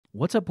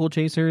What's up, Pool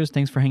Chasers?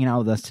 Thanks for hanging out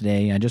with us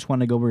today. I just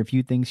want to go over a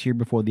few things here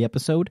before the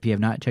episode. If you have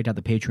not checked out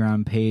the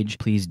Patreon page,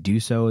 please do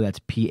so. That's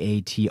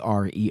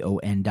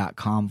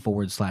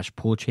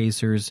patreon.com/Pool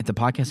Chasers. If the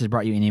podcast has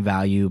brought you any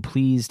value,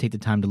 please take the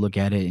time to look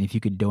at it. And if you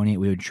could donate,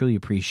 we would truly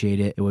appreciate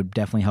it. It would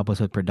definitely help us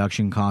with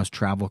production costs,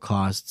 travel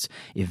costs,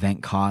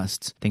 event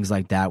costs, things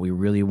like that. We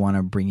really want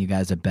to bring you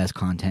guys the best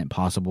content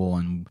possible,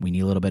 and we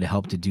need a little bit of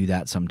help to do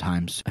that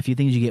sometimes. A few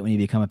things you get when you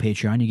become a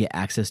Patreon: you get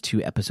access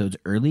to episodes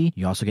early.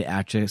 You also get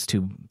access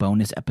to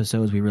bonus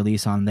episodes we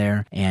release on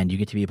there, and you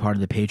get to be a part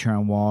of the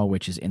Patreon wall,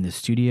 which is in the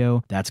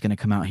studio. That's going to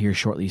come out here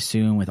shortly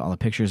soon with all the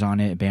pictures on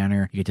it,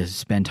 banner. You get to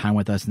spend time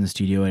with us in the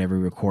studio at every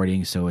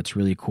recording, so it's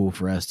really cool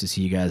for us to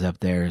see you guys up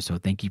there. So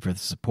thank you for the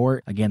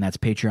support. Again, that's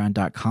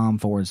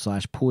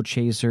patreon.com/Pool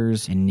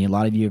Chasers, and a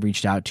lot of you have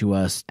reached out to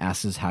us,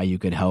 asked us how you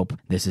could help.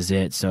 This is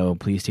it, so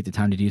please take the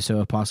time to do so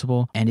if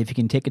possible. And if you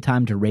can take a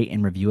time to rate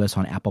and review us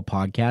on Apple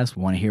Podcasts,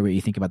 we want to hear what you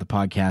think about the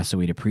podcast, so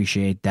we'd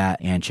appreciate that.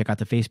 And check out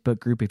the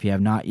Facebook group if you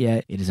have not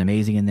yet. It is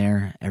amazing in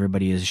there.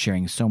 Everybody is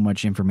sharing so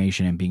much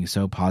information and being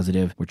so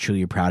positive. We're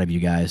truly proud of you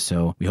guys,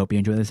 so we hope you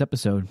enjoy this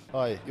episode.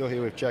 Hi, you're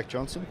here with Jack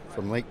Johnson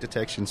from Leak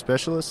Detection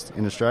Specialist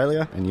in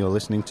Australia, and you're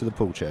listening to the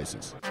Pool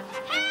Chasers.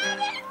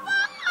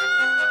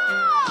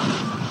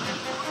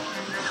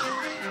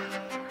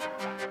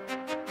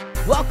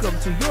 Welcome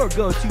to your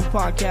go-to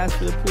podcast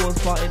for the pool and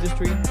spa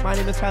industry. My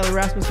name is Tyler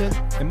Rasmussen.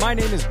 And my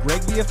name is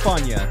Greg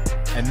Viafania.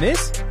 And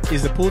this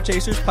is the Pool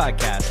Chasers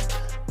Podcast.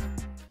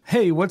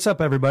 Hey, what's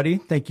up, everybody?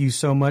 Thank you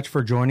so much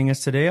for joining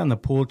us today on the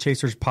Pool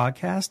Chasers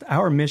Podcast.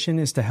 Our mission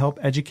is to help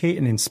educate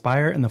and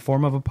inspire in the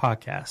form of a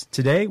podcast.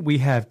 Today, we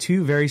have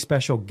two very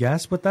special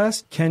guests with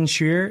us, Ken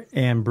Scheer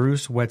and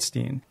Bruce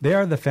Wettstein. They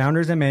are the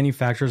founders and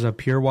manufacturers of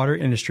Pure Water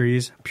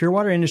Industries. Pure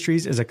Water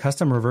Industries is a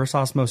custom reverse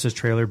osmosis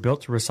trailer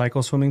built to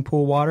recycle swimming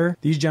pool water.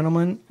 These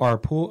gentlemen are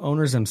pool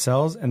owners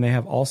themselves, and they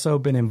have also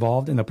been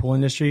involved in the pool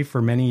industry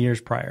for many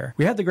years prior.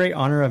 We had the great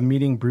honor of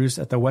meeting Bruce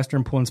at the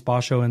Western Pool and Spa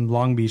Show in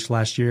Long Beach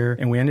last year,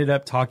 and we ended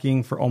up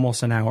talking for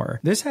almost an hour.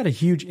 This had a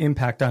huge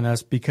impact on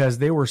us because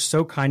they were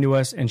so kind to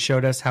us and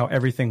showed us how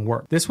everything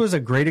worked. This was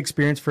a great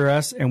experience for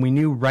us, and we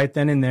knew right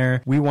then and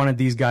there we wanted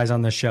these guys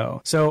on the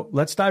show. So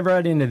let's dive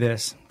right into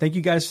this. Thank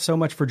you guys so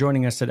much for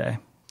joining us today.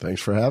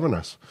 Thanks for having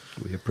us.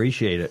 We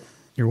appreciate it.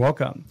 You're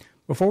welcome.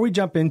 Before we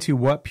jump into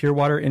what Pure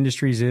Water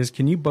Industries is,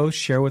 can you both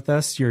share with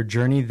us your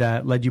journey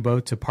that led you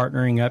both to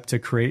partnering up to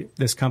create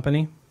this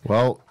company?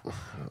 Well,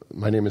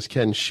 my name is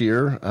Ken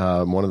Scheer.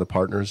 I'm one of the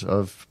partners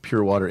of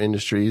Pure Water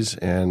Industries,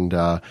 and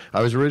I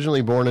was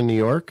originally born in New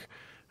York.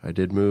 I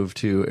did move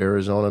to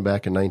Arizona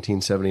back in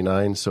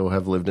 1979, so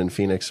have lived in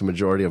Phoenix the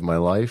majority of my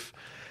life.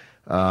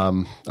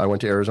 I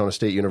went to Arizona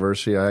State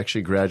University. I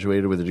actually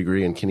graduated with a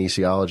degree in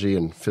kinesiology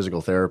and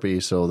physical therapy,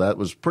 so that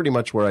was pretty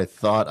much where I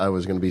thought I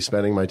was going to be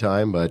spending my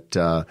time, but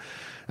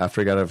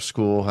after I got out of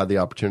school, had the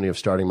opportunity of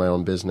starting my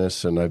own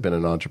business, and I've been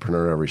an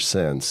entrepreneur ever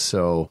since.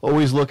 So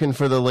always looking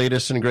for the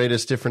latest and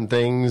greatest different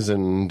things,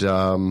 and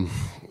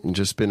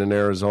just been in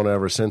Arizona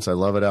ever since. I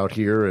love it out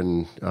here,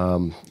 and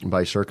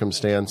by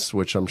circumstance,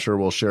 which I'm sure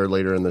we'll share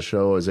later in the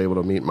show, I was able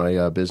to meet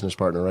my business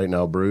partner right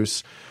now,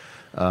 Bruce,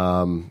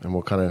 and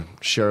we'll kind of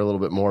share a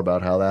little bit more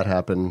about how that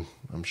happened,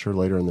 I'm sure,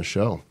 later in the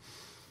show.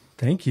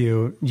 Thank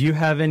you. Do you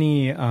have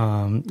any, you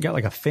got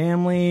like a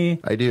family?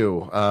 I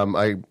do.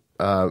 I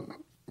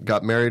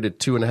got married at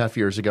 2.5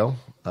 years ago,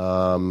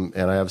 and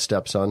I have a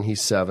stepson. He's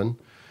 7.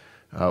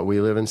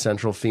 We live in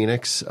Central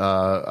Phoenix.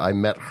 I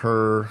met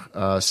her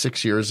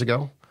 6 years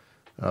ago.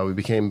 We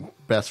became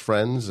best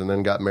friends and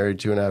then got married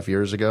 2.5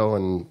 years ago,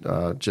 and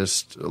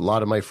just a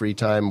lot of my free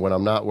time when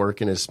I'm not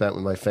working is spent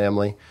with my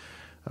family.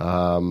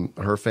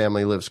 Her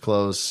family lives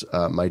close.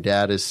 My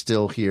dad is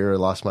still here. I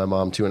lost my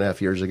mom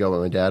 2.5 years ago, but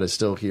my dad is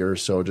still here,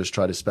 so just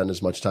try to spend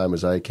as much time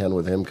as I can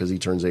with him because he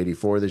turns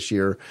 84 this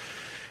year.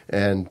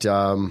 And,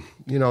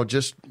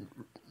 just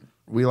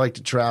we like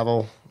to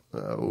travel.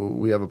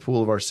 We have a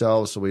pool of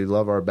ourselves, so we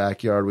love our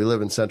backyard. We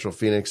live in Central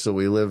Phoenix, so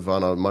we live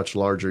on a much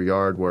larger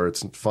yard where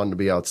it's fun to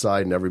be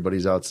outside and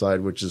everybody's outside,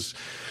 which is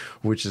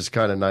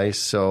kind of nice.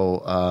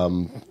 So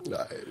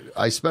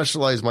I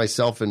specialize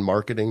myself in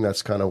marketing.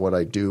 That's kind of what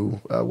I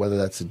do, whether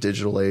that's the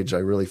digital age. I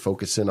really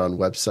focus in on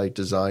website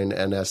design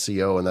and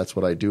SEO, and that's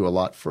what I do a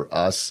lot for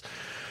us.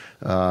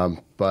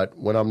 But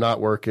when I'm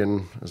not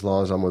working, as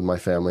long as I'm with my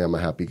family, I'm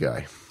a happy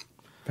guy.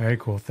 Very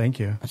cool. Thank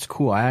you. That's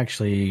cool. I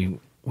actually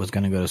was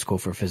going to go to school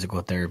for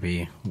physical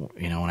therapy,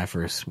 when I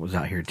first was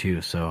out here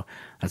too. So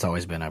that's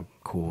always been a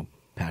cool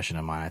passion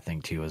of mine, I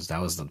think, too. That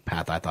was the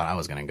path I thought I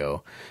was going to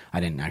go. I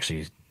didn't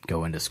actually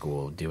go into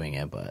school doing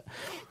it, but,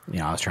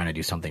 I was trying to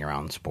do something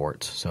around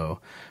sports. So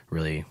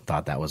really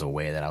thought that was a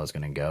way that I was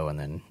going to go, and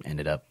then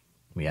ended up,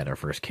 we had our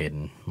first kid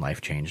and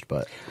life changed,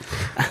 but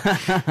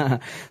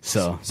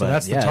so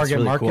that's the target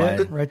really market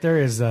cool. Right there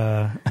is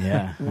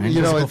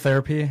physical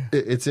therapy.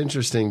 It's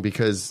interesting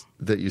because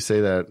that you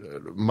say that.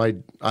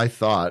 I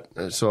thought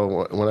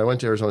so when I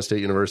went to Arizona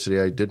State University,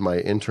 I did my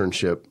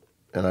internship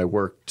and I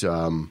worked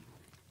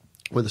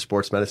with the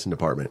sports medicine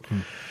department.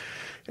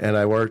 And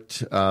I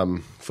worked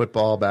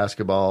football,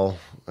 basketball,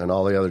 and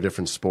all the other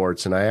different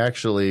sports. And I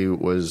actually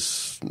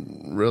was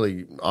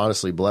really,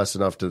 honestly blessed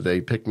enough to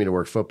they picked me to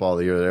work football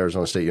the year that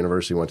Arizona State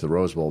University went to the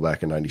Rose Bowl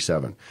back in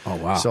 '97. Oh,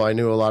 wow. So I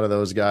knew a lot of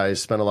those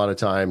guys, spent a lot of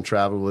time,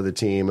 traveled with the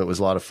team. It was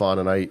a lot of fun.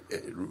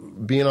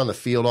 And being on the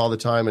field all the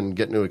time and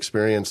getting to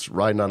experience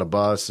riding on a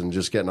bus and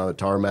just getting on the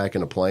tarmac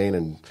in a plane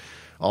and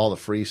all the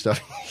free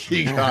stuff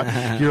you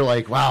got, you're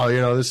like, wow,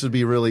 this would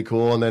be really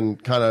cool. And then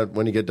kind of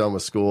when you get done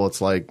with school, it's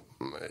like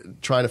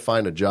trying to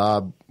find a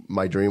job.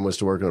 My dream was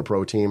to work on a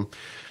pro team.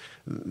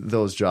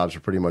 Those jobs are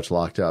pretty much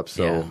locked up.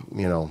 So,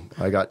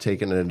 I got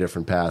taken in a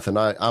different path. And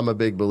I'm a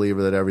big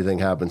believer that everything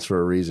happens for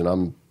a reason.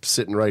 I'm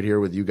sitting right here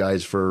with you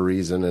guys for a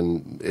reason,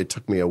 and it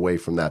took me away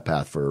from that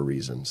path for a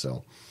reason.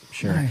 So.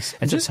 Sure. Nice.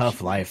 It's a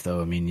tough life,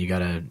 though. I mean, you got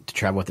to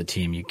travel with the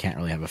team. You can't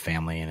really have a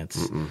family, and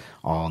it's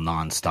all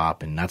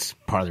nonstop. And that's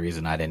part of the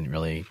reason I didn't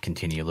really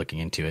continue looking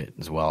into it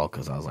as well,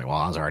 because I was like, well,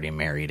 I was already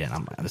married,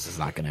 and this is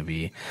not going to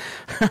be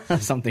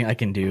something I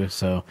can do.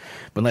 So,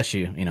 but unless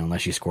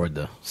you scored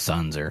the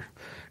Suns or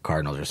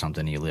Cardinals or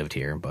something, you lived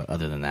here. But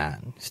other than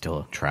that,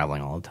 still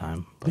traveling all the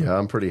time. But, yeah,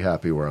 I'm pretty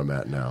happy where I'm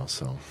at now.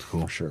 So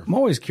cool. For sure. I'm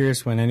always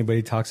curious when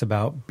anybody talks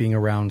about being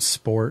around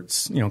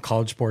sports,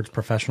 college sports,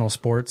 professional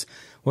sports.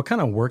 What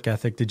kind of work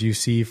ethic did you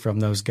see from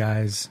those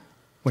guys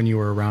when you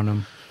were around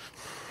them?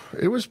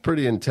 It was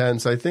pretty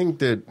intense. I think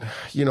that,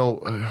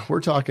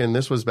 we're talking,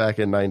 this was back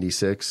in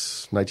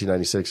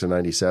 1996 and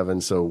 97.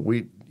 So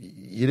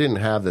you didn't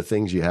have the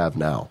things you have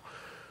now.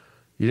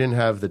 You didn't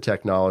have the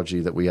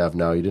technology that we have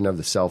now. You didn't have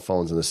the cell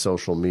phones and the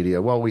social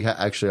media. Well, we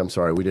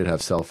did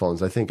have cell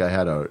phones. I think I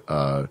had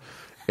a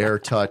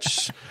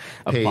AirTouch.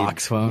 A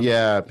box phone?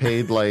 Yeah,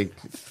 paid like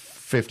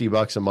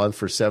 $50 a month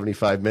for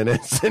 75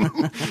 minutes, and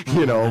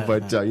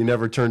but you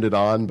never turned it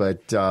on.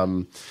 But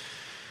I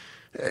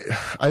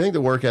think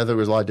the work ethic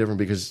was a lot different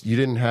because you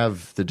didn't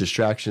have the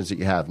distractions that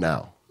you have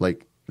now.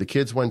 Like the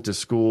kids went to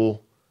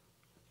school,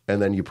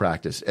 and then you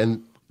practiced,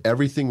 and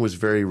everything was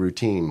very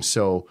routine.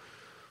 So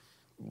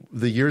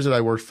the years that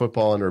I worked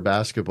football and or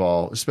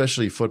basketball,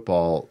 especially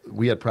football,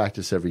 we had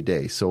practice every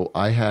day. So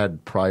I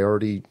had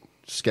priority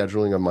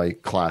scheduling of my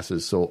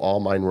classes. So all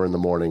mine were in the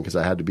morning because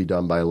I had to be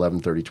done by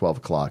 11:30, 12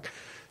 o'clock.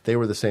 They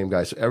were the same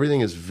guys. So everything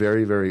is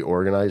very, very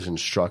organized and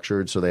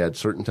structured. So they had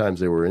certain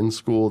times they were in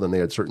school. Then they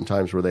had certain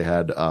times where they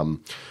had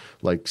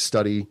like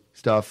study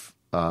stuff.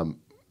 And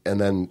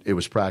then it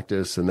was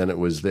practice. And then it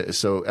was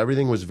so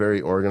everything was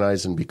very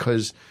organized. And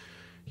because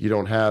you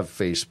don't have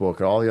Facebook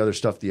and all the other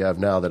stuff that you have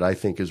now that I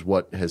think is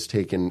what has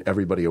taken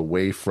everybody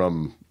away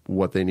from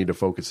what they need to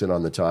focus in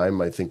on the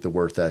time, I think the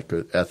work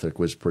ethic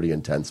was pretty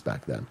intense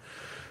back then.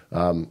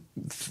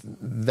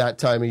 That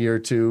time of year,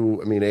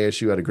 too, I mean,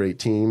 ASU had a great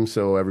team,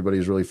 so everybody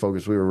was really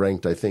focused. We were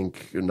ranked, I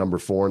think, number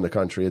 4 in the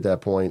country at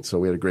that point, so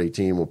we had a great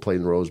team. We played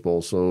in the Rose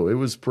Bowl, so it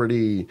was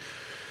pretty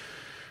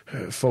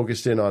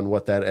focused in on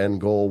what that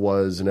end goal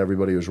was, and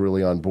everybody was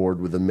really on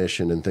board with the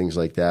mission and things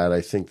like that.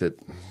 I think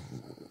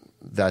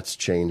that's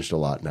changed a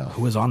lot now.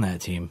 Who was on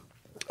that team?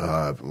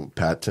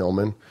 Pat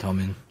Tillman.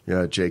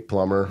 Yeah, Jake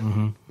Plummer.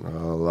 A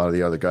lot of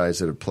the other guys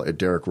that have played,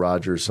 Derek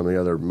Rogers, some of the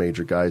other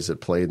major guys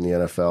that played in the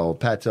NFL.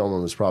 Pat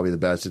Tillman was probably the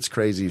best. It's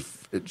crazy,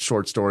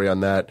 short story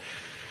on that.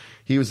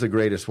 He was the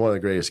greatest, one of the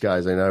greatest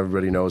guys. I know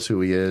everybody knows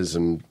who he is,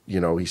 and,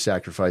 he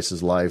sacrificed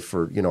his life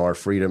for, our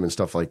freedom and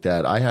stuff like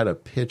that. I had a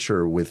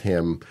picture with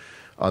him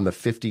on the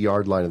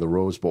 50-yard line of the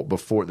Rose Bowl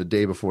the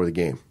day before the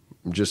game,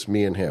 just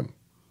me and him.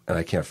 And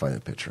I can't find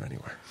the picture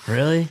anywhere.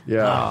 Really?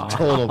 Yeah,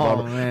 total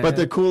bummer. Man. But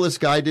the coolest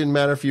guy, didn't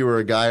matter if you were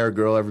a guy or a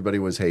girl, everybody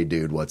was, hey,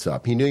 dude, what's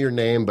up? He knew your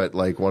name, but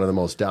like one of the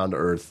most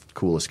down-to-earth,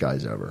 coolest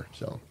guys ever.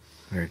 So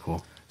very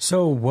cool.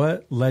 So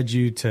what led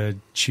you to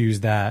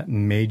choose that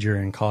major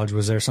in college?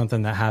 Was there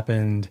something that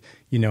happened,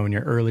 in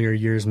your earlier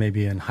years,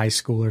 maybe in high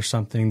school or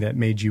something, that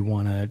made you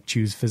want to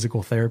choose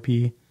physical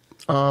therapy?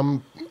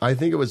 I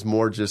think it was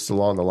more just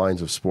along the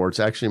lines of sports.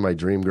 Actually, my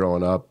dream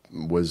growing up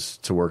was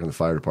to work in the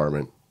fire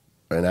department.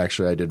 And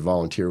actually, I did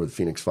volunteer with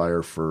Phoenix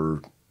Fire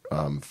for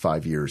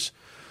 5 years.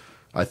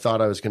 I thought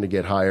I was going to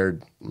get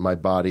hired. My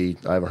body,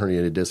 I have a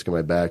herniated disc in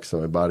my back, so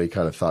my body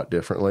kind of thought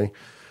differently.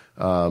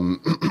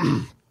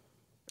 And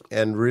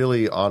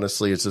really,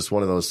 honestly, it's just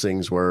one of those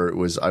things where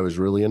I was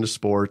really into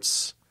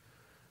sports.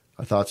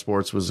 I thought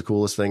sports was the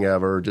coolest thing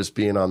ever, just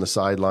being on the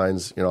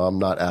sidelines. I'm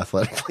not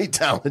athletically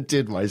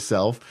talented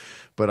myself,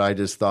 but I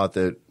just thought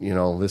that,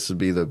 this would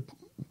be the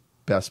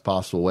best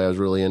possible way. I was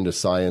really into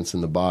science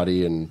and the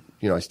body, and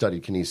I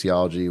studied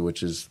kinesiology,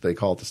 which is, they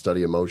call it the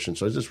study of motion.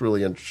 So I was just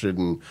really interested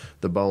in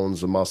the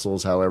bones, the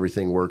muscles, how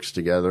everything works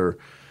together.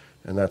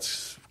 And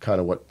that's kind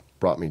of what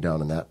brought me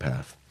down in that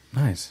path.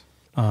 Nice.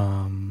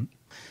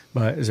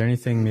 But is there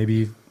anything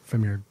maybe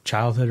from your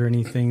childhood or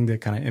anything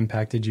that kind of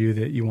impacted you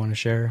that you want to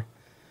share?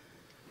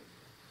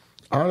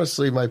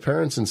 Honestly, my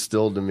parents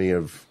instilled in me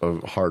of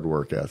hard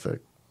work ethic.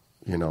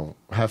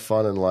 Have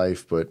fun in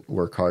life, but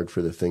work hard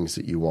for the things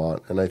that you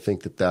want. And I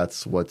think that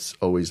that's what's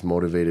always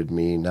motivated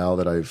me now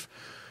that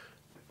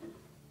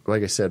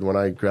like I said, when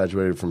I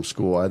graduated from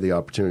school, I had the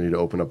opportunity to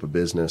open up a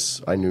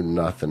business. I knew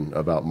nothing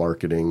about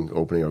marketing,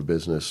 opening a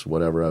business,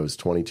 whatever. I was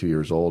 22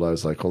 years old. I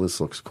was like, oh, this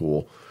looks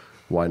cool.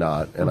 Why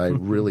not? And I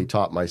really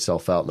taught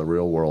myself out in the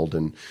real world.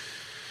 And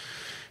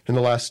in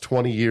the last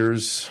 20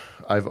 years,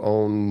 I've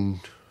owned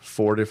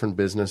 4 different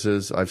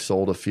businesses. I've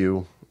sold a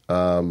few.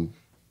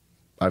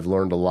 I've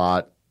learned a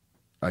lot.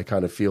 I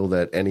kind of feel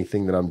that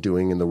anything that I'm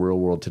doing in the real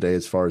world today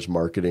as far as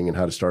marketing and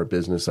how to start a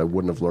business, I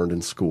wouldn't have learned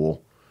in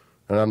school.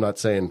 And I'm not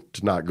saying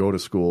to not go to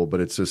school,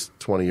 but it's just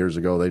 20 years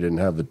ago, they didn't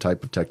have the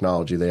type of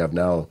technology they have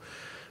now.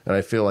 And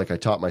I feel like I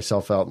taught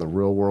myself out in the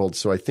real world.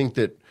 So I think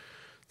that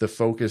the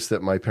focus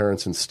that my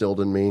parents instilled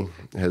in me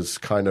has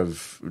kind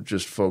of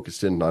just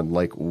focused in on,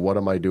 like, what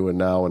am I doing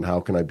now and how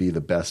can I be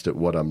the best at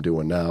what I'm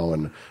doing now?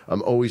 And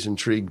I'm always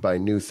intrigued by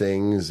new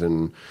things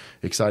and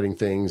exciting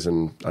things.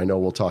 And I know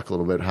we'll talk a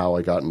little bit how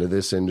I got into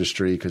this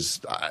industry,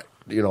 because I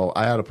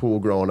had a pool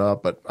growing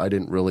up, but I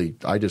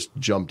just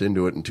jumped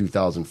into it in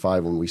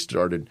 2005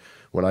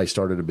 when I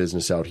started a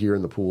business out here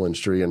in the pool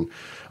industry. And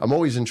I'm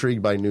always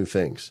intrigued by new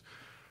things.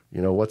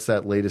 What's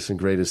that latest and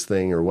greatest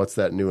thing, or what's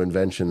that new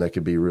invention that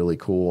could be really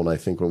cool? And I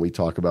think when we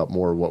talk about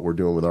more of what we're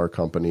doing with our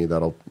company,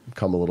 that'll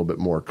come a little bit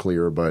more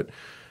clear. But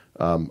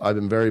I've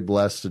been very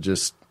blessed to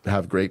just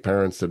have great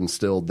parents that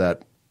instilled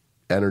that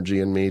energy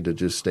in me to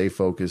just stay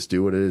focused,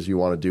 do what it is you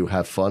want to do,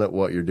 have fun at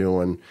what you're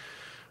doing.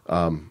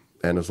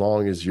 And as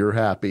long as you're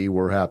happy,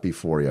 we're happy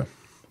for you.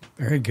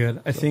 Very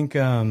good. I think,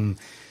 going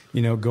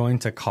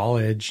to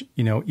college,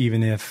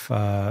 even if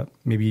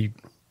maybe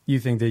you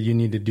think that you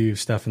need to do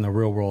stuff in the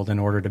real world in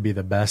order to be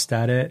the best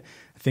at it,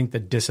 I think the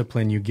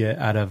discipline you get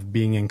out of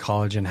being in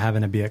college and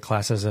having to be at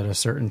classes at a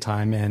certain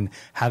time and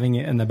having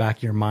it in the back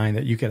of your mind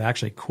that you could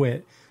actually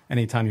quit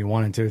anytime you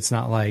wanted to. It's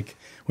not like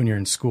when you're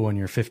in school and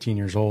you're 15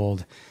 years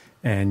old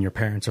and your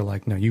parents are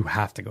like, no, you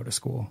have to go to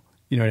school.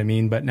 You know what I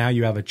mean? But now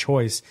you have a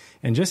choice.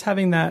 And just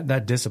having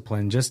that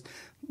discipline, just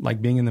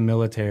like being in the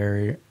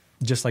military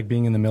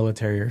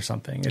or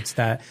something, it's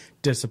that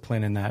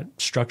discipline and that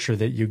structure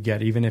that you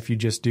get. Even if you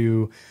just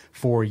do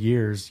 4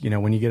 years,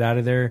 when you get out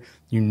of there,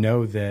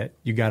 that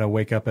you got to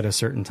wake up at a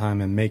certain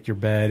time and make your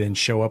bed and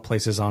show up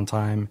places on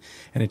time.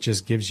 And it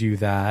just gives you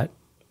that,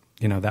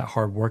 that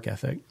hard work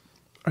ethic.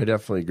 I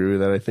definitely agree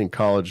with that. I think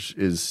college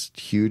is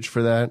huge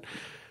for that.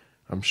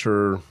 I'm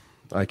sure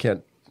I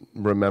can't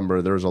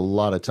remember, there was a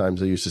lot of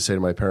times I used to say to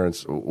my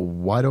parents,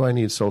 why do I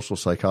need social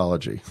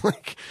psychology?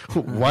 Like,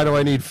 why do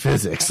I need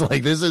physics?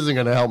 Like, this isn't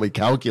going to help me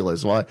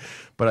calculus. Why?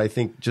 But I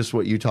think just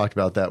what you talked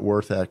about, that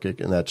work ethic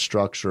and that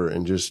structure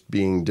and just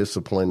being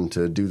disciplined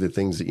to do the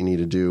things that you need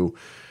to do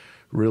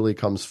really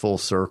comes full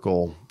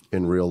circle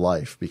in real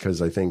life.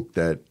 Because I think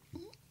that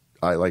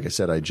like I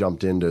said, I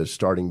jumped into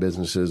starting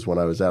businesses when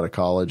I was out of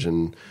college,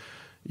 and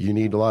you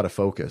need a lot of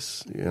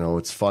focus.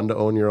 It's fun to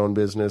own your own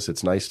business.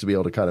 It's nice to be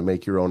able to kind of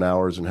make your own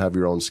hours and have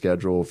your own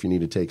schedule if you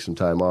need to take some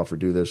time off or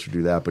do this or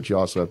do that. But you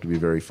also have to be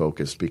very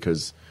focused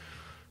because,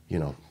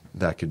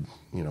 that could,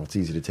 it's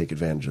easy to take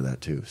advantage of that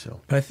too. So,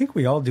 but I think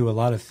we all do a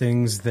lot of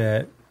things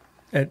that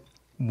at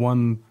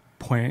one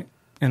point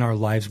in our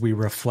lives, we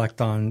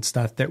reflect on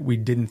stuff that we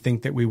didn't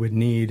think that we would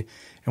need.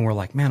 And we're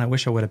like, man, I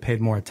wish I would have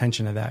paid more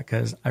attention to that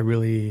because I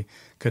really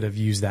could have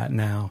used that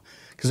now.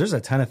 Because there's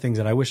a ton of things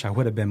that I wish I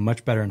would have been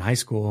much better in high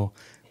school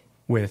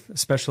with,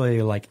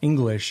 especially like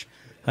English.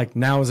 Like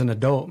now as an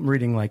adult, I'm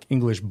reading like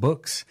English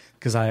books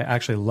because I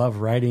actually love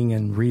writing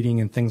and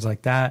reading and things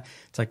like that.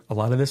 It's like a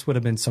lot of this would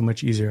have been so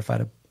much easier if I'd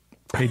have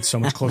paid so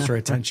much closer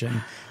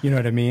attention. You know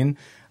what I mean?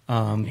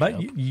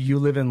 But you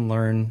live and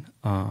learn.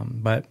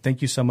 But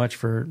thank you so much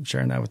for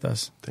sharing that with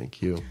us.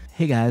 Thank you.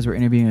 Hey guys, we're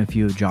interviewing a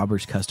few of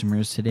Jobber's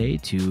customers today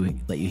to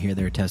let you hear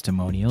their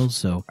testimonials.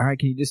 So, all right,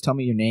 can you just tell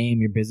me your name,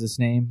 your business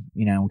name,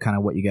 kind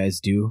of what you guys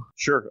do?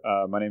 Sure.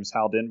 My name is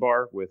Hal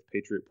Denbar with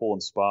Patriot Pool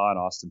and Spa in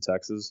Austin,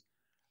 Texas.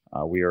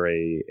 We are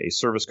a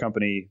service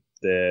company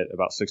that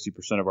about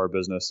 60% of our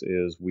business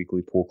is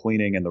weekly pool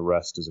cleaning and the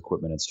rest is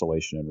equipment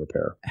installation and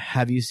repair.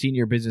 Have you seen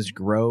your business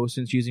grow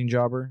since using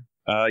Jobber?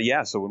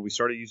 Yeah. So when we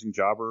started using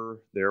Jobber,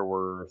 there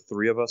were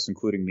 3 of us,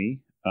 including me.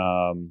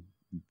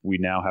 We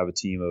now have a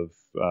team of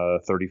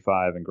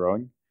 35 and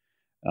growing.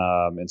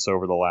 And so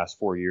over the last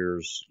 4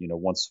 years,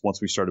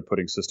 once we started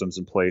putting systems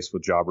in place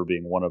with Jobber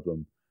being one of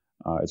them,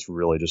 it's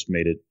really just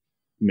made it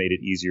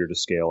easier to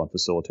scale and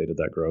facilitated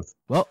that growth.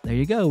 Well, there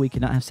you go. We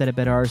could not have said it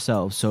better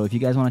ourselves. So if you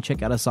guys want to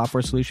check out a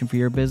software solution for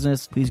your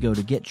business, please go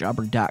to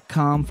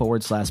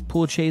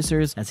getjobber.com/pool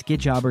chasers. That's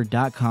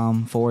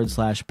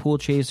getjobber.com/pool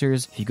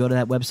chasers. If you go to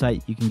that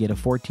website, you can get a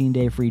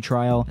 14-day free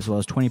trial as well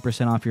as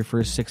 20% off your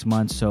first 6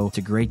 months. So it's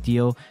a great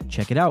deal.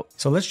 Check it out.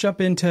 So let's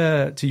jump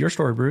into your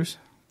story, Bruce.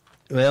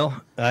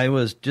 Well, I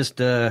was just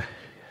a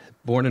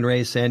born and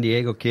raised San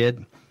Diego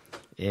kid,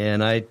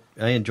 and I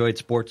enjoyed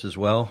sports as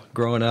well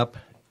growing up.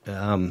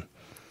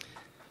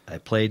 I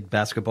played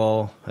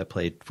basketball, I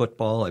played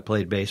football, I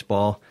played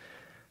baseball.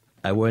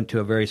 I went to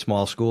a very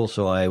small school,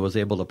 so I was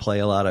able to play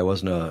a lot. I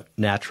wasn't a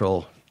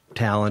natural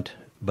talent,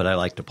 but I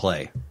liked to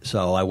play,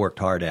 so I worked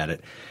hard at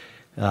it.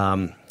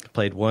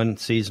 Played 1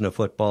 season of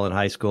football in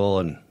high school,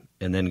 and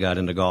and then got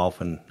into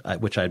golf,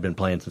 which I'd been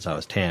playing since I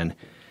was 10,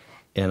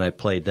 and I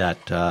played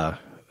that,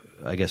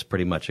 I guess,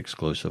 pretty much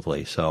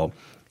exclusively. So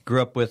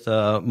grew up with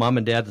mom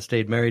and dad that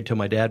stayed married till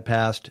my dad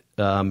passed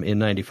in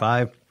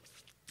 95.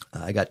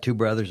 I got 2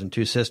 brothers and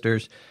 2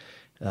 sisters.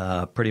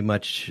 Pretty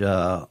much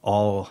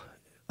all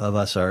of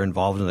us are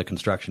involved in the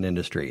construction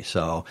industry.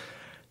 So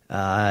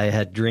I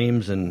had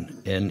dreams,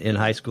 and in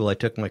high school I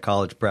took my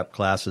college prep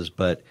classes,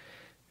 but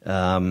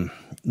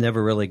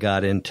never really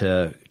got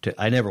into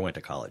I never went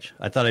to college.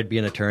 I thought I'd be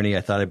an attorney.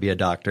 I thought I'd be a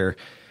doctor.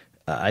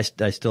 I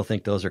still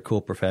think those are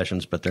cool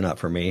professions, but they're not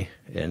for me.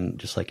 And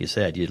just like you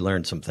said, you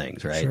learn some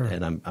things, right? Sure.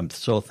 And I'm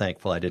so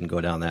thankful I didn't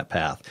go down that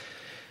path.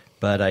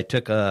 But I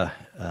took an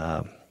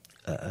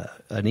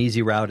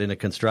easy route into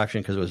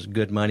construction because it was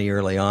good money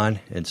early on,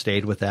 and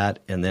stayed with that,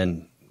 and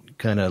then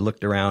kind of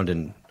looked around,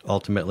 and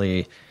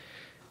ultimately,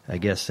 I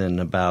guess in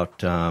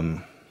about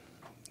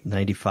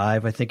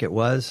 95, I think it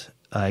was,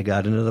 I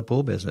got into the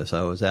pool business.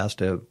 I was asked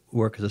to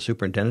work as a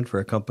superintendent for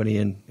a company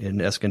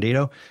in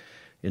Escondido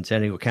in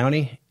San Diego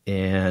County,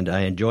 and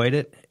I enjoyed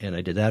it, and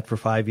I did that for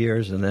 5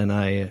 years, and then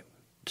I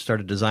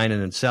started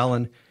designing and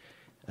selling,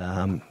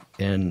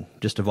 and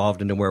just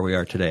evolved into where we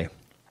are today.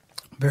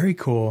 Very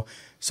cool.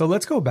 So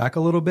let's go back a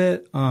little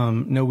bit.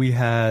 No, we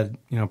had,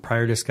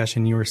 prior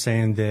discussion, you were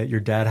saying that your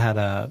dad had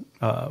a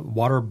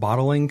water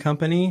bottling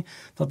company.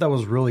 Thought that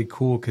was really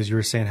cool because you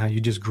were saying how you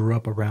just grew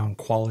up around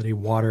quality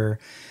water.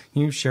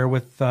 Can you share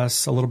with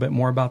us a little bit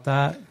more about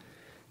that?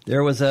 Dad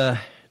was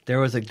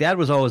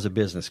always a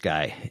business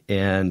guy,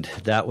 and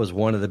that was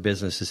one of the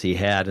businesses he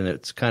had. And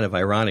it's kind of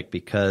ironic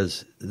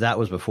because that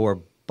was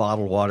before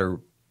bottled water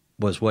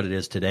was what it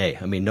is today.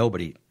 I mean,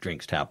 nobody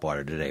drinks tap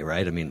water today,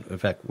 right? I mean, in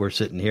fact, we're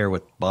sitting here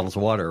with bottles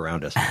of water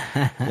around us.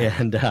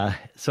 And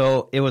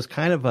so it was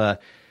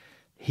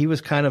he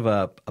was kind of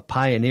a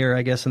pioneer,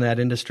 I guess, in that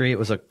industry. It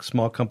was a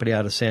small company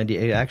out of San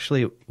Diego.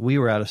 Actually, we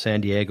were out of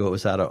San Diego. It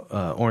was out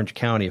of Orange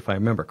County, if I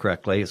remember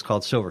correctly. It's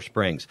called Silver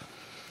Springs.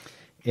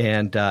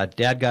 And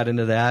Dad got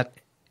into that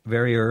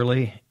very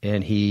early,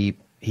 and he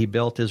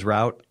built his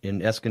route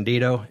in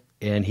Escondido,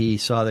 and he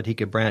saw that he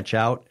could branch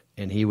out,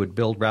 and he would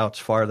build routes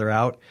farther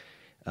out.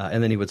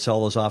 And then he would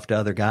sell those off to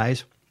other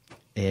guys.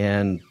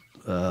 And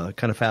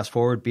kind of fast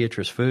forward,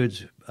 Beatrice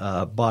Foods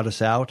bought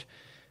us out.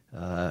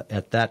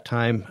 At that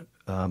time,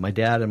 my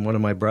dad and one of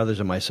my brothers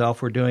and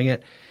myself were doing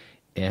it.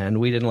 And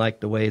we didn't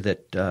like the way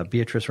that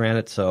Beatrice ran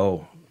it,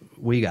 so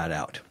we got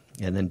out.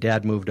 And then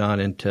Dad moved on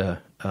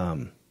into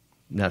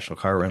National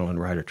Car Rental and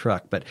Ryder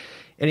Truck. But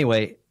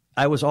anyway,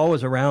 I was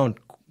always around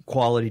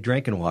quality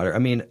drinking water. I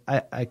mean,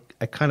 I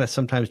kind of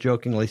sometimes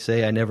jokingly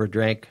say I never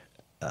drank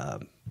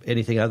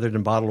anything other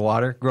than bottled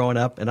water growing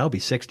up, and I'll be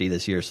 60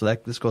 this year, so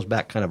this goes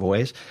back kind of a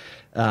ways.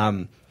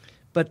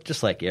 But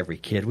just like every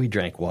kid, we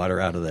drank water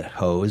out of the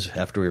hose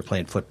after we were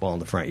playing football in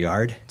the front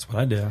yard. That's what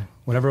I did.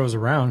 Whatever was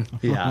around.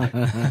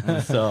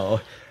 Yeah.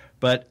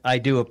 But I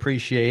do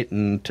appreciate,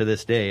 and to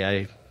this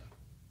day,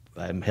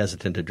 I'm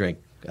hesitant to drink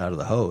out of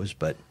the hose,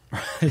 but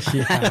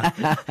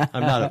Yeah.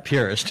 I'm not a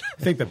purist.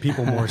 I think the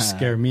people more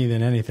scare me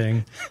than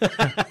anything.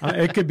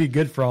 It could be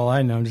good for all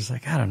I know. I'm just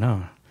like, I don't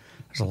know.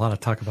 There's a lot of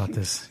talk about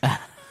this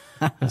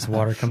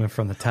water coming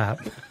from the tap.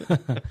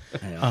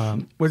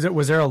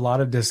 Was there a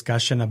lot of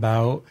discussion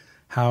about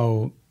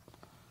how,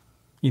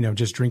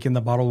 just drinking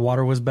the bottled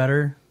water was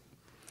better?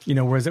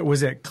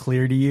 Was it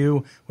clear to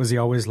you? Was he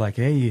always like,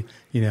 hey,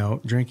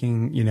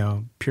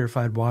 drinking,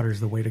 purified water is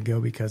the way to go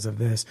because of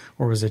this?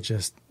 Or was it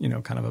just,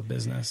 kind of a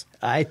business?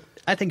 I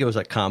think it was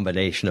a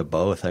combination of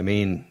both. I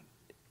mean,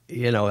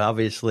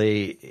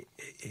 obviously,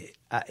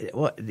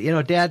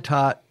 Dad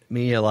taught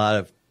me a lot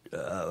of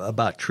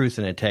about truth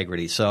and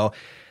integrity. So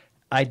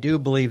I do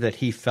believe that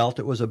he felt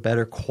it was a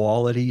better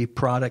quality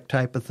product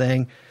type of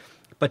thing.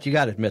 But you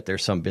got to admit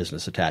there's some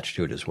business attached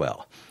to it as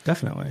well.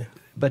 Definitely.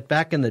 But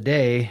back in the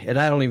day, and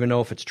I don't even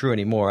know if it's true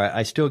anymore,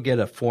 I still get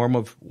a form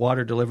of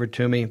water delivered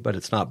to me, but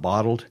it's not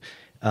bottled.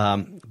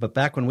 But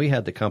back when we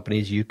had the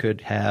companies, you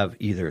could have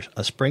either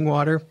a spring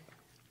water,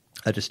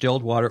 a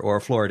distilled water, or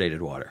a fluoridated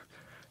water.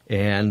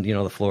 And, the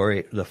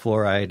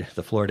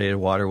fluoridated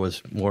water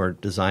was more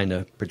designed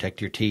to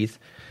protect your teeth.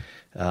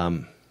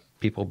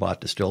 People bought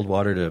distilled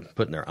water to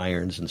put in their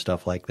irons and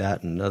stuff like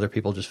that, and other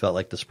people just felt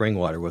like the spring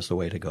water was the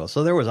way to go.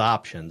 So there was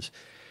options.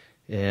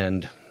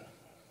 And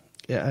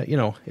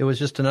it was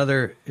just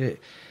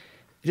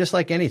just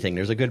like anything,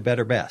 there's a good,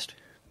 better, best.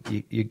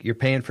 You're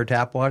paying for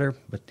tap water,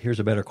 but here's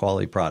a better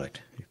quality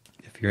product.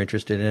 If you're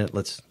interested in it,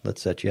 let's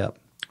set you up.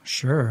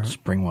 Sure.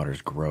 Spring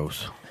water's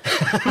gross.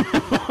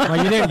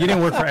 Well, you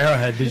didn't work for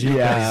Arrowhead, did you?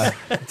 Yeah,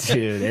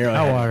 dude,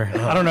 Arrowhead. Water.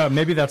 I don't know.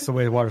 Maybe that's the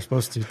way water's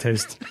supposed to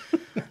taste.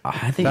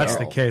 I think that's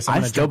the case.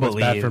 I still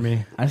believe bad for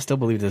me. I still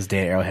believe this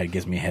day Arrowhead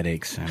gives me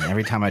headaches. I mean,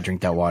 every time I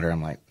drink that water,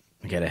 I'm like,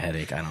 I get a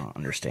headache. I don't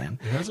understand.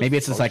 Maybe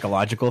it's a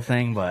psychological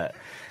thing, but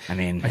I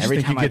mean,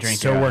 every time I drink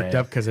so Arrowhead, worked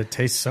up because it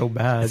tastes so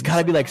bad. It's got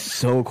to be like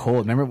so cold.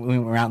 Remember when we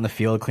were out in the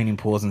field cleaning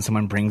pools and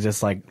someone brings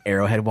us like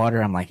Arrowhead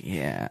water? I'm like,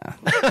 yeah.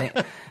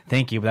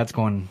 Thank you, but that's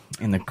going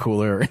in the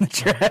cooler or in the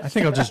trash. I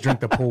think I'll just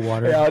drink the pool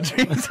water. Yeah, I'll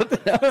drink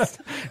something else.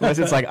 Unless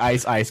it's like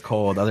ice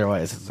cold.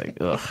 Otherwise, it's like,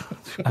 ugh.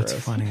 That's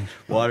funny.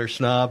 Water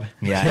snob.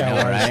 Yeah, Yeah, I know,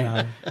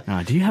 water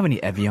right? Do you have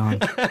any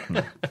Evian?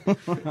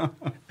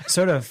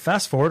 So to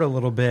fast forward a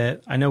little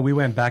bit, I know we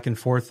went back and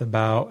forth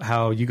about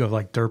how you go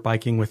like dirt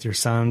biking with your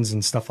sons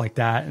and stuff like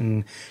that, and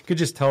you could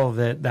just tell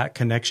that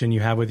connection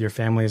you have with your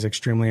family is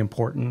extremely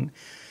important.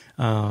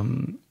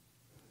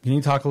 Can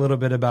you talk a little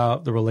bit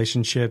about the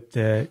relationship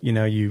that,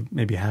 you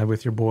maybe had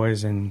with your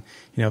boys and,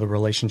 the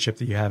relationship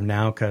that you have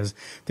now? Because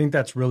I think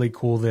that's really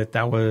cool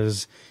that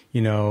was,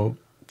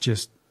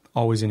 just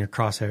always in your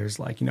crosshairs.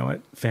 Like,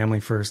 what,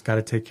 family first, got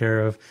to take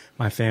care of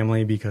my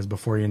family because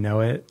before you know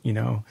it,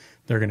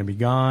 they're going to be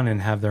gone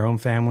and have their own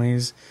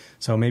families.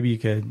 So maybe you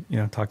could,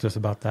 talk to us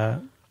about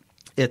that.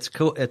 It's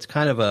cool. It's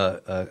kind of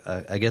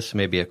I guess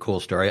maybe a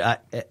cool story.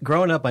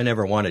 Growing up, I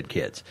never wanted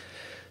kids.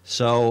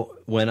 So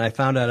when I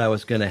found out I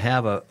was going to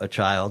have a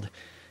child,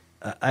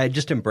 I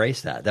just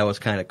embraced that. That was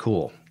kind of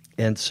cool.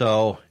 And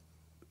so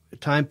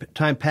time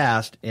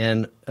passed,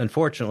 and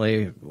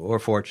unfortunately, or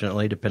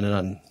fortunately, depending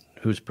on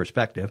whose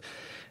perspective,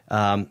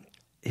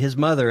 his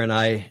mother and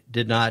I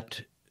did not.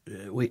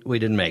 We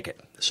didn't make it.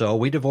 So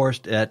we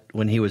divorced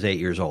when he was 8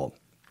 years old,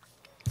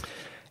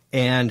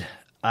 and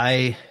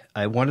I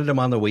wanted him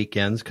on the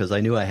weekends because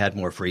I knew I had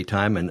more free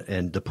time,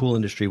 and the pool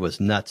industry was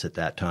nuts at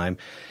that time.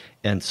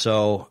 And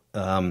so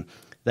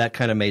that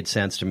kind of made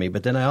sense to me.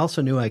 But then I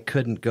also knew I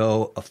couldn't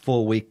go a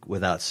full week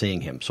without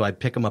seeing him. So I'd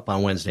pick him up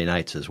on Wednesday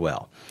nights as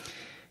well.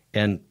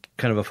 And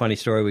kind of a funny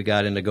story, we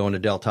got into going to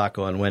Del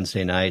Taco on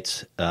Wednesday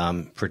nights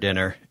for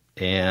dinner.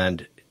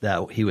 And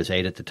he was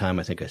 8 at the time,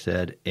 I think I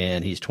said.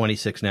 And he's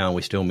 26 now, and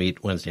we still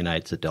meet Wednesday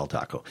nights at Del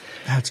Taco.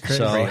 That's crazy.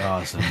 So,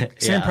 awesome.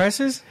 Same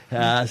prices?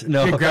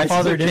 No. Your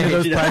grandfather did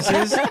those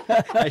prices?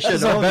 I should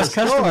He's our best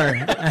customer.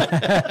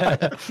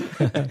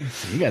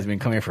 You guys have been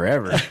coming here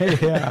forever.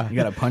 Yeah. You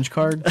got a punch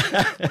card?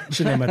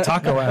 Should name a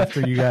taco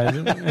after you guys.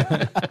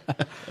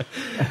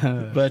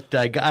 But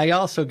I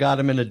also got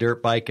him into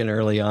dirt biking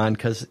early on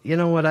because, you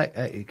know what,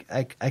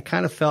 I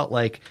kind of felt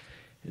like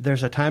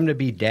there's a time to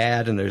be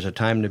dad and there's a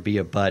time to be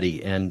a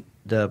buddy. And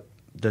the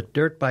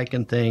dirt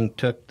biking thing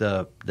took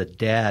the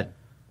dad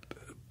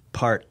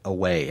part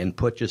away and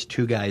put just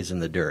two guys in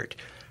the dirt,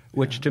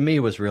 which to me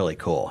was really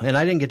cool. And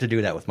I didn't get to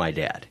do that with my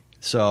dad.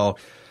 So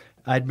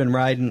I'd been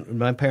riding.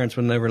 My parents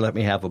would never let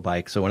me have a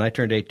bike. So when I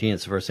turned 18,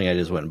 it's the first thing I did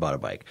is went and bought a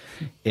bike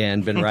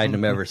and been riding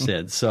them ever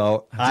since.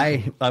 So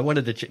I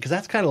wanted to, because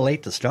that's kind of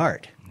late to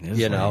start,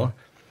 you know.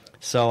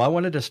 So I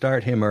wanted to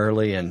start him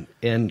early. And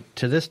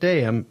to this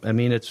day,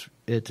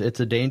 it's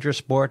a dangerous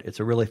sport. It's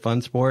a really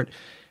fun sport.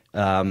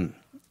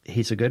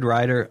 He's a good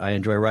rider. I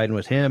enjoy riding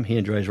with him. He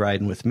enjoys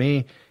riding with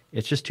me.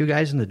 It's just two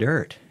guys in the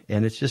dirt.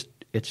 And it's just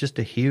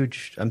a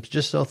huge, I'm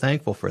just so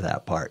thankful for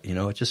that part. You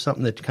know, it's just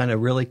something that kind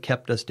of really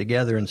kept us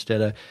together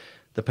instead of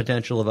the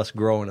potential of us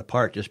growing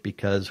apart just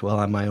because, well,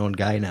 I'm my own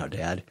guy now,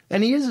 Dad.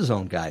 And he is his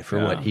own guy for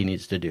what he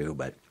needs to do.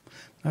 But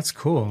that's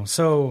cool.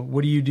 So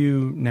what do you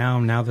do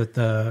now that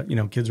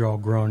the, kids are all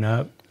grown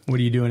up? What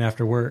are you doing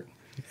after work?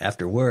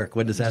 After work,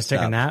 when does that Just stop?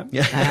 take a nap?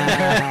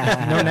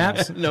 Yeah. No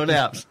naps? No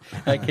naps.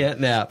 I can't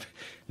nap.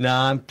 No,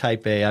 I'm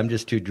type A. I'm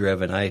just too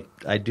driven.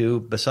 I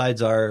do,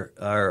 besides our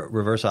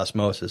reverse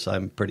osmosis,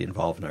 I'm pretty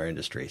involved in our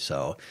industry.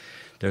 So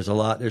there's a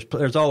lot,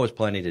 there's always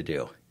plenty to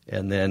do.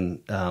 And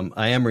then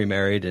I am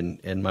remarried,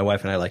 and my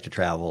wife and I like to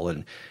travel.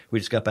 And we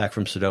just got back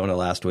from Sedona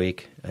last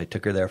week. I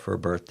took her there for her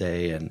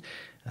birthday, and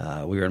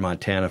we were in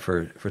Montana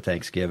for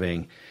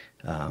Thanksgiving.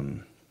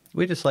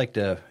 We just like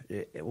to,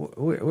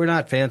 we're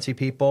not fancy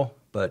people,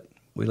 but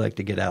we like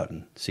to get out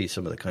and see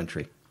some of the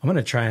country. I'm going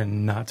to try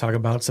and not talk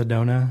about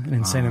Sedona and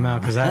Insane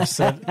Amount because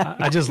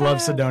I just love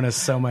Sedona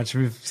so much.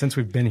 Since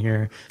we've been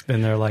here,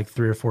 been there like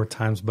 3 or 4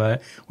 times.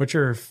 But what's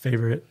your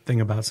favorite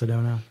thing about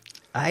Sedona?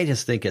 I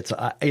just think it's,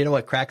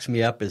 what cracks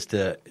me up is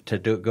to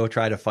go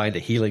try to find a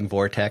healing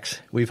vortex.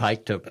 We've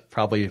hiked to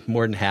probably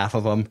more than half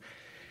of them.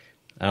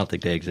 I don't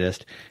think they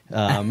exist,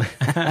 but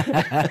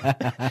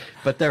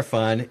they're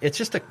fun. It's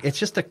just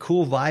a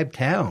cool vibe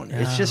town.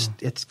 Yeah.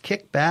 It's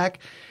kicked back.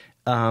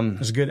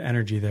 There's good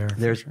energy there.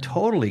 There's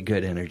totally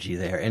good energy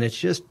there, and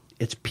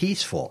it's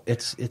peaceful.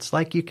 It's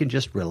like you can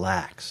just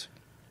relax.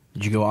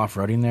 Did you go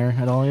off-roading there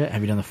at all yet?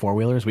 Have you done the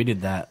four-wheelers? We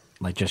did that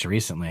like just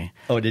recently.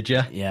 Oh, did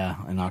you? Yeah,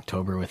 in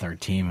October with our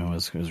team. It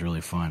was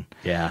really fun.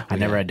 Yeah. I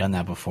never had done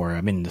that before.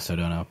 I've been to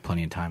Sedona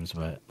plenty of times,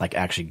 but like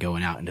actually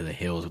going out into the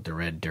hills with the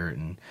red dirt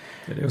and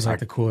it was like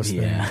the coolest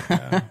thing.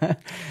 Yeah.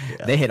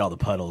 They hit all the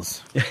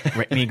puddles.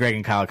 Me, Greg,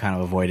 and Kyle kind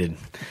of avoided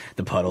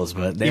the puddles,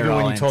 but they even were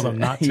all when you told them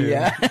not to.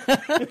 Yeah.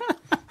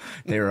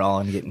 They were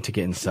all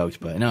getting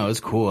soaked, but no, it was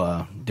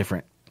cool.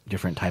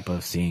 Different type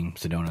of seeing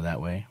Sedona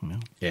that way.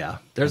 Yeah,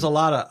 there's a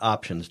lot of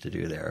options to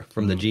do there,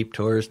 from the Jeep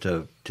tours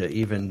to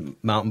even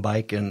mountain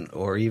biking,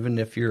 or even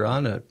if you're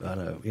on a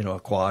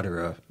quad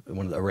or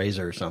a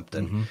Razor or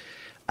something. Mm-hmm.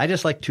 I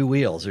just like 2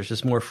 wheels. There's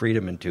just more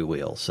freedom in 2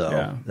 wheels.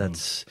 So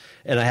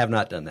and I have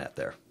not done that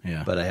there.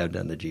 Yeah, but I have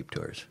done the Jeep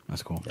tours.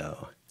 That's cool.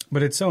 So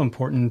But it's so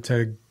important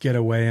to get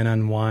away and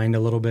unwind a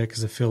little bit,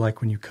 because I feel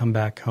like when you come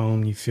back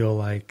home, you feel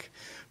like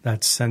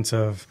that sense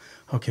of,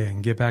 okay,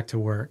 and get back to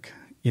work,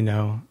 you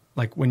know?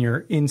 Like when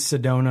you're in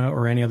Sedona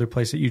or any other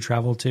place that you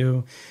travel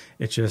to,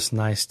 it's just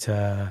nice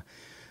to,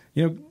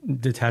 you know,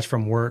 detach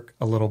from work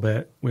a little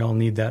bit. We all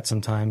need that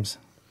sometimes.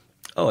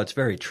 Oh, it's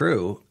very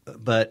true.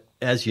 But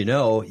as you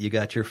know, you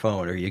got your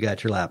phone or you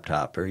got your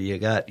laptop or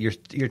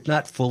you're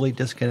not fully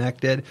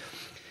disconnected.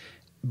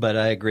 But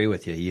I agree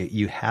with you.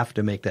 You have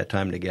to make that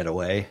time to get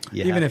away.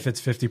 Even if it's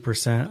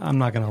 50%, I'm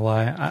not going to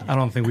lie. I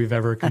don't think we've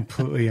ever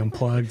completely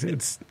unplugged.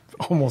 It's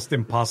almost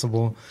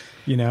impossible,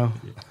 you know.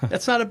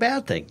 That's not a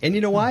bad thing. And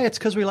you know why? It's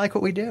because we like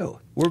what we do.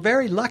 We're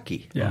very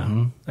lucky.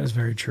 Yeah, that's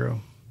very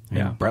true.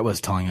 Yeah. Brett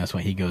was telling us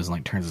when he goes and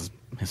like turns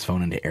his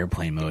phone into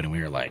airplane mode, and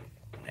we were like,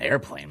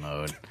 airplane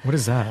mode? What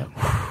is that?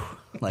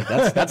 Like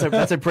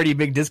that's a pretty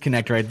big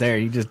disconnect right there.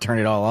 You just turn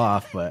it all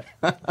off, but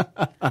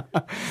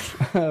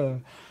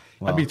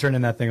I'd be turning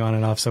that thing on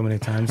and off so many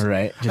times.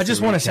 Right. I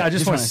just want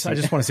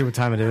to see what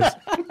time it is.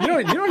 You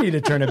don't need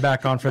to turn it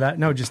back on for that.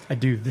 No, I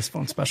do. This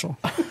phone's special.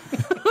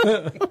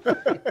 Yeah.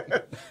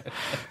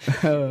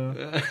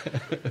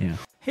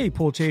 Hey,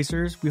 Pool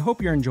Chasers. We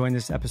hope you're enjoying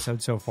this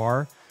episode so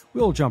far.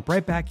 We'll jump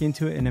right back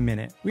into it in a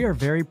minute. We are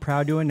very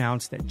proud to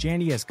announce that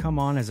Jandy has come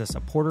on as a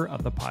supporter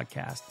of the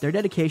podcast. Their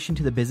dedication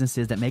to the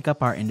businesses that make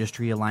up our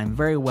industry align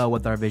very well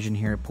with our vision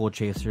here at Pool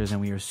Chasers, and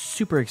we are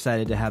super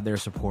excited to have their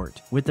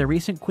support. With their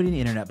recent quitting the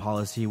internet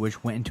policy,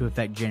 which went into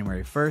effect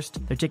January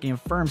 1st, they're taking a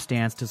firm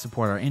stance to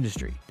support our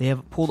industry. They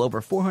have pulled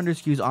over 400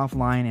 SKUs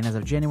offline, and as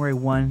of January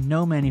 1,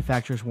 no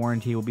manufacturer's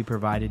warranty will be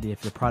provided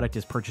if the product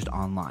is purchased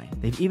online.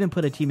 They've even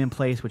put a team in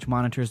place which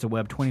monitors the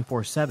web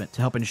 24/7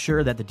 to help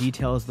ensure that the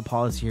details of the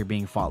policy are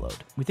being followed.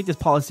 We think this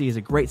policy is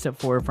a great step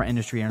forward for our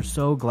industry and are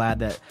so glad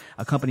that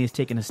a company has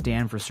taken a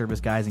stand for service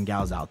guys and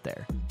gals out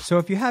there. So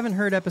if you haven't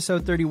heard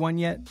episode 31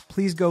 yet,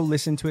 please go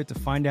listen to it to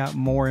find out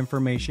more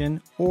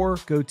information, or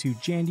go to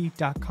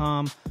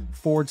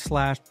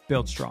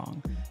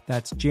jandy.com/buildstrong.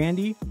 That's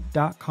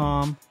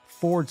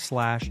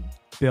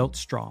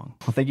jandy.com/buildstrong.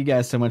 Well, thank you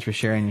guys so much for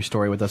sharing your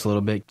story with us a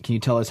little bit. Can you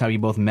tell us how you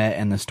both met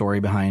and the story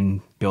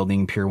behind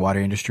building Pure Water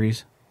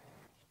Industries?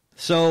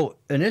 So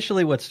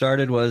initially what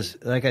started was,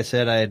 like I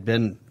said, I had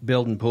been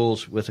building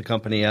pools with a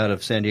company out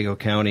of San Diego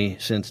County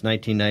since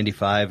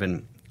 1995,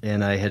 and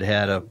I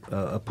had a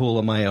pool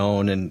of my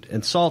own,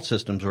 and salt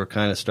systems were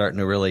kind of starting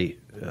to really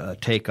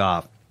take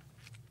off.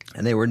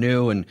 And they were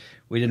new, and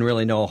we didn't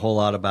really know a whole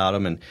lot about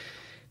them. And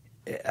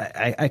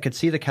I could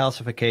see the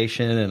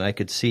calcification, and I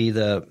could see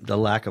the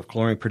lack of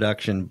chlorine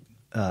production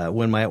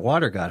when my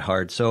water got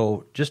hard.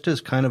 So just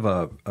as kind of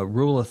a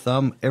rule of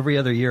thumb, every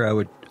other year I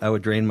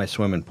would drain my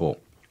swimming pool.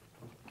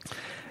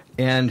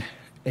 And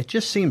it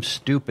just seemed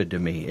stupid to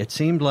me. It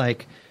seemed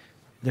like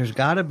there's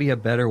got to be a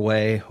better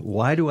way.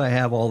 Why do I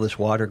have all this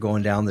water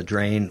going down the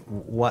drain?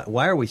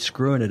 Why are we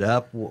screwing it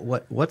up?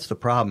 What's the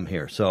problem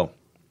here? So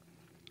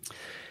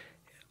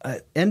I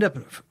end up,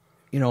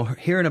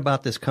 hearing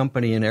about this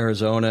company in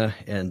Arizona,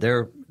 and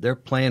they're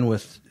playing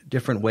with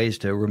different ways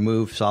to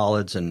remove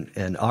solids,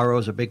 and RO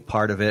is a big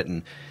part of it.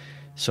 And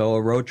so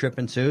a road trip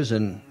ensues,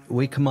 and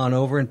we come on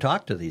over and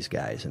talk to these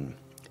guys and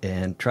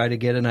try to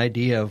get an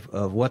idea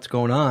of what's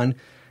going on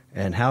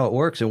and how it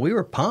works. And we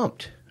were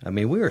pumped. I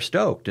mean, we were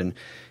stoked, and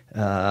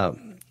to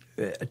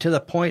the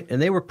point.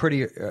 And they were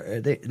pretty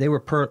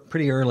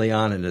early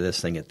on into this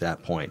thing at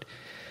that point.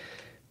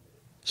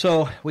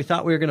 So we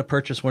thought we were going to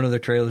purchase one of their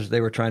trailers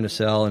they were trying to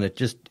sell, and it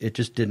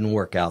just didn't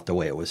work out the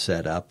way it was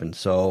set up. And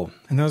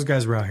those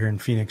guys were out here in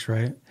Phoenix,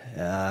 right?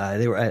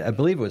 They were. I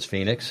believe it was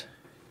Phoenix.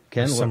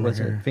 Ken, what was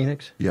it?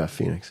 Phoenix? Yeah,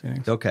 Phoenix.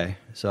 Okay,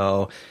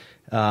 so.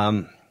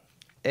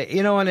 And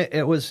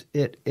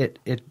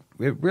it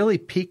really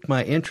piqued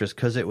my interest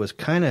because it was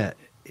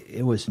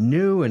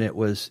new, and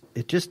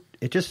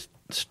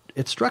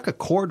it struck a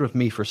chord with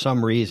me for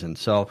some reason.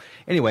 So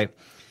anyway,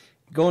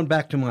 going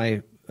back to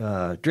my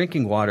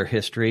drinking water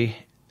history,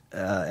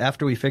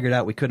 after we figured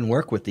out we couldn't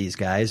work with these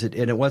guys, and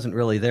it wasn't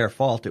really their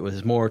fault. It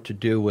was more to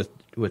do with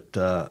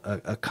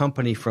a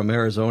company from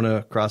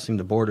Arizona crossing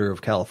the border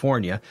of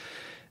California.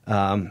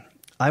 I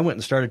went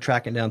and started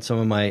tracking down some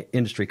of my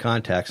industry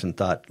contacts and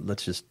thought,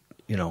 let's just.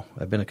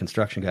 I've been a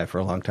construction guy for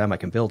a long time. I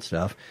can build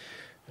stuff.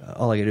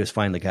 All I got to do is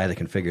find the guy that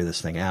can figure this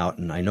thing out,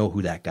 and I know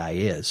who that guy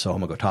is, so I'm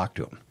going to go talk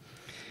to him.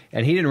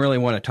 And he didn't really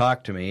want to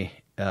talk to me.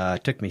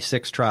 It took me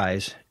 6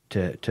 tries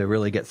to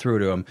really get through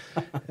to him.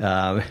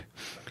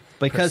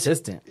 Because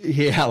persistent.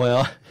 Yeah,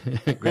 well,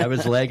 grab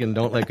his leg and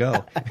don't let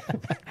go.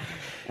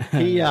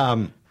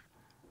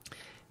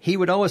 He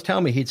would always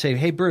tell me, he'd say,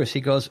 hey, Bruce,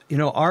 he goes,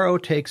 RO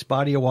takes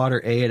body of water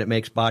A and it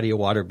makes body of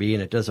water B,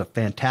 and it does a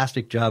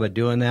fantastic job at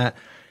doing that.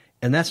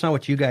 And that's not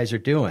what you guys are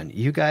doing.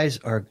 You guys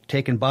are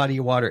taking body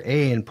of water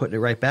A and putting it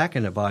right back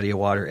into body of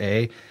water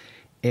A.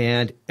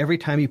 And every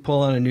time you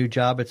pull on a new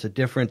job, it's a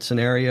different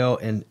scenario.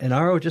 And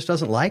RO just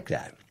doesn't like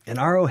that. And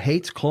RO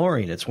hates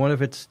chlorine. It's one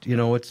of its,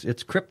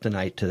 it's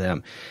kryptonite to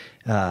them,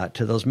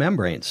 to those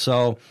membranes.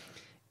 So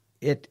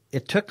it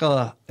took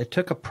a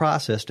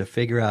process to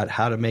figure out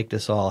how to make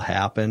this all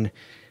happen.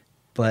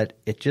 but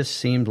it just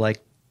seemed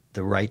like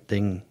the right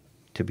thing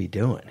to be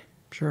doing.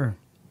 Sure.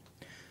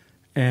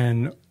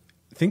 And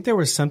I think there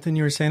was something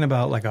you were saying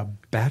about like a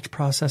batch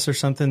process or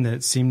something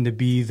that seemed to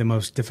be the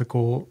most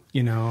difficult,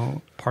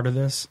 part of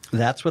this.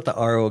 That's what the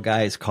RO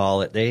guys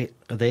call it.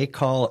 They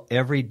call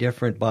every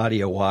different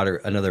body of water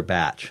another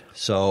batch.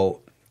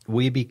 So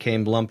we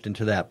became lumped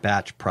into that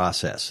batch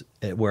process.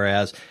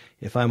 Whereas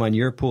if I'm on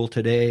your pool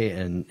today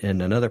and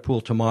another pool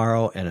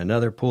tomorrow and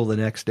another pool the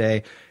next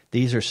day,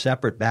 these are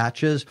separate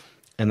batches,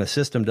 and the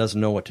system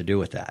doesn't know what to do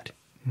with that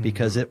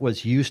because it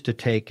was used to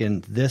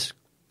taking this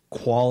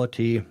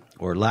quality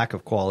or lack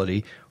of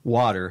quality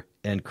water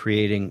and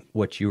creating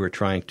what you were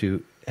trying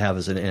to have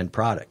as an end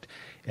product.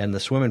 And the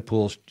swimming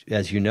pools,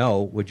 as you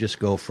know, would just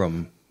go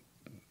from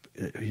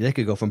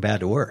bad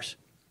to worse.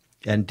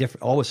 And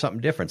always something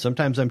different.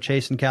 Sometimes I'm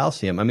chasing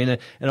calcium. I mean,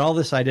 and all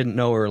this I didn't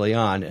know early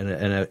on,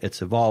 and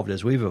it's evolved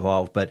as we've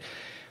evolved. But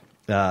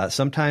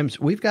sometimes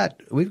we've got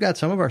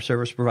some of our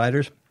service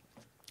providers.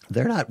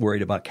 They're not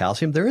worried about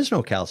calcium. There is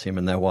no calcium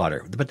in their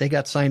water, but they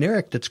got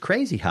cyanuric that's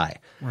crazy high.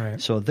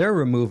 Right. So they're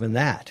removing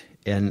that.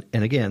 And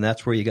again,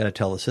 that's where you got to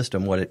tell the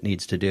system what it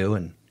needs to do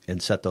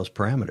and set those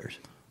parameters.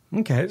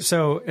 Okay.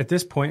 So at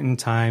this point in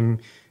time,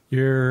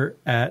 you're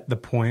at the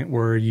point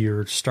where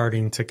you're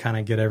starting to kind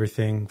of get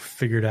everything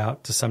figured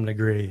out to some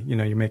degree.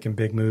 You're making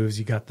big moves.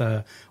 You got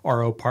the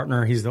RO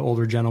partner. He's the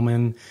older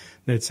gentleman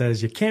that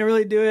says you can't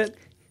really do it,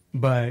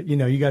 but,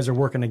 you guys are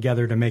working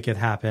together to make it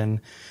happen.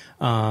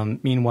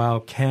 Meanwhile,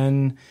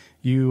 Ken,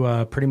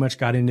 you pretty much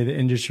got into the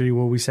industry,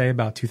 what we say,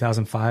 about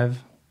 2005?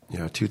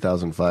 Yeah,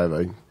 2005.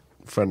 A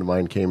friend of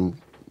mine came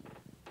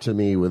to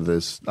me with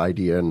this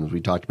idea, and as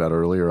we talked about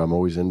earlier, I'm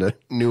always into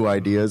new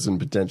ideas and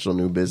potential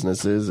new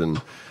businesses,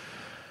 and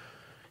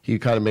he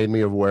kind of made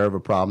me aware of a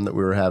problem that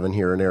we were having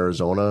here in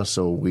Arizona,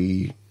 so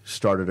we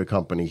started a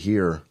company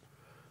here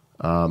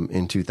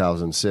in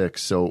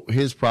 2006. So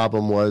his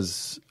problem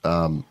was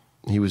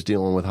he was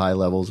dealing with high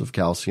levels of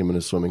calcium in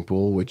his swimming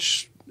pool,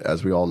 which,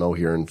 as we all know,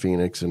 here in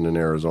Phoenix and in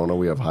Arizona,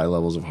 we have high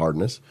levels of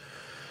hardness.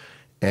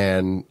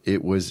 And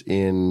it was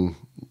in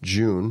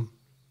June,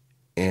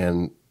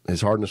 and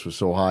his hardness was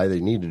so high they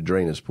needed to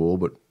drain his pool,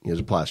 but he has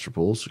a plaster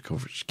pool, so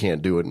he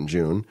can't do it in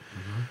June.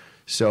 Mm-hmm.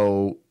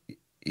 So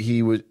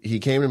he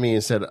came to me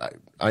and said,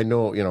 I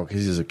know,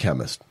 because he's a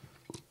chemist.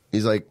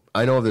 He's like,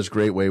 I know of this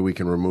great way we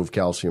can remove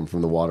calcium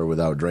from the water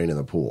without draining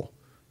the pool.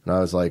 And I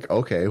was like,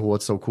 okay, well,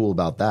 what's so cool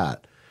about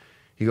that?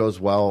 He goes,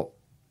 well,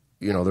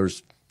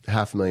 there's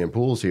 500,000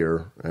 pools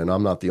here, and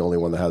I'm not the only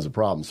one that has a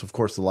problem. So, of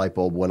course, the light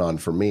bulb went on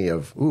for me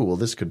of, ooh, well,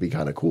 this could be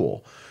kind of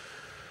cool.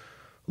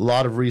 A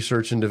lot of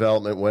research and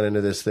development went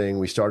into this thing.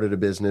 We started a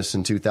business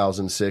in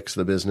 2006.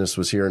 The business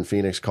was here in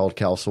Phoenix called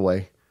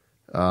Calcaway.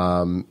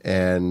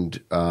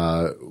 And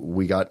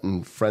we got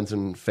friends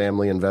and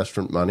family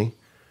investment money,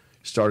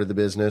 started the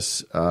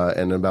business. And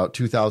in about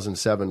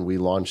 2007, we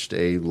launched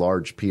a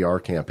large PR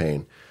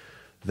campaign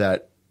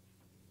that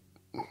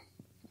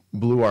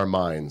blew our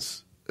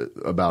minds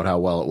about how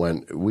well it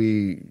went.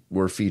 We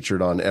were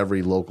featured on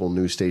every local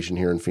news station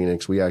here in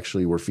Phoenix. We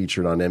actually were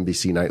featured on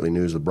NBC Nightly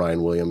News with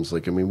Brian Williams.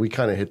 We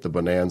kind of hit the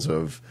bonanza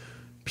of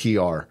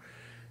PR,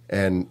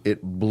 and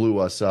it blew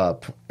us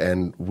up,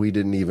 and we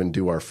didn't even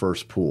do our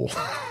first pool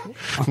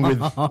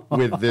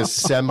with this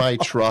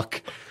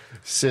semi-truck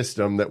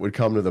system that would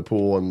come to the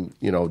pool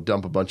and,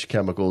 dump a bunch of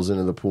chemicals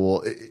into the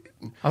pool.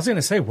 I was going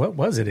to say, what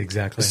was it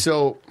exactly?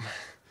 So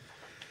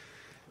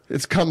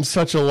it's come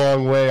such a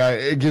long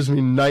way. It gives me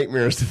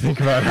nightmares to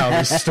think about how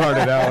this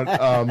started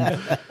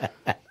out.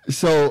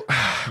 So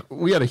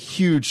we had a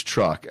huge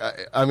truck.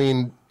 I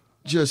mean,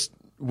 just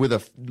with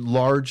a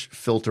large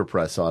filter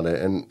press on it.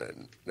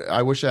 And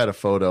I wish I had a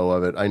photo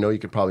of it. I know you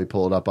could probably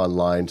pull it up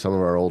online. Some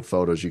of our old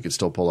photos you could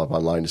still pull up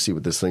online to see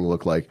what this thing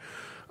looked like.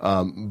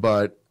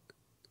 But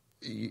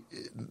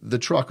the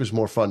truck was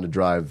more fun to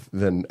drive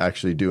than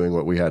actually doing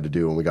what we had to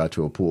do when we got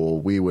to a pool.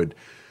 We would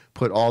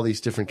put all these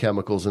different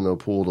chemicals into a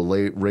pool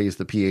to raise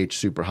the pH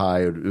super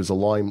high. It was a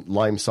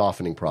lime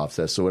softening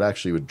process, so it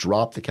actually would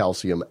drop the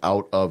calcium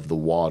out of the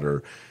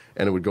water,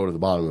 and it would go to the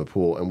bottom of the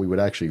pool, and we would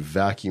actually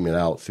vacuum it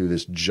out through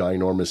this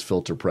ginormous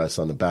filter press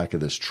on the back of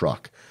this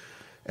truck.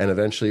 And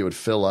eventually it would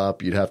fill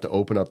up. You'd have to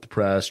open up the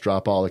press,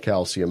 drop all the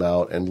calcium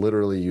out, and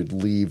literally you'd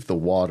leave the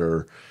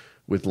water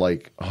with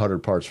 100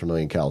 parts per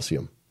million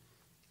calcium.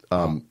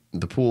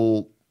 The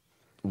pool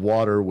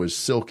water was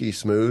silky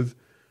smooth,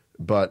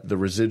 but the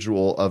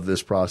residual of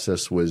this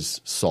process was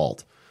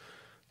salt.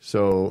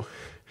 So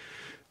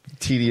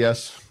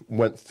TDS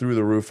went through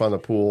the roof on the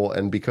pool,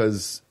 and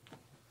because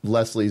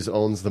Leslie's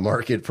owns the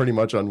market pretty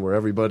much on where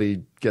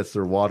everybody gets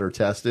their water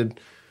tested,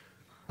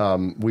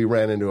 we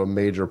ran into a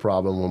major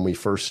problem when we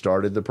first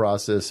started the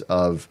process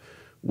of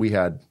we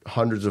had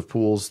hundreds of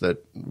pools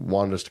that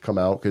wanted us to come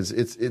out, because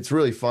it's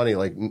really funny.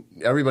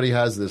 Everybody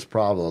has this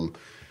problem.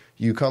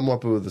 You come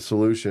up with a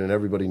solution and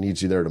everybody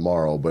needs you there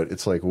tomorrow, but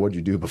it's what'd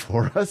you do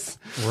before us?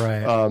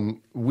 Right.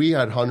 We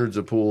had hundreds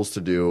of pools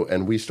to do,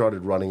 and we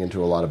started running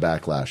into a lot of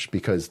backlash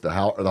because the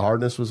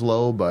hardness was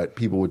low, but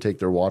people would take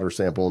their water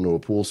sample into a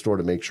pool store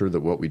to make sure that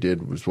what we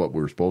did was what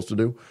we were supposed to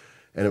do.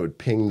 and it would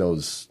ping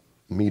those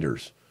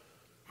meters.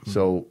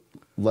 So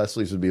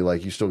Leslie's would be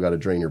like, you still got to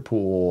drain your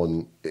pool,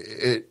 and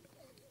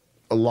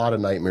a lot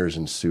of nightmares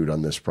ensued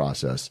on this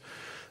process.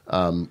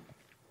 And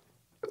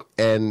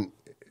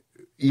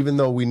even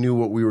though we knew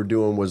what we were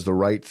doing was the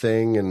right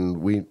thing,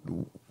 and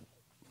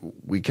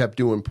we kept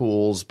doing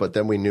pools, but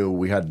then we knew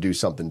we had to do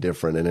something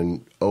different. And in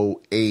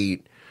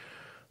 2008,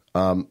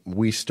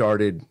 we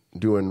started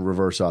doing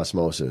reverse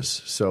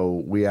osmosis. So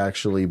we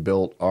actually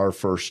built our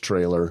first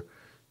trailer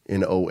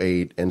in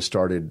 2008 and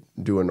started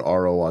doing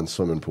RO on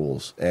swimming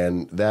pools.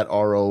 And that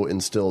RO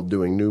instilled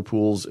doing new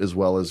pools as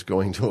well as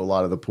going to a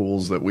lot of the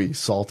pools that we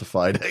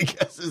saltified, I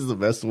guess is the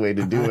best way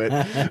to do it,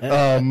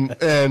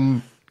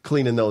 and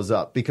cleaning those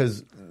up.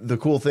 Because the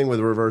cool thing with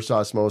reverse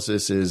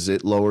osmosis is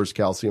it lowers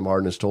calcium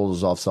hardness, totals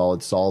dissolved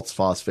solids, salts,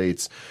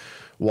 phosphates,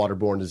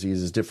 waterborne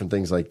diseases, different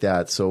things like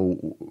that.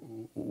 So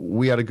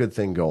we had a good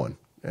thing going.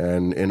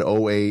 And in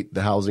 2008,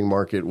 the housing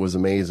market was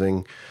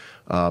amazing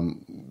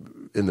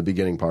in the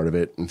beginning part of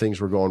it, and things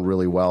were going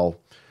really well.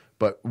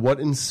 But what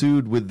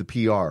ensued with the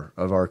PR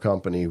of our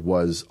company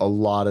was a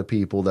lot of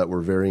people that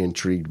were very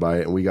intrigued by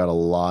it, and we got a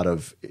lot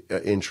of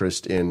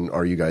interest in,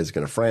 are you guys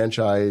going to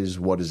franchise?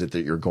 What is it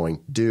that you're going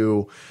to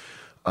do?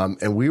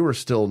 And we were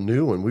still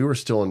new, and we were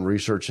still in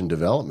research and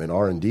development,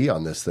 R&D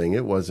on this thing.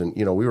 It wasn't,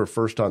 we were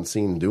first on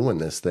scene doing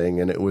this thing,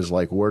 and it was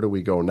like, where do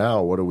we go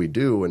now? What do we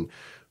do? And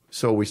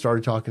so we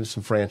started talking to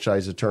some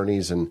franchise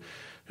attorneys, and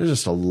there's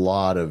just a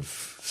lot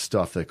of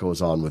stuff that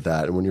goes on with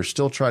that. And when you're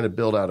still trying to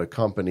build out a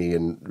company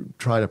and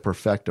trying to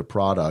perfect a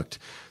product,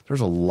 there's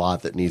a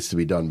lot that needs to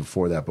be done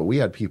before that. But we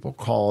had people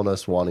calling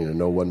us wanting to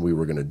know when we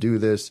were going to do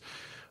this.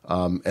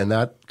 And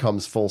that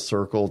comes full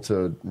circle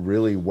to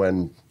really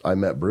when I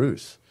met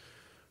Bruce.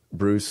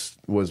 Bruce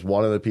was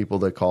one of the people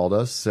that called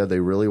us, said they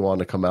really wanted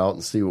to come out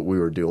and see what we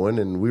were doing.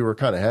 And we were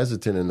kind of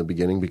hesitant in the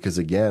beginning because,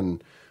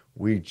 again,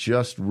 we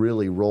just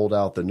really rolled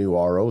out the new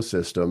RO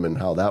system and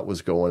how that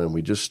was going. And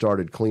we just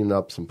started cleaning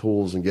up some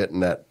pools and getting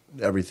that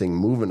everything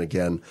moving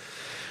again.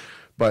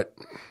 But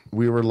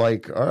we were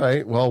like, all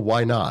right, well,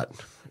 why not?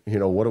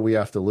 What do we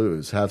have to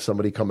lose? Have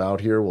somebody come out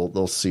here. Well,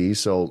 they'll see.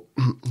 So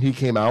he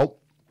came out,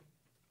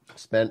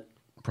 spent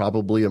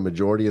probably a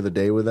majority of the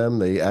day with them.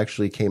 They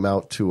actually came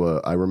out to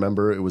I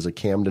remember it was a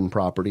Camden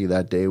property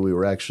that day. We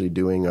were actually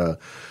doing an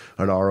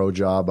RO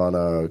job on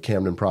a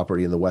Camden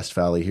property in the West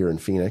Valley here in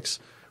Phoenix.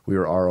 We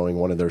were ROing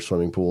one of their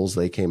swimming pools.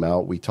 They came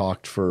out. We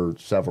talked for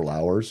several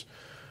hours.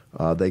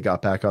 They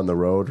got back on the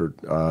road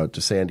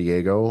to San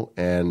Diego,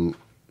 and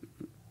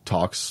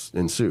talks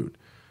ensued.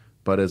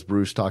 But as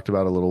Bruce talked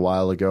about a little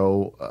while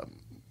ago,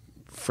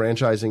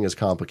 franchising is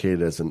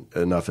complicated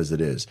enough as it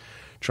is.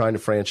 Trying to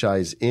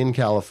franchise in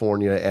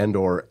California and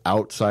or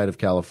outside of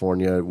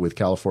California with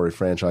California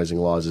franchising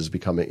laws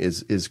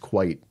is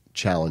quite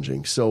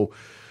challenging. So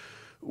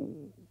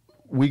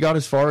we got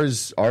as far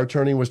as our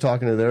attorney was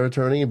talking to their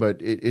attorney,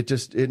 but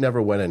it never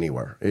went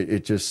anywhere.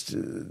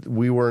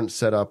 We weren't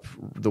set up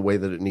the way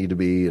that it needed to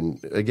be.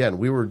 And again,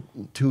 we were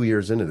 2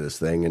 years into this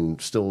thing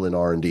and still in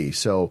R&D.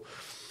 So,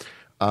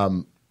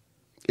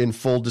 in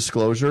full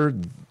disclosure,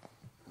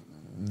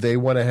 they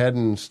went ahead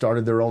and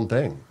started their own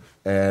thing.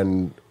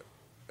 And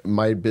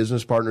my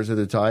business partners at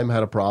the time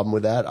had a problem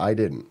with that. I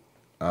didn't.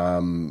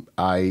 I'm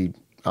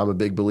a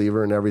big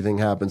believer in everything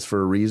happens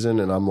for a reason.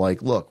 And I'm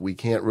like, look, we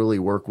can't really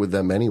work with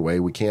them anyway.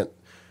 We can't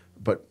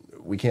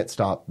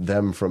stop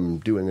them from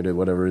doing it,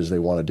 whatever it is they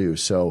want to do.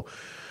 So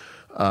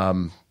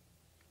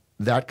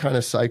that kind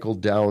of cycled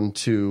down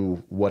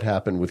to what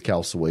happened with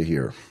Castaway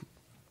here.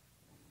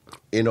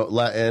 In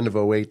the end of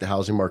 2008, the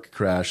housing market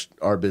crashed.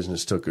 Our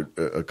business took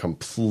a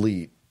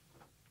complete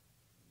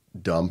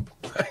dump,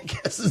 I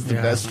guess is the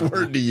best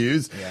word to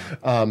use.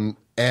 Yeah.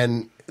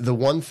 And the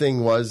one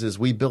thing is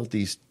we built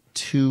these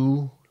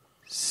 2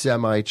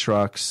 semi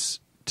trucks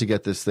to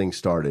get this thing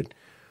started.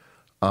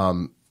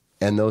 And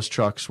those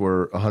trucks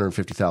were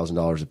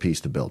 $150,000 a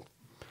piece to build.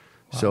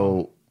 Wow.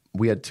 So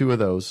we had 2 of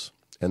those,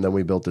 and then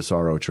we built this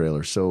RO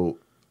trailer. So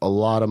a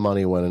lot of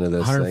money went into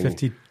this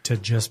 150 thing. to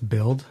just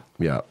build?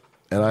 Yeah.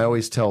 And I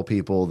always tell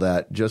people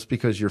that just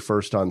because you're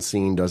first on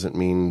scene doesn't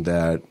mean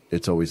that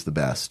it's always the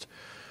best.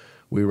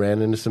 We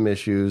ran into some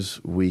issues.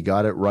 We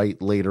got it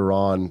right later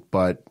on,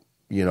 but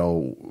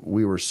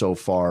we were so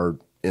far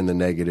in the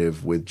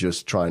negative with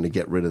just trying to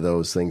get rid of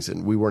those things,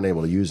 and we weren't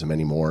able to use them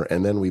anymore.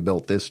 And then we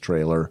built this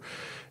trailer,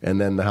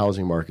 and then the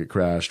housing market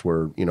crashed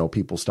where,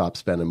 people stopped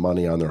spending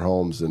money on their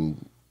homes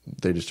and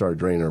they just started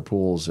draining their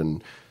pools,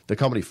 and the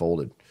company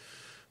folded.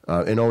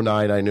 In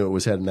 2009, I knew it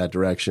was heading that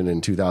direction.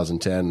 In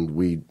 2010,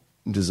 we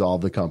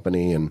dissolved the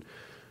company, and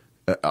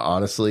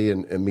honestly,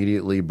 and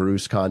immediately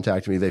Bruce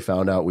contacted me. They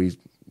found out we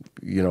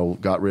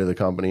got rid of the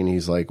company, and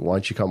he's like, why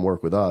don't you come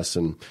work with us?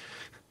 And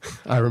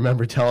I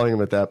remember telling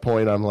him at that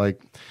point, I'm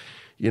like,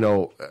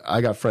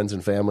 I got friends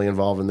and family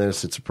involved in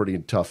this. It's a pretty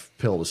tough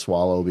pill to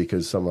swallow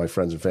because some of my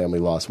friends and family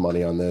lost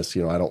money on this.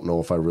 I don't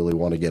know if I really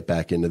want to get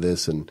back into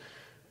this. And,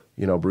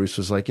 Bruce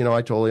was like,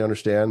 I totally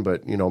understand,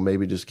 but,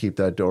 maybe just keep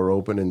that door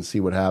open and see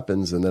what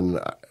happens. And then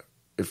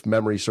if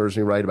memory serves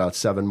me right, about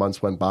 7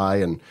 months went by,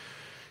 and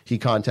he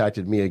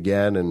contacted me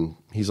again, and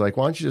he's like,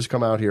 why don't you just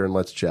come out here and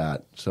let's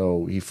chat?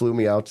 So he flew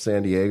me out to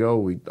San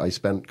Diego. I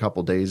spent a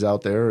couple days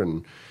out there,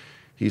 and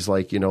he's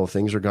like,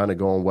 things are kind of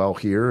going well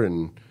here,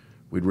 and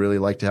we'd really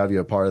like to have you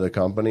a part of the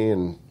company.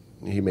 And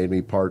he made me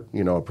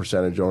a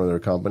percentage owner of their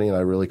company, and I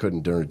really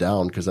couldn't turn it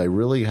down because I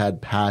really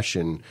had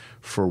passion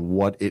for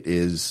what it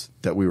is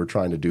that we were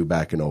trying to do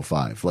back in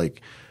 2005. Like,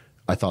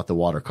 I thought the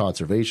water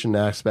conservation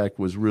aspect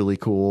was really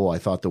cool. I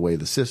thought the way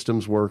the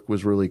systems work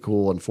was really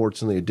cool.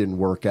 Unfortunately, it didn't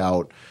work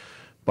out.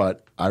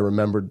 But I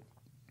remembered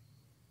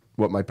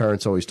what my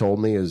parents always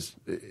told me is,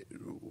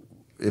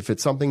 if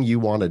it's something you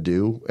want to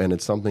do and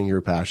it's something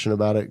you're passionate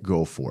about it,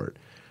 go for it.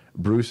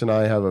 Bruce and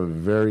I have a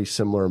very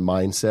similar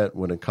mindset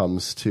when it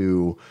comes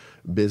to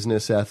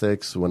business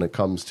ethics, when it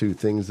comes to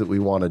things that we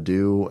want to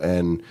do,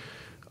 and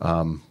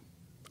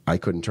I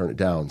couldn't turn it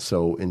down.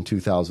 So in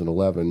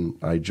 2011,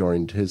 I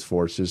joined his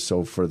forces.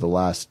 So for the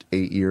last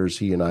 8 years,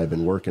 he and I have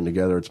been working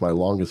together. It's my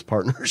longest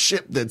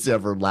partnership that's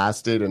ever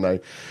lasted. And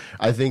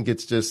I think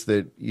it's just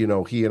that,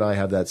 he and I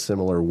have that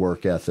similar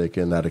work ethic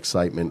and that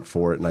excitement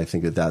for it. And I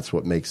think that that's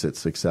what makes it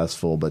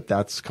successful. But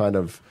that's kind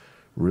of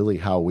really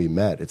how we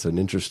met. It's an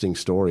interesting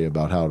story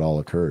about how it all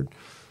occurred.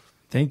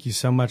 Thank you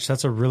so much.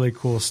 That's a really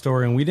cool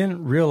story. And we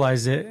didn't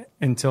realize it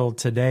until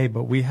today,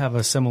 but we have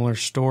a similar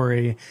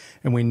story,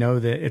 and we know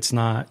that it's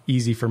not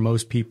easy for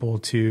most people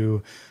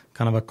to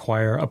kind of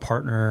acquire a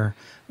partner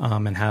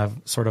and have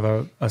sort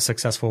of a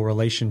successful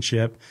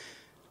relationship.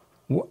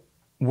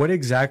 What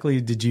exactly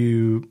did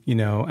you,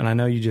 and I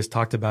know you just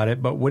talked about it,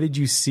 but what did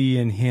you see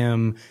in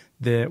him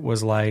that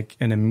was like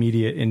an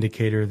immediate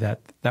indicator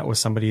that that was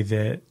somebody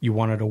that you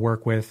wanted to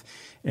work with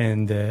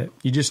and that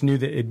you just knew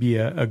that it'd be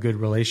a good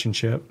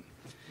relationship?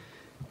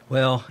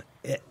 Well,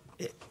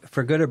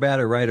 for good or bad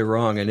or right or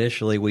wrong,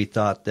 initially we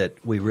thought that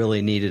we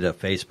really needed a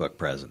Facebook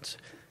presence.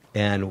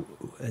 And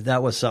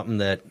that was something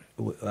that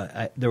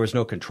there was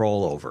no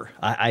control over.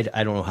 I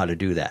don't know how to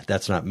do that.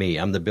 That's not me.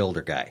 I'm the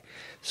builder guy.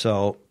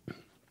 So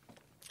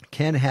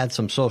Ken had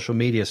some social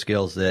media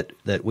skills that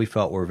we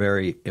felt were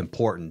very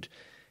important.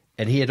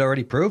 And he had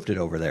already proved it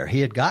over there.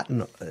 He'd got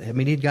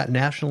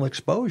national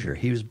exposure.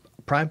 He was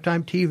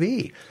primetime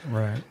TV.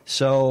 Right.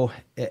 So,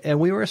 and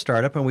we were a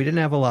startup and we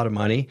didn't have a lot of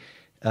money.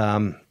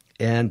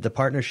 And the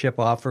partnership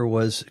offer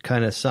was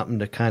kind of something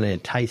to kind of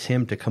entice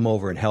him to come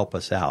over and help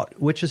us out,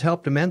 which has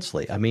helped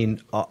immensely. I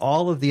mean,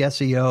 all of the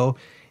SEO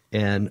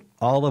and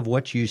all of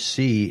what you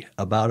see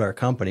about our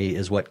company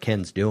is what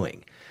Ken's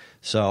doing.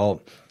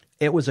 So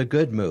it was a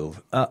good move.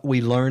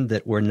 We learned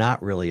that we're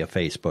not really a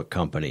Facebook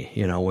company.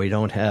 We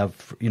don't have,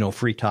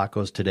 free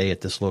tacos today at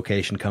this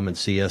location. Come and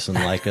see us and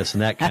like us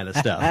and that kind of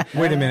stuff.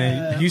 Wait a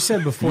minute. You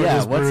said before Yeah,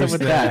 this, what's Bruce, up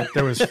with that that?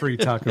 there was free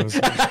tacos.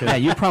 Yeah,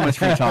 you promised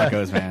free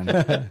tacos,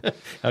 man.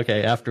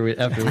 Okay, after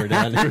we're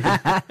done.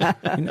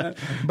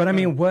 But I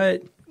mean,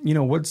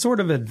 what sort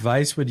of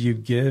advice would you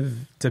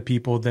give to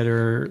people that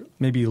are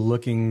maybe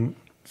looking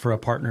for a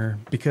partner?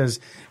 Because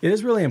it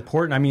is really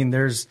important. I mean,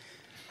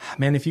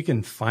 if you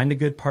can find a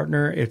good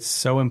partner, it's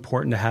so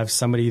important to have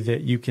somebody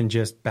that you can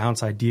just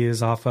bounce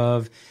ideas off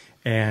of.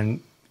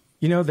 And,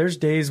 there's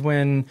days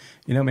when,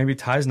 maybe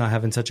Ty's not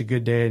having such a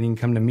good day and he can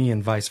come to me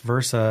and vice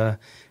versa.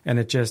 And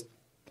it just,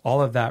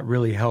 all of that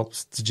really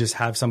helps to just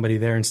have somebody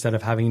there instead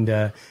of having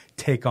to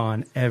take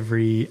on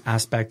every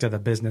aspect of the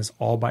business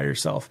all by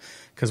yourself.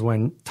 Because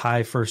when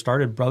Ty first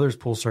started Brothers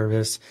Pool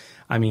Service,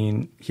 I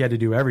mean, he had to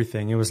do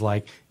everything. It was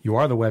like, you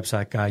are the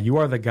website guy. You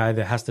are the guy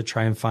that has to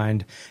try and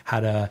find how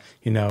to,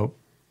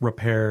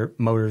 repair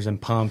motors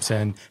and pumps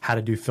and how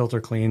to do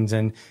filter cleans.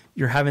 And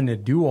you're having to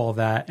do all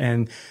that.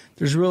 And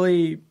there's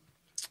only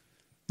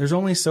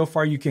so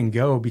far you can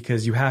go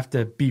because you have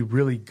to be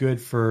really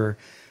good for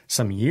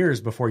some years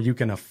before you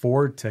can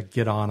afford to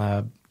get on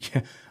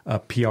a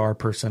PR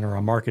person or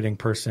a marketing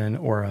person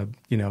or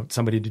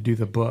somebody to do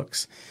the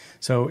books.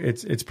 So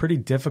it's pretty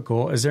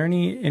difficult. Is there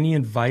any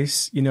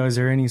advice? Is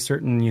there any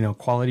certain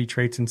quality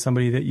traits in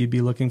somebody that you'd be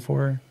looking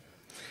for?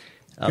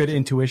 Good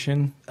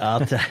intuition.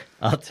 I'll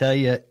tell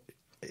you,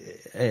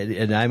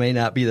 and I may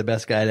not be the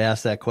best guy to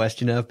ask that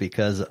question of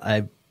because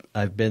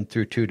I've been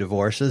through 2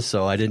 divorces,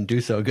 so I didn't do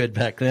so good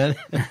back then.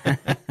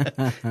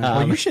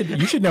 Well, you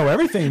should know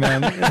everything,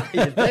 man.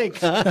 You think?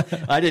 Huh?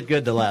 I did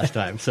good the last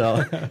time,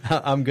 so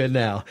I'm good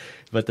now.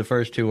 But the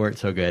first 2 weren't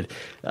so good.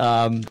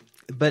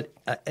 But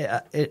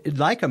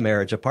like a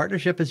marriage, a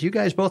partnership, as you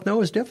guys both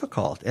know, is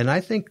difficult. And I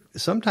think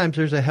sometimes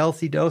there's a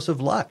healthy dose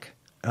of luck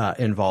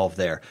involved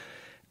there.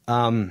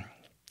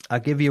 I'll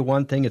give you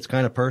one thing. It's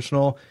kind of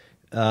personal,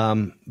 but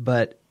I'm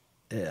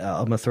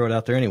going to throw it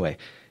out there anyway.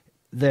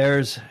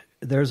 There's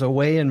a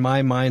way in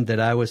my mind that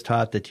I was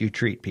taught that you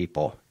treat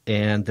people,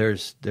 and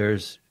there's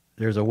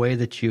a way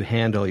that you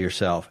handle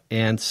yourself.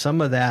 And some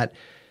of that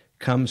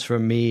comes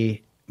from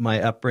me,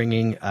 my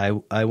upbringing.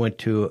 I went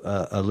to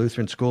a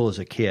Lutheran school as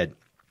a kid,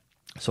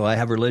 so I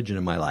have religion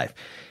in my life.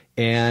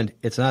 And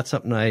it's not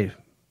something I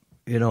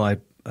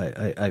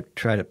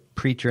try to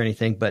preach or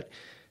anything, but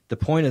the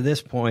point of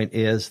this point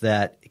is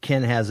that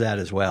Ken has that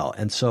as well.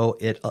 And so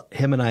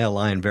him and I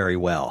align very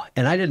well.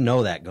 And I didn't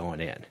know that going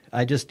in.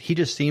 He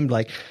just seemed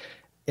like,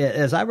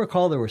 as I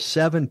recall, there were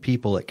 7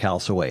 people at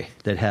Castaway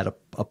that had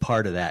a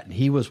part of that, and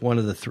he was one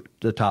of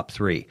the top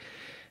 3.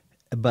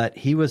 But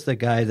he was the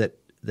guy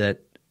that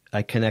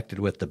I connected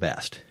with the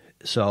best.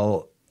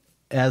 So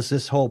as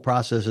this whole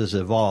process has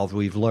evolved,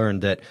 we've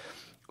learned that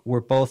we're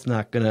both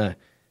not going to,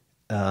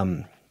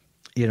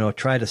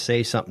 try to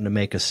say something to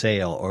make a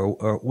sale,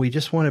 or we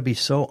just want to be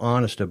so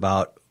honest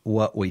about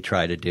what we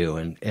try to do.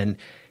 And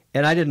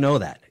I didn't know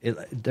that.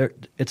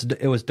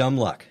 It was dumb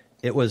luck.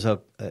 It was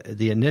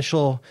the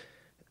initial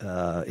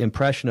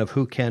impression of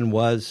who Ken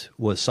was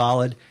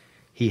solid.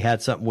 He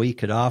had something we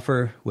could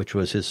offer, which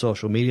was his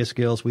social media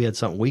skills. We had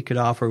something we could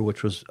offer,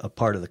 which was a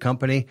part of the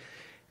company,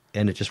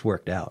 and it just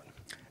worked out.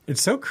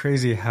 It's so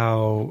crazy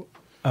how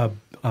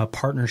a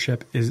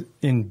partnership is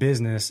in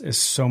business is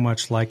so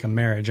much like a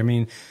marriage. I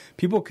mean,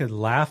 people could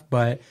laugh,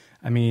 but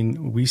I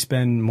mean, we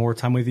spend more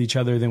time with each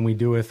other than we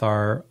do with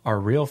our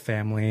real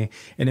family.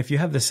 And if you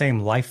have the same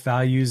life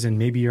values and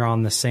maybe you're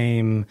on the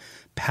same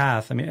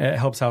path, I mean, it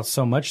helps out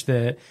so much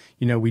that,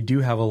 we do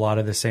have a lot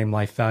of the same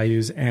life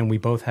values, and we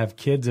both have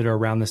kids that are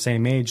around the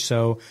same age.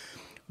 So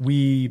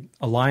we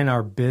align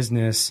our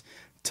business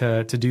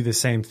to do the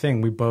same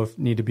thing. We both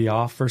need to be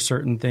off for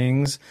certain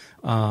things.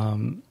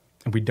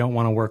 We don't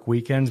want to work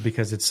weekends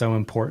because it's so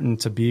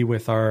important to be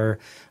with our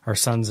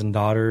sons and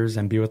daughters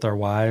and be with our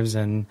wives.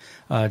 And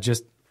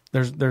just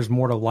there's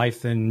more to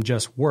life than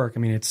just work. I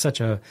mean, it's such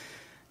a,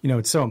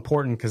 it's so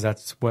important because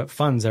that's what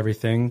funds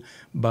everything.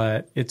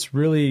 But it's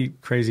really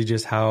crazy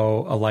just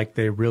how alike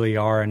they really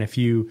are. And if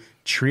you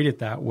treat it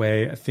that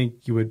way, I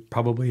think you would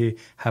probably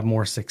have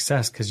more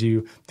success because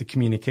the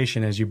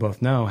communication, as you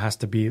both know, has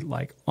to be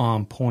like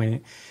on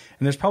point.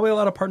 And there's probably a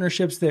lot of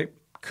partnerships that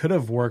could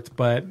have worked,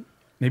 but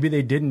maybe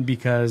they didn't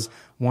because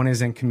one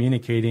isn't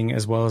communicating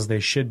as well as they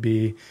should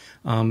be.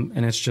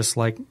 And it's just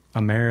like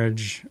a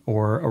marriage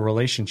or a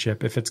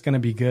relationship. If it's going to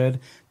be good,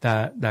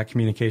 that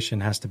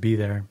communication has to be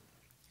there.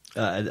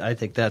 I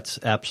think that's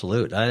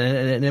absolute.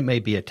 And it may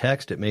be a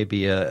text, it may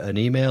be an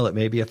email, it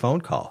may be a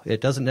phone call.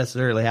 It doesn't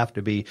necessarily have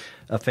to be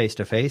a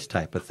face-to-face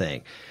type of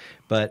thing.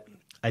 But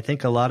I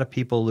think a lot of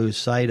people lose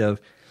sight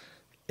of,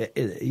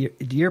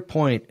 your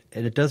point,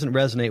 and it doesn't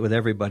resonate with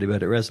everybody,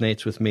 but it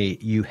resonates with me,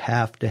 you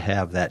have to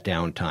have that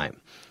downtime.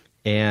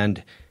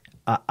 And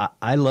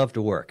I love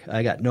to work.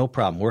 I got no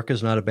problem. Work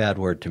is not a bad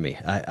word to me.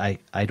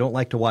 I don't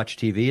like to watch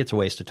TV. It's a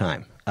waste of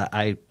time.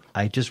 I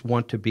just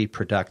want to be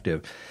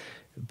productive.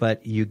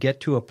 But you get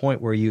to a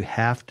point where you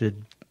have to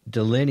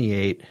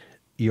delineate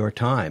your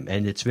time,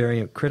 and it's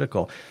very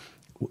critical.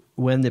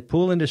 When the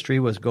pool industry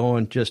was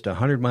going just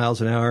 100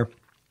 miles an hour,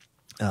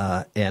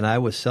 and I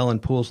was selling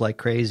pools like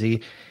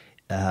crazy,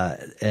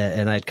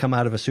 and I'd come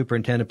out of a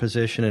superintendent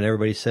position, and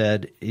everybody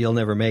said, you'll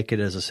never make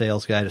it as a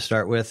sales guy to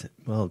start with.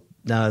 Well,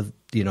 now,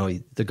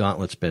 the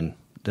gauntlet's been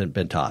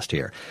tossed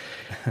here.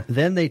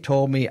 Then they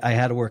told me I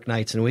had to work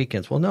nights and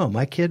weekends. Well, no,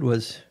 my kid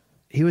was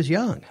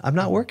young. I'm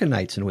not working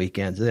nights and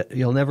weekends.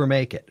 You'll never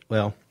make it.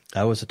 Well,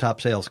 I was a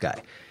top sales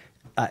guy,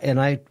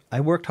 and I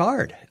worked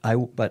hard.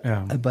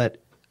 But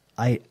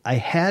I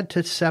had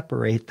to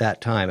separate that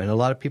time, and a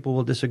lot of people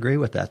will disagree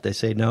with that. They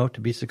say, no, to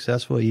be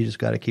successful, you just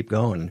got to keep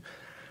going.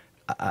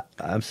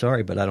 I'm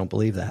sorry, but I don't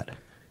believe that.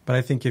 But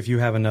I think if you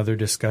have another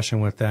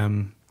discussion with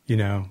them,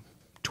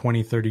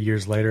 20, 30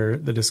 years later,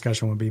 the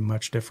discussion would be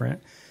much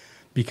different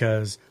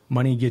because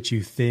money gets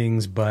you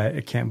things, but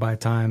it can't buy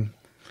time.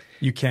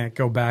 You can't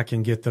go back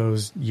and get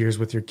those years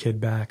with your kid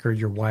back or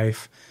your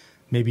wife.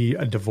 Maybe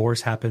a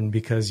divorce happened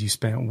because you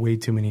spent way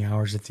too many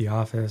hours at the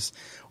office.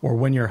 Or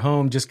when you're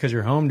home, just because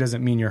you're home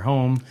doesn't mean you're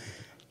home.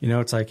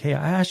 It's like, hey,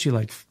 I asked you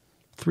like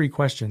 3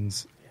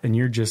 questions and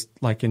you're just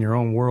like in your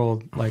own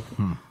world. Like,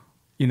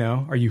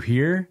 are you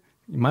here?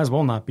 You might as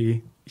well not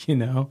be,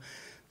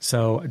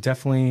 So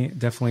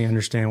definitely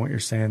understand what you're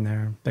saying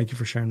there. Thank you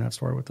for sharing that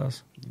story with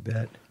us. You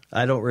bet.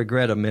 I don't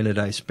regret a minute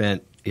I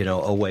spent,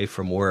 away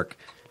from work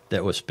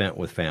that was spent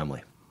with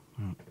family.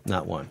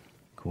 Not one.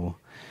 Cool.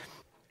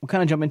 We'll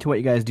kind of jump into what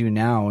you guys do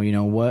now.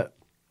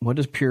 What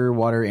does Pure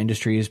Water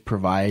Industries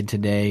provide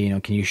today?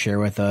 Can you share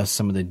with us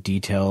some of the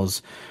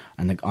details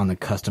on the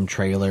custom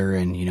trailer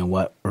and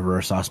what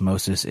reverse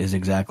osmosis is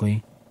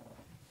exactly?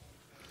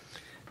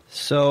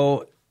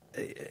 So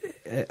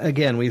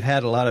again, we've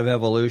had a lot of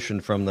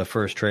evolution from the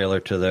first trailer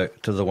to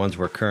the ones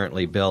we're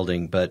currently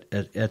building, but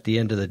at the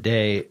end of the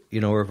day,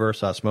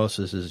 reverse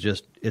osmosis is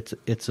just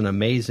it's an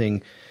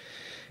amazing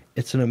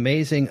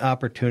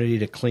opportunity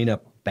to clean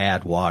up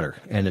bad water,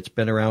 and it's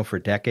been around for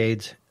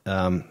decades.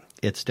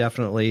 It's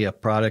definitely a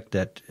product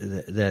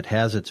that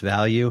has its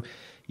value.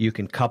 You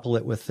can couple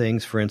it with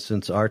things. For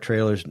instance, our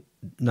trailers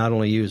not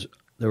only use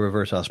the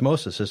reverse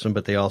osmosis system,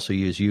 but they also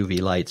use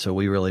UV light, so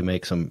we really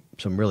make some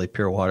really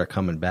pure water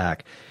coming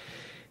back.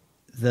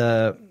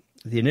 The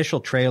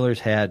initial trailers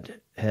had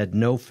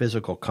no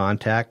physical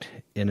contact,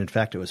 and in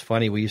fact, it was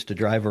funny. We used to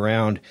drive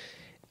around,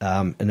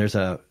 and there's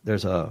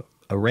a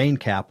rain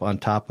cap on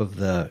top of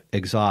the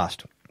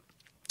exhaust.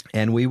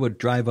 And we would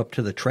drive up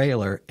to the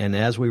trailer, and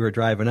as we were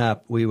driving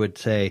up, we would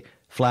say,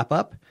 flap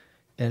up.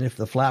 And if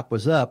the flap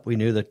was up, we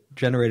knew the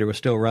generator was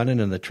still running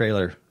and the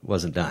trailer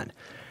wasn't done.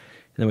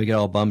 then we'd get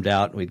all bummed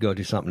out, and we'd go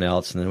do something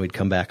else, and then we'd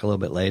come back a little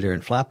bit later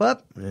and flap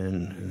up,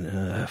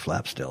 and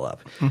flap still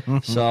up.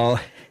 So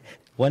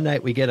one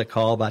night we get a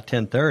call about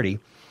 10:30.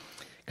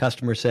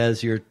 Customer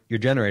says, your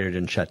generator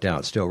didn't shut down.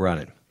 It's still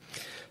running.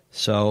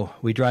 So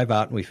we drive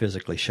out and we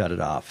physically shut it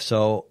off.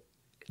 So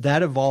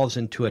that evolves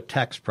into a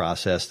text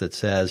process that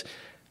says,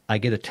 I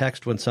get a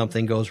text when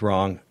something goes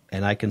wrong,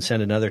 and I can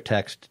send another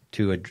text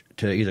to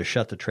either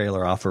shut the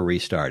trailer off or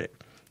restart it.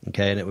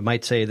 Okay, and it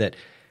might say that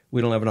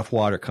we don't have enough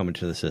water coming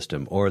to the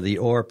system, or the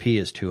ORP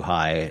is too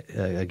high.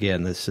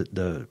 Again,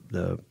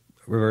 the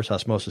reverse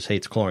osmosis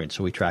hates chlorine,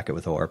 so we track it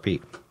with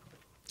ORP.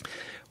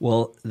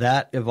 Well,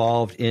 that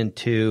evolved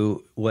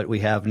into what we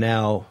have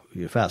now,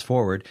 fast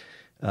forward,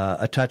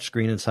 a touch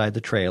screen inside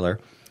the trailer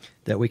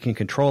that we can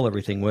control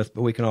everything with,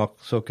 but we can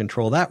also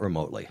control that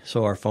remotely.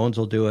 So our phones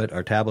will do it,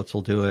 our tablets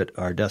will do it,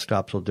 our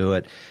desktops will do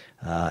it.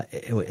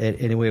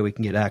 Any way we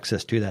can get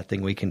access to that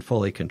thing, we can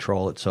fully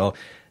control it. So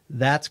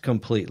that's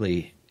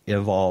completely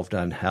evolved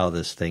on how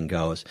this thing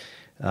goes.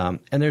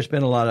 And there's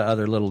been a lot of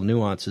other little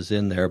nuances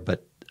in there,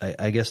 but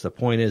I guess the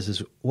point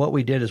is what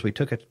we did is we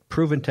took a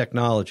proven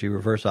technology,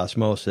 reverse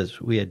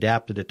osmosis, we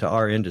adapted it to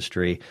our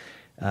industry,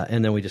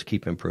 and then we just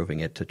keep improving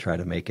it to try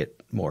to make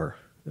it more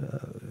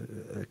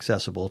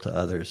accessible to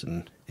others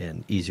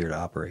and easier to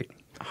operate.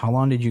 How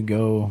long did you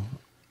go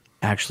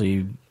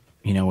actually,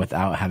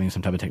 without having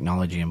some type of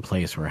technology in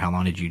place, or how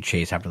long did you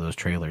chase after those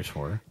trailers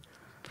for?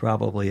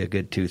 Probably a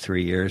good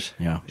 2-3 years.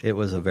 Yeah. It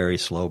was a very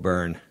slow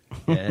burn.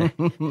 And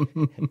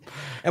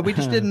we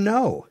just didn't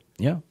know.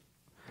 Yeah.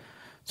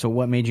 So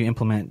what made you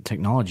implement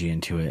technology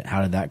into it?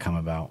 How did that come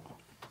about?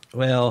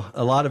 Well,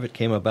 a lot of it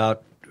came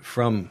about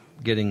from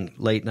getting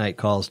late night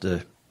calls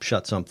to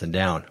shut something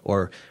down,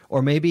 or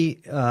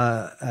maybe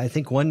I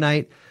think one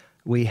night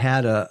we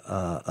had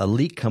a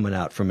leak coming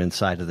out from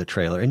inside of the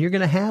trailer, and you're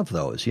going to have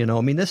those.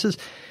 I mean, this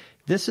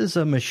is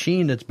a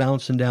machine that's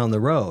bouncing down the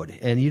road,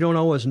 and you don't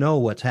always know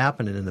what's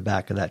happening in the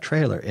back of that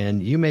trailer,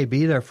 and you may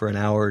be there for an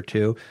hour or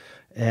two,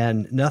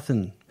 and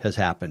nothing has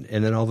happened,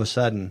 and then all of a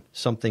sudden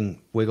something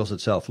wiggles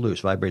itself loose,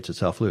 vibrates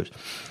itself loose.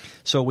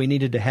 So we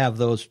needed to have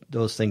those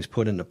things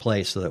put into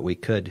place so that we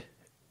could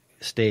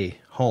stay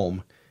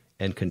home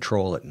and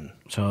control it.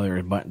 So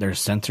there's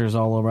sensors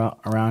all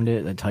around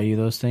it that tell you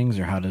those things,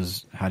 or how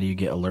do you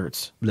get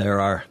alerts?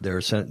 There are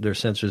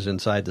sensors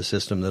inside the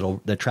system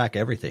that track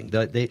everything.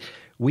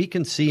 We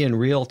can see in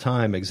real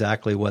time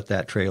exactly what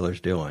that trailer's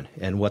doing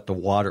and what the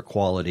water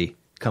quality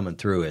coming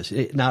through is.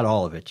 Not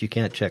all of it. You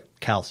can't check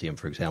calcium,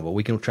 for example.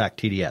 We can track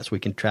TDS. We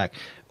can track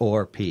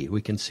ORP.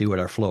 We can see what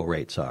our flow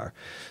rates are.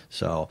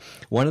 So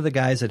one of the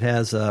guys that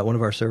has one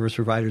of our service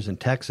providers in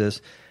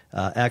Texas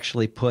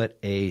actually put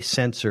a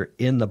sensor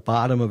in the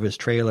bottom of his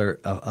trailer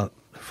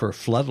for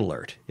flood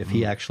alert if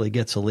he actually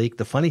gets a leak.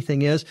 The funny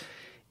thing is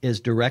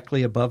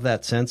directly above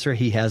that sensor,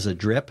 he has a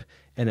drip,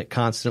 and it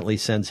constantly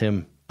sends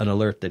him an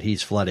alert that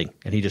he's flooding,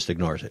 and he just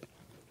ignores it.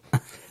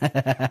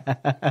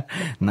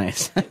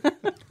 Nice.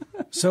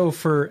 So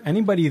for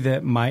anybody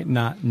that might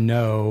not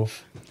know,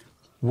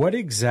 what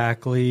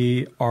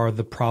exactly are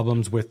the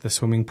problems with the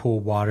swimming pool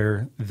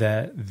water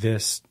that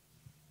this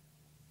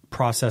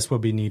process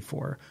would be need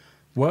for?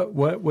 What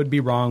would be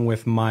wrong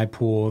with my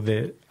pool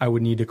that I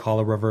would need to call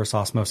a reverse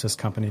osmosis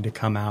company to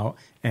come out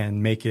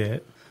and make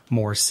it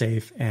more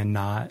safe and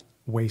not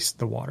waste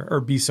the water or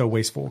be so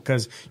wasteful?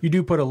 Because you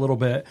do put a little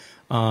bit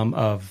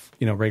of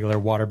regular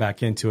water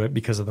back into it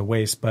because of the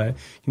waste. But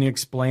can you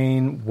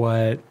explain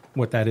what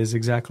that is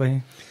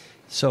exactly?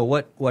 So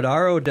what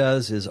RO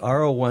does is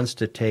RO wants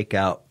to take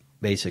out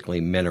basically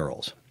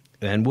minerals.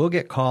 And we'll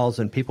get calls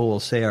and people will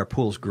say, our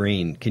pool's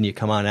green. Can you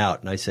come on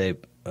out? And I say,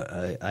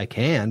 I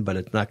can, but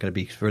it's not going to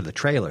be for the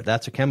trailer.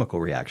 That's a chemical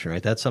reaction,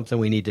 right? That's something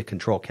we need to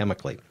control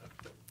chemically.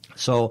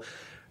 So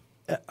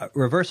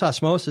reverse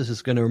osmosis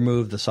is going to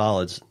remove the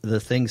solids,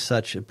 the things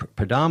such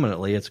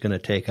predominantly it's going to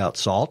take out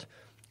salt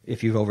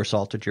if you've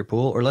oversalted your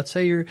pool, or let's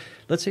say you're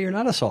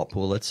not a salt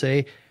pool. Let's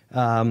say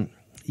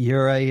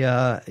you're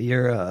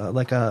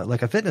like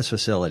a fitness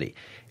facility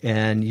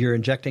and you're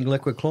injecting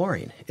liquid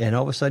chlorine, and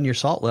all of a sudden your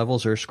salt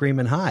levels are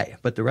screaming high,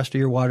 but the rest of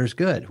your water's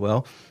good.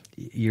 Well,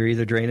 you're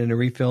either draining and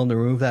refilling to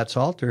remove that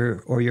salt,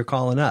 or you're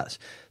calling us.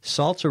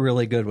 Salts are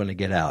really good when they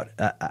get out.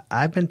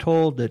 I've been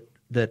told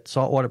that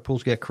saltwater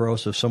pools get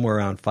corrosive somewhere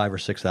around 5,000 or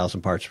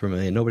 6,000 parts per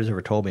million. Nobody's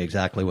ever told me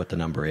exactly what the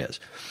number is.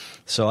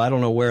 So I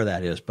don't know where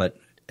that is, but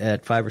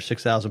at 5,000 or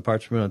 6,000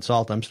 parts per million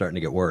salt, I'm starting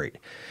to get worried.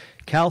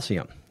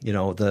 Calcium,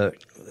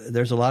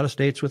 there's a lot of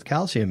states with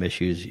calcium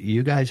issues.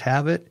 You guys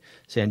have it.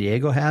 San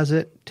Diego has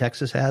it.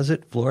 Texas has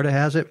it. Florida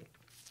has it.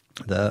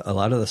 A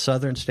lot of the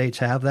southern states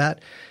have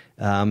that.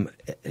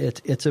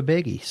 It's a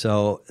biggie.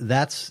 So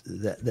that's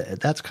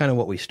kind of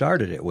what we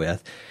started it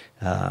with.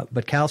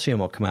 But calcium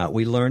will come out.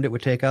 We learned it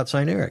would take out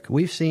cyanuric.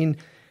 We've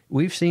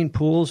seen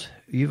pools.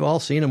 You've all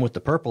seen them with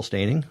the purple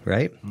staining,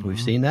 right? Mm-hmm. We've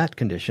seen that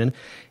condition,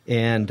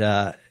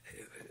 and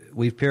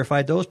we've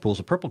purified those pools.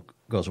 The purple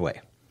goes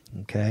away.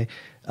 Okay.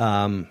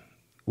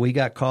 we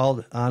got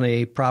called on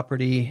a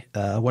property,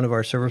 one of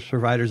our service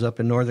providers up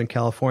in Northern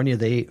California,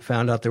 they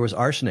found out there was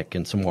arsenic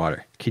in some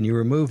water. Can you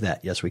remove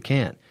that? Yes, we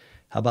can.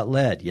 How about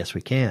lead? Yes,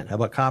 we can. How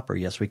about copper?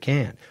 Yes, we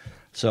can.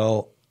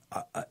 So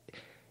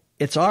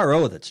it's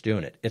RO that's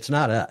doing it. It's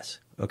not us.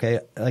 Okay,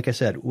 like I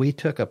said, we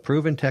took a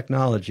proven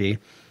technology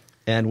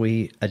and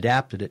we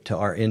adapted it to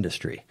our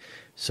industry.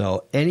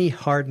 So any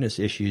hardness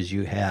issues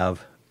you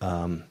have,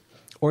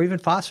 or even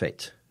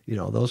phosphates,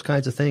 those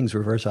kinds of things,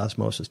 reverse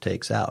osmosis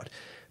takes out.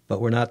 But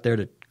we're not there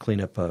to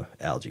clean up a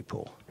algae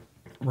pool.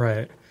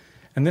 Right.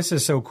 And this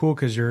is so cool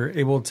because you're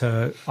able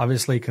to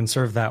obviously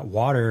conserve that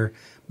water,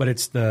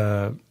 but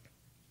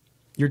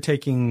you're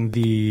taking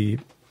the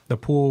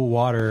pool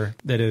water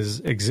that is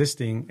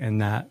existing in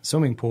that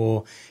swimming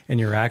pool, and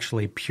you're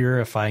actually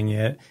purifying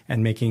it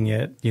and making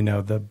it,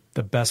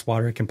 the best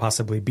water it can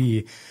possibly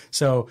be.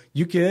 So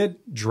you could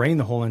drain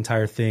the whole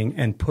entire thing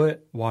and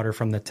put water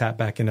from the tap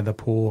back into the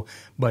pool,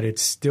 but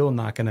it's still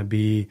not going to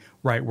be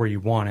right where you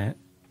want it.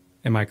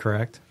 Am I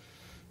correct?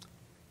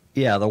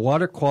 Yeah, the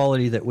water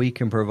quality that we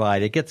can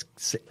provide, it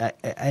gets.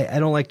 I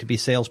don't like to be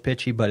sales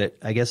pitchy, but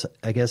I guess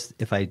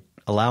if I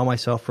allow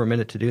myself for a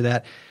minute to do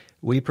that,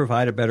 we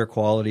provide a better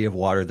quality of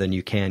water than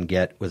you can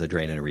get with a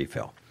drain and a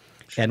refill.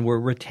 And we're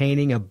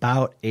retaining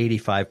about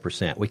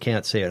 85%. We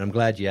can't say it. I'm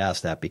glad you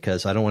asked that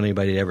because I don't want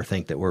anybody to ever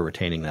think that we're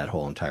retaining that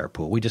whole entire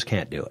pool. We just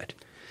can't do it.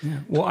 Yeah.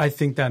 Well, I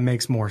think that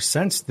makes more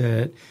sense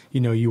that,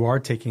 you are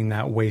taking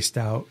that waste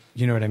out,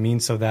 you know what I mean?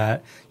 So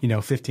that,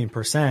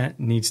 15%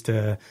 needs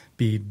to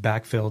be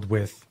backfilled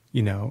with,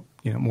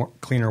 more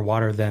cleaner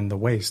water than the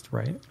waste,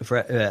 right?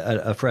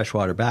 A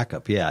freshwater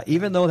backup, yeah.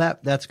 Even though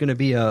that's going to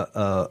be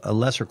a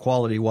lesser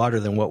quality water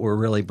than what we're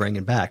really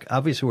bringing back.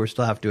 Obviously, we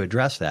still have to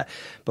address that.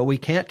 But we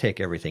can't take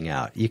everything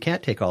out. You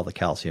can't take all the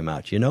calcium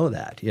out. You know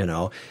that,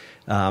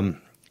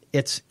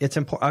 It's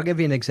important. I'll give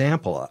you an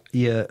example.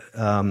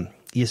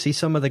 You see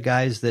some of the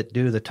guys that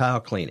do the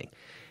tile cleaning,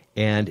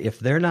 and if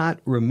they're not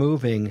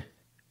removing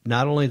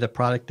not only the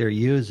product they're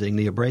using,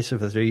 the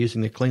abrasive that they're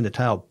using to clean the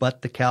tile,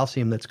 but the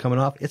calcium that's coming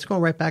off, it's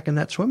going right back in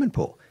that swimming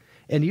pool.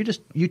 And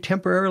you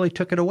temporarily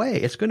took it away.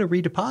 It's going to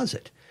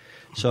redeposit.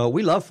 So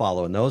we love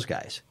following those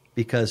guys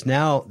because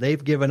now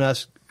they've given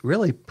us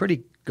really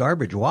pretty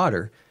garbage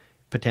water,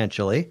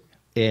 potentially,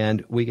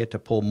 and we get to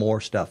pull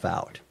more stuff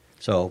out.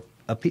 So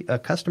a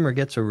customer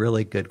gets a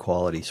really good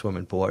quality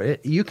swimming pool.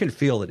 You can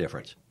feel the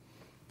difference.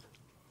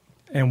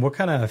 And what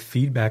kind of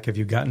feedback have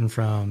you gotten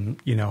from,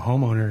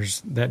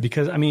 homeowners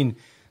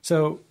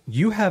so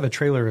you have a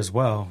trailer as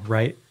well,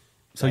 right?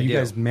 So you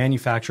guys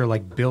manufacture,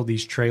 build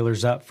these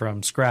trailers up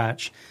from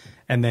scratch,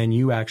 and then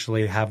you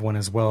actually have one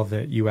as well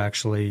that you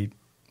actually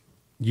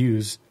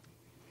use.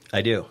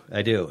 I do.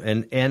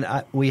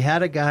 And we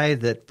had a guy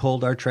that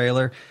pulled our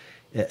trailer.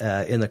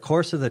 In the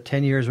course of the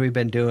 10 years we've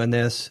been doing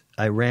this,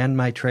 I ran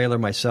my trailer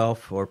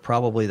myself for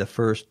probably the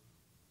first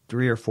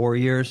 3 or 4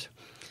 years.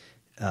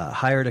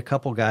 Hired a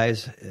couple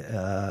guys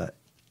that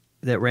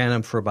ran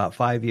them for about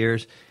 5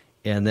 years,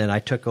 and then I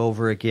took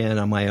over again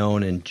on my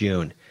own in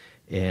June,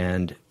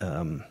 and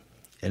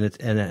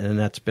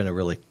that's been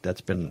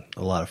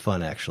a lot of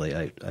fun actually.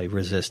 I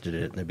resisted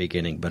it in the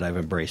beginning, but I've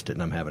embraced it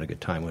and I'm having a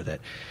good time with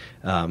it.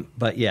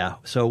 But yeah,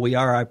 so we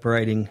are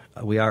operating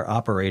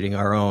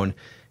our own,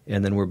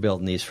 and then we're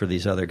building these for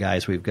these other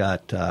guys. We've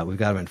got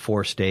them in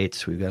 4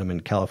 states. We've got them in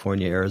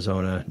California,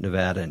 Arizona,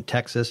 Nevada, and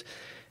Texas.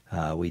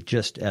 We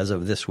just, as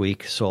of this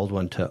week, sold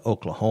one to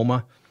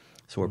Oklahoma,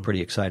 so we're pretty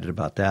excited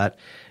about that.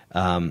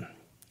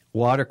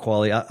 Water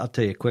quality, I'll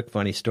tell you a quick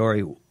funny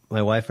story.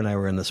 My wife and I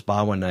were in the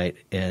spa one night,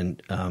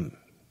 and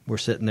we're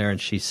sitting there, and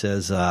she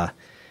says,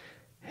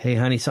 hey,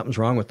 honey, something's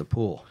wrong with the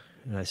pool.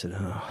 And I said,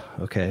 oh,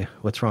 okay,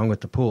 what's wrong with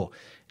the pool?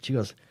 She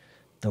goes,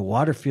 the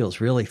water feels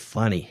really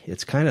funny.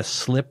 It's kind of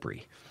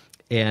slippery.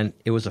 And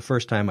it was the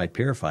first time I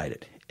purified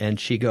it. And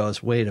she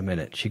goes, wait a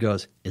minute. She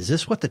goes, is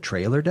this what the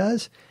trailer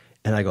does?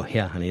 And I go,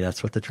 yeah, honey,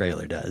 that's what the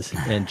trailer does.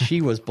 And she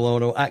was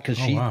blown away because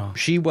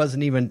she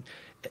wasn't even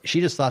 –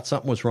 she just thought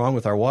something was wrong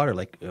with our water.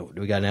 Like, do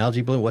we got an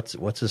algae bloom?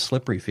 What's this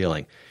slippery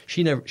feeling?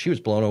 She was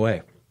blown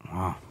away.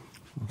 Wow.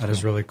 That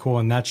is really cool.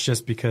 And that's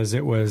just because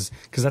because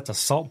that's a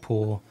salt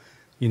pool,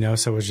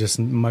 so it was just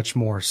much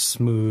more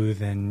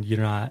smooth and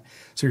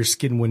so your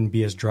skin wouldn't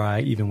be as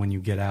dry even when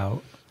you get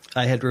out.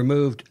 I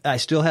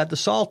still had the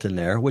salt in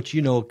there, which,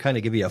 kind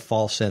of give you a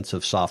false sense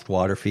of soft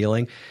water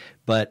feeling.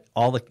 But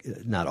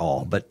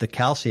but the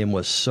calcium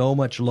was so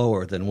much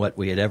lower than what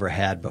we had ever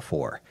had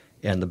before,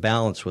 and the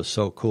balance was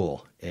so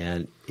cool,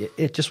 and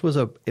it just was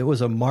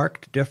a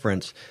marked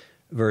difference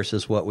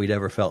versus what we'd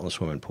ever felt in the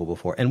swimming pool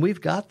before. And we've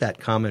got that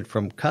comment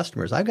from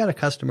customers. I've got a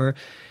customer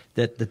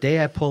that the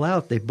day I pull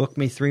out, they book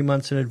me 3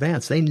 months in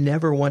advance. They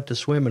never want to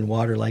swim in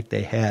water like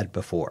they had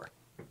before.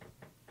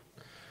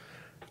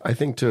 I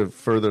think to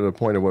further the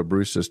point of what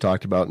Bruce just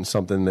talked about, and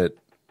something that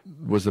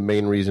was the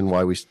main reason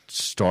why we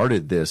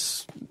started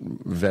this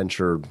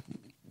venture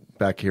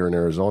back here in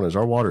Arizona, is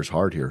our water's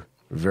hard here,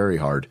 very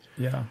hard.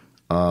 Yeah.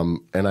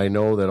 And I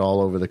know that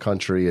all over the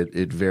country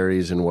it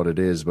varies in what it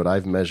is, but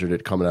I've measured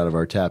it coming out of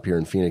our tap here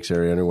in Phoenix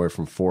area anywhere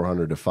from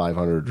 400 to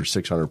 500 or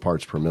 600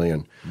 parts per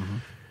million. Mm-hmm.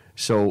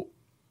 So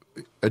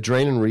a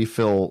drain and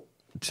refill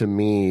to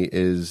me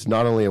is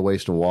not only a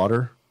waste of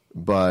water,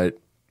 but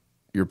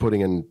you're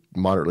putting in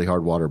moderately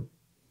hard water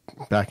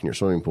back in your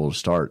swimming pool to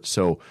start.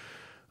 So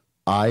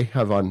I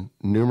have on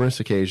numerous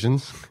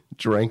occasions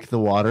drank the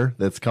water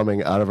that's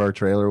coming out of our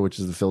trailer, which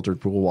is the filtered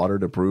pool water,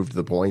 to prove to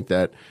the point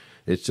that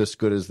it's just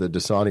good as the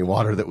Dasani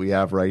water that we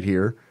have right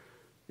here,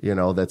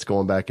 that's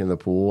going back in the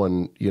pool.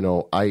 And,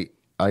 I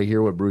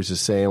hear what Bruce is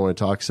saying when it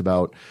talks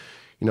about,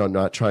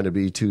 not trying to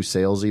be too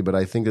salesy, but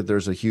I think that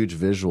there's a huge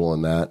visual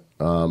in that.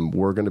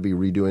 We're going to be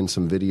redoing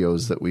some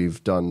videos that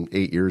we've done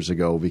 8 years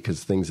ago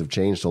because things have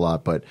changed a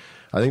lot. But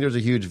I think there's a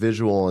huge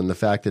visual in the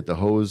fact that the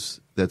hose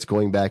that's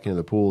going back into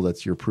the pool,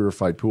 that's your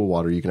purified pool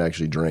water, you can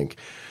actually drink.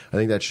 I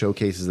think that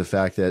showcases the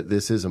fact that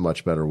this is a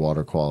much better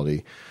water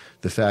quality.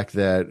 The fact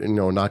that,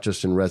 not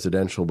just in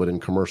residential, but in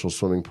commercial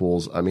swimming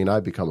pools. I mean,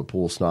 I've become a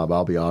pool snob.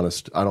 I'll be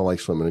honest. I don't like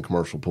swimming in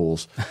commercial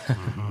pools.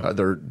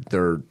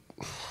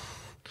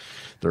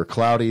 They're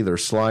cloudy, they're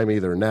slimy,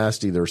 they're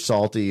nasty, they're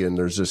salty, and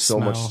there's just so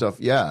much stuff.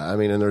 Yeah, I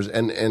mean,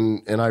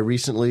 and I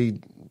recently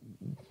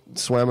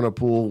swam in a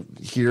pool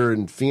here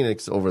in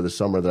Phoenix over the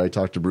summer that I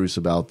talked to Bruce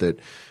about, that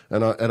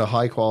at a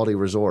high quality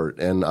resort,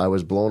 and I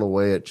was blown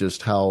away at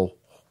just how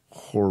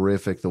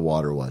horrific the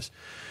water was.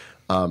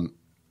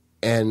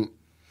 And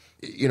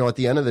at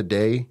the end of the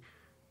day,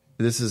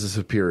 this is a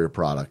superior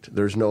product.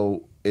 There's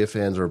no ifs,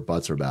 ands, or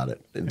buts about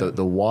it. Yeah.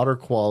 The water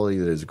quality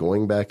that is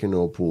going back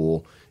into a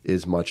pool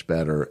is much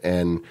better.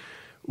 And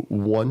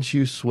once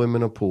you swim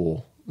in a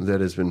pool that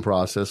has been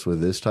processed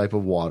with this type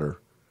of water,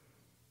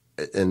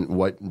 and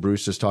what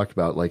Bruce just talked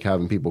about, like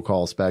having people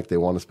call us back, they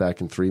want us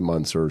back in 3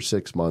 months or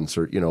 6 months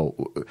or,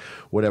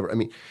 whatever. I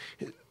mean,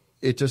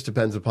 it just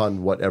depends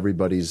upon what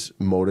everybody's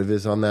motive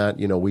is on that.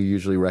 We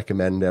usually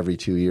recommend every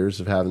 2 years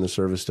of having the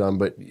service done.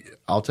 But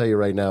I'll tell you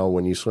right now,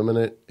 when you swim in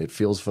it, it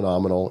feels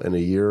phenomenal. In a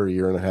year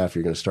and a half,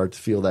 you're going to start to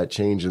feel that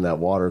change in that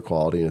water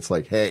quality. And it's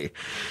like, hey,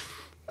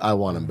 I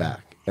want them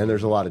back. And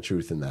there's a lot of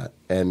truth in that.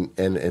 And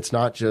it's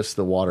not just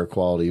the water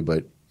quality,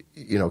 but,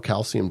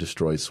 calcium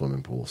destroys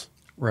swimming pools.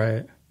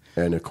 Right.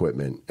 And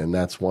equipment. And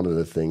that's one of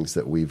the things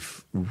that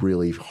we've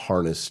really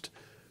harnessed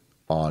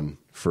on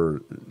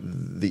for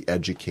the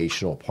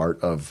educational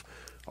part of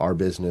our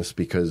business,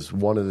 because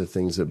one of the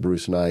things that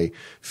Bruce and I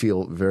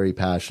feel very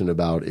passionate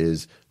about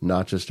is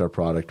not just our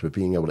product, but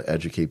being able to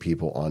educate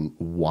people on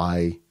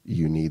why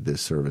you need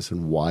this service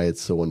and why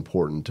it's so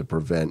important to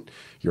prevent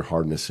your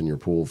hardness in your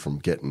pool from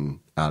getting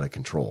out of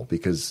control,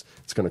 because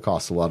it's going to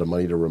cost a lot of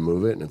money to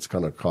remove it, and it's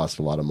going to cost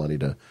a lot of money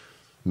to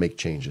make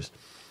changes.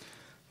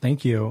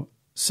 Thank you.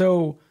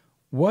 So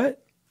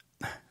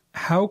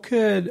how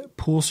could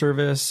pool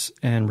service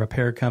and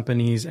repair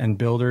companies and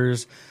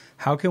builders,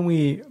 how can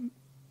we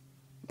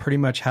pretty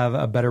much have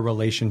a better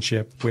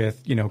relationship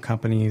with,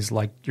 companies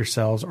like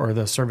yourselves or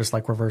the service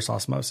like Reverse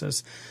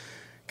Osmosis?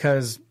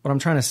 Because what I'm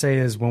trying to say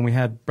is, when we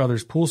had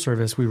Brothers Pool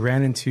Service, we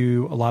ran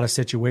into a lot of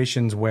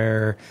situations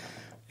where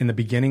in the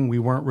beginning we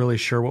weren't really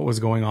sure what was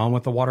going on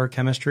with the water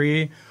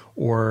chemistry,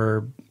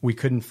 or we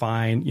couldn't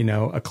find,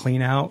 a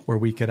clean out where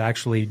we could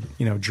actually,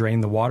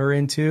 drain the water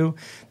into.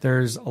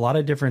 There's a lot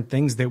of different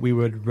things that we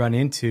would run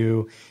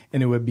into,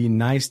 and it would be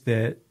nice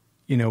that,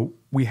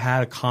 we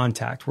had a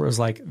contact where it was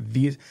like,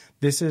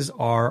 this is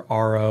our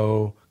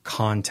RO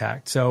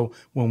contact. So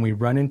when we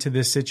run into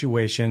this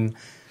situation,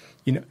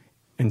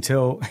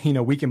 until,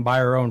 we can buy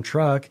our own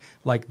truck,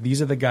 like,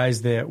 these are the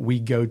guys that we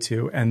go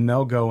to, and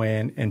they'll go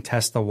in and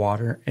test the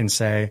water and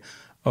say,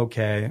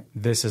 okay,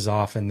 this is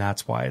off and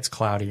that's why it's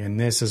cloudy, and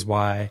this is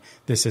why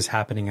this is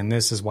happening, and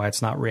this is why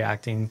it's not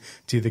reacting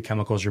to the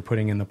chemicals you're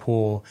putting in the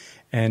pool.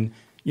 And,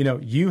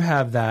 you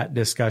have that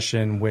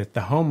discussion with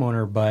the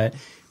homeowner, but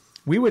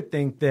we would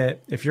think that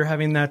if you're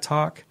having that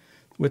talk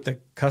with the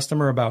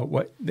customer about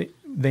what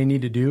they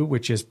need to do,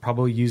 which is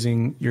probably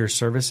using your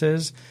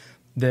services,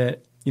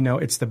 that,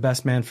 it's the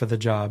best man for the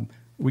job.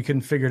 We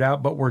couldn't figure it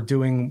out, but we're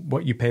doing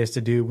what you pay us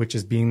to do, which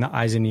is being the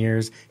eyes and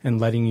ears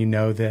and letting you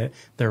know that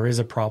there is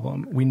a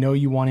problem. We know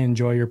you want to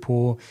enjoy your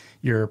pool.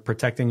 You're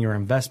protecting your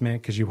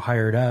investment because you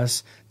hired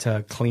us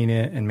to clean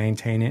it and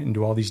maintain it and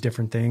do all these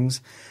different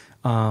things.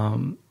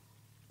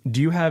 Do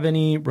you have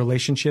any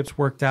relationships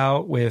worked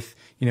out with,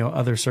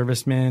 other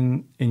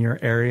servicemen in your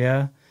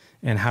area?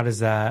 And how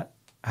does that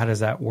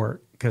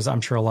work? Because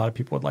I'm sure a lot of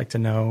people would like to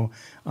know,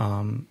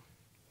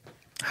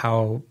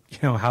 how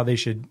they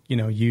should,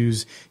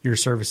 use your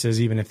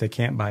services, even if they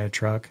can't buy a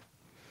truck.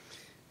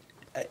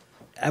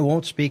 I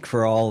won't speak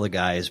for all the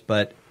guys,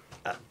 but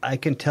I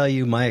can tell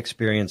you my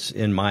experience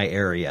in my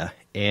area.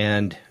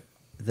 And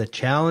the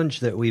challenge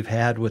that we've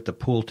had with the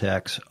pool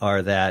techs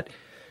are that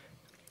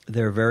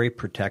they're very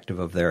protective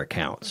of their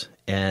accounts.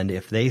 And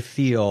if they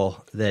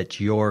feel that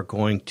you're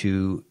going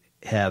to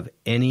have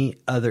any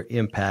other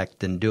impact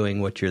than doing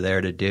what you're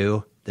there to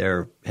do,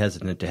 they're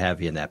hesitant to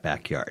have you in that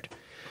backyard.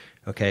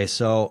 Okay,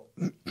 so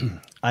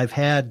I've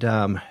had,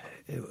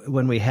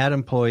 when we had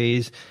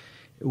employees,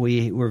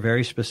 we're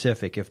very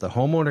specific. If the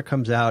homeowner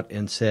comes out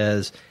and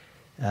says,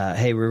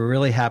 hey, we're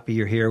really happy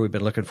you're here. We've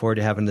been looking forward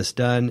to having this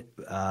done.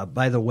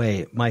 By the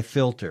way, my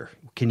filter,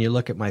 can you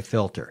look at my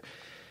filter?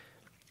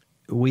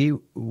 We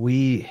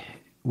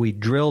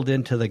drilled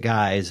into the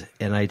guys,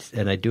 and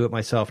I do it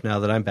myself now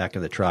that I'm back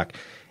in the truck,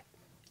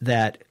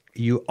 that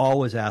you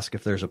always ask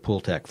if there's a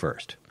pool tech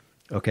first,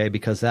 okay?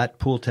 Because that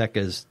pool tech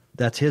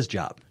that's his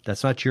job.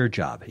 That's not your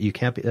job. You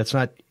can't be.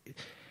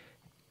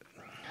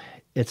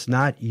 It's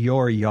not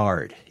your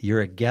yard.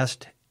 You're a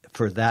guest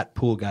for that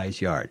pool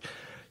guy's yard.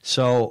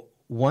 So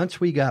once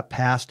we got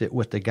past it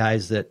with the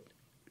guys that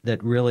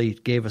really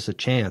gave us a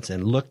chance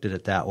and looked at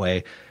it that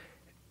way,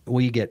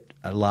 we get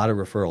a lot of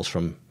referrals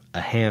from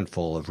a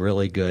handful of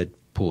really good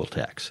pool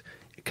techs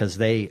because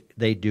they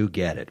do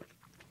get it.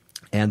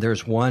 And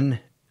there's one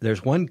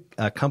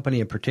company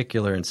in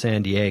particular in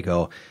San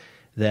Diego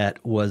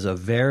that was a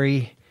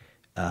very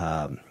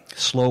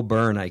slow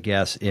burn, I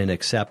guess, in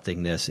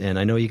accepting this. And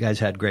I know you guys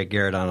had Greg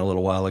Garrett on a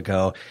little while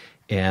ago,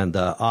 and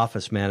the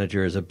office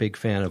manager is a big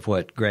fan of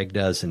what Greg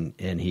does, and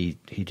he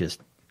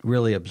just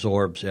really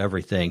absorbs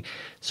everything.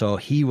 So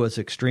he was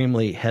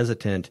extremely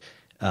hesitant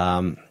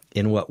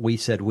in what we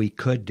said we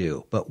could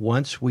do. But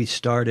once we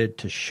started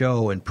to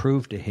show and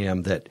prove to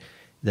him that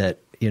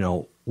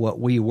what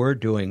we were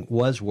doing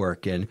was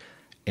working,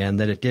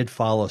 and that it did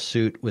follow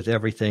suit with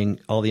everything,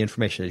 all the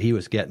information that he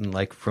was getting,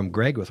 like from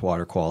Greg with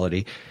water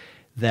quality,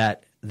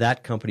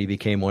 that company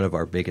became one of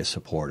our biggest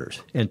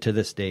supporters. And to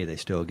this day, they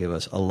still give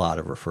us a lot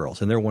of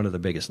referrals, and they're one of the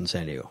biggest in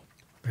San Diego.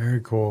 Very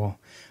cool.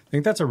 I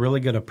think that's a really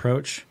good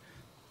approach,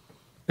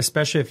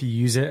 especially if you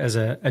use it as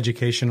an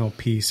educational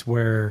piece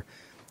where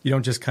you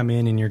don't just come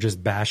in and you're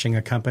just bashing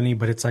a company,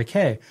 but it's like,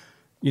 hey,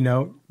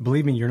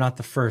 believe me, you're not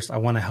the first. I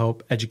want to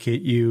help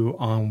educate you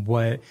on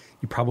what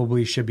you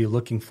probably should be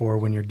looking for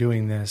when you're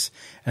doing this.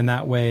 And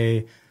that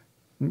way,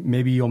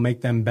 maybe you'll make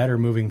them better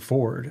moving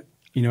forward.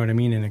 You know what I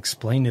mean? And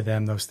explain to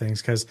them those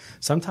things. Because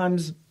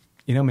sometimes,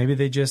 maybe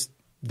they just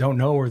don't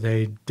know, or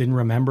they didn't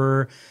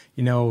remember,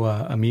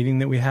 a meeting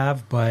that we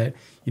have. But,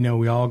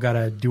 we all got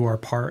to do our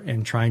part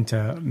in trying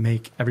to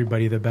make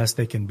everybody the best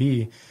they can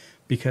be,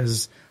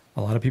 because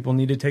a lot of people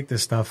need to take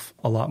this stuff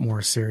a lot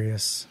more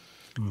serious.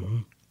 Mm-hmm.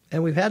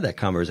 And we've had that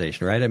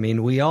conversation, right? I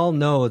mean, we all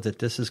know that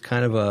this is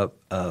kind of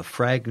a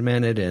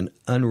fragmented and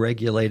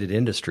unregulated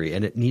industry,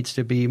 and it needs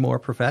to be more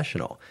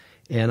professional.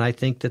 And I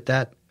think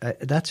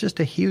that's just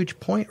a huge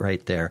point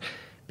right there,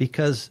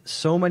 because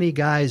so many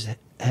guys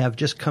have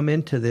just come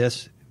into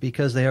this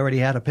because they already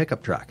had a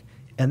pickup truck,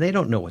 and they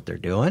don't know what they're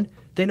doing.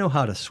 They know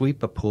how to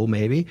sweep a pool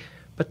maybe,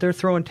 but they're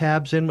throwing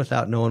tabs in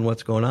without knowing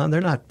what's going on.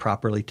 They're not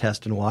properly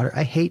testing water.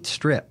 I hate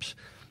strips.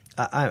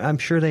 I'm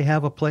sure they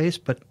have a place,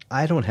 but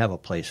I don't have a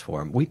place for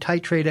them. We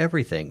titrate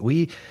everything.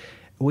 We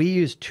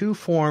use 2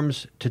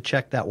 forms to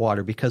check that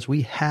water because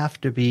we have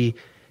to be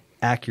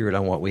accurate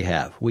on what we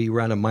have. We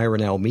run a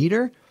Myronell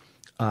meter,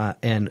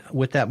 and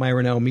with that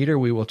Myronell meter,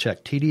 we will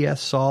check TDS,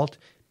 salt,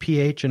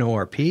 pH, and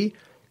ORP,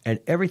 and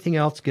everything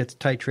else gets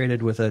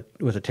titrated with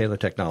a Taylor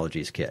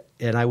Technologies kit.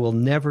 And I will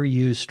never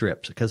use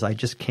strips because I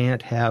just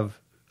can't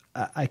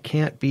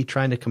be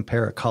trying to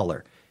compare a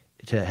color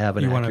to have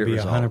an accurate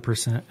result. You want to be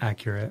 100%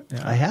 accurate.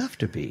 Yeah. I have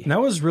to be. And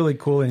that was really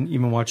cool. And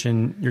even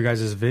watching your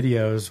guys'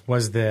 videos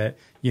was that,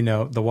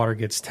 the water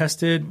gets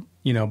tested,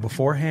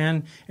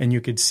 beforehand, and you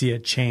could see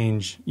it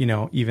change,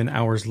 even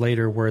hours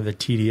later where the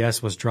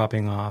TDS was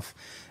dropping off,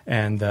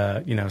 and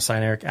the,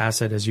 cyanuric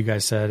acid, as you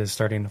guys said, is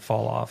starting to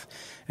fall off.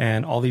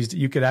 And all these,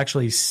 you could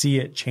actually see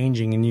it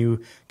changing, and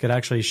you could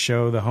actually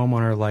show the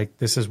homeowner, like,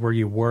 this is where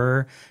you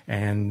were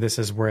and this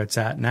is where it's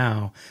at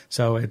now.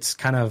 So it's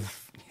kind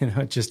of,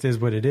 it just is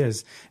what it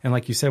is. And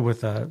like you said,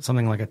 with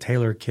something like a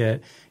Taylor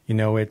kit,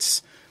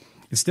 it's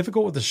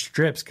difficult with the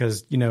strips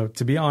because,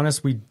 to be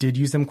honest, we did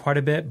use them quite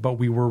a bit, but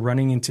we were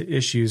running into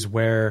issues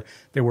where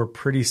they were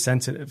pretty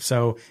sensitive.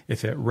 So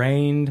if it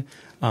rained,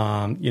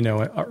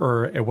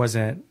 or it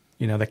wasn't,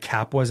 the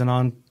cap wasn't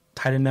on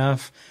tight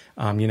enough,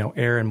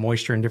 air and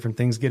moisture and different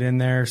things get in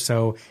there.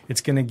 So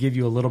it's going to give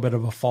you a little bit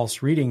of a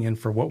false reading. And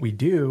for what we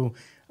do,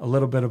 a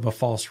little bit of a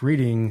false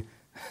reading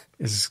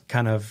is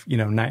kind of,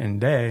 night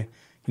and day.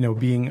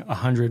 Being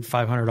 100,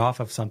 500 off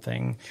of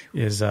something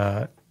is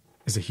a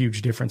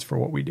huge difference for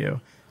what we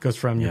do. It goes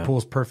from your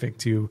pool's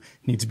perfect to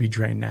needs to be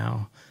drained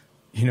now.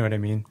 You know what I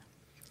mean?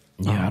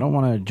 Yeah, I don't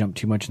want to jump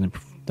too much in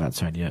that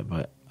side yet,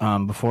 but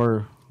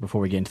before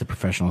we get into the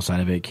professional side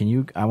of it, can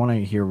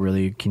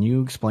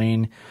you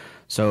explain,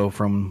 so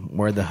from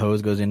where the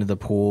hose goes into the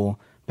pool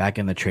back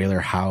in the trailer,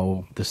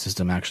 how the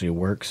system actually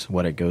works,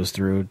 what it goes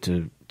through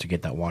to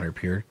get that water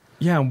pure?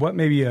 Yeah, and what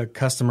maybe a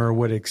customer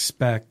would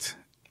expect.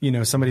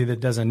 Somebody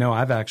that doesn't know,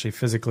 I've actually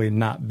physically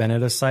not been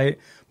at a site,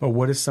 but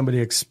what does somebody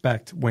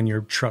expect when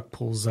your truck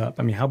pulls up?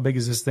 I mean, how big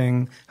is this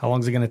thing? How long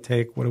is it going to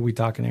take? What are we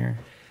talking here?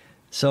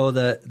 So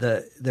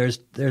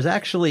there's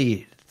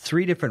actually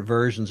 3 different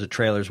versions of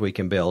trailers we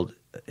can build,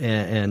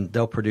 and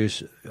they'll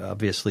produce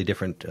obviously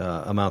different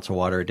amounts of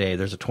water a day.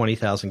 There's a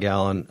 20,000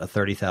 gallon, a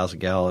 30,000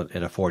 gallon,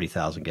 and a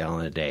 40,000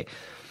 gallon a day.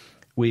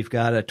 We've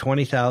got a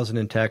 20,000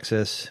 in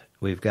Texas.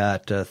 We've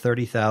got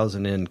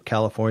 30,000 in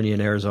California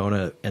and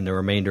Arizona, and the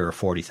remainder are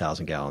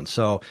 40,000 gallons.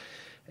 So,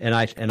 and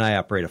I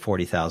operate a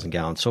 40,000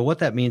 gallons. So what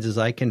that means is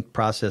I can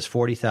process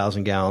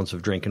 40,000 gallons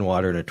of drinking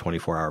water in a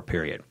 24-hour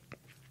period.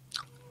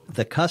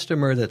 The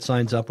customer that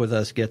signs up with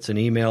us gets an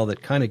email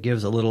that kind of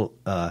gives a little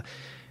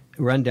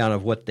rundown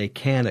of what they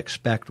can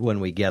expect when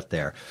we get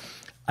there.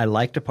 I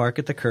like to park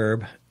at the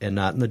curb and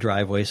not in the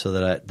driveway so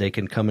that they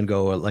can come and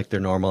go like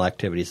their normal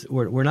activities.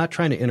 We're not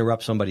trying to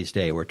interrupt somebody's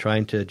day. We're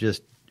trying to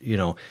just,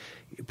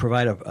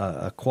 provide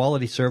a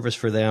quality service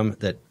for them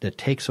that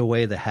takes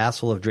away the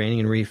hassle of draining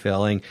and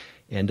refilling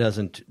and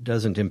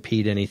doesn't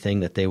impede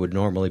anything that they would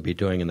normally be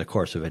doing in the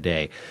course of a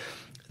day.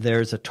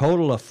 There's a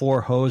total of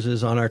 4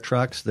 hoses on our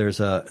trucks. There's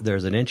an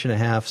 1.5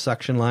 inch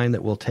suction line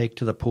that we'll take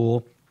to the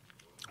pool.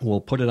 We'll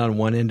put it on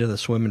one end of the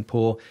swimming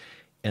pool.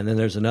 And then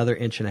there's another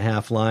 1.5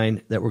 inch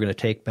line that we're going to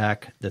take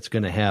back that's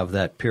going to have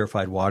that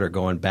purified water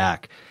going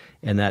back.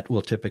 And that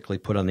we'll typically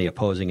put on the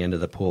opposing end of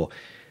the pool.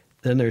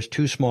 Then there's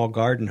 2 small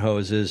garden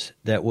hoses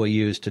that we'll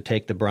use to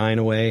take the brine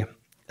away.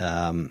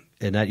 And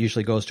that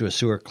usually goes to a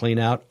sewer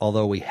cleanout,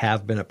 although we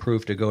have been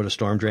approved to go to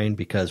storm drain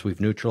because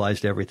we've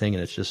neutralized everything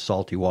and it's just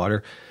salty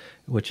water,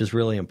 which is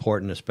really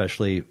important,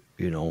 especially,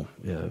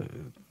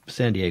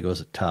 San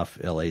Diego's tough,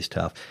 LA's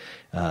tough.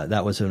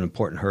 That was an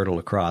important hurdle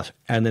to cross.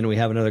 And then we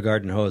have another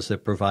garden hose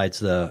that provides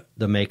the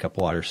makeup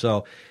water.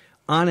 So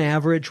on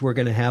average, we're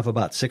going to have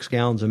about 6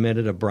 gallons a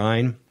minute of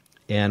brine,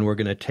 and we're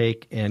going to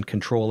take and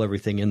control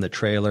everything in the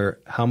trailer,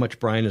 how much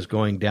brine is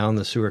going down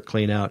the sewer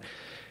cleanout,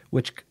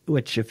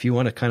 which if you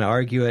want to kind of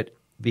argue it,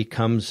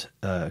 becomes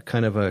it's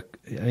going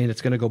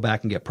to go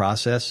back and get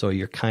processed. So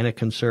you're kind of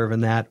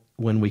conserving that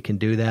when we can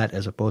do that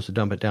as opposed to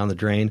dump it down the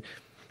drain.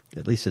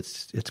 At least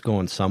it's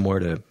going somewhere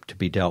to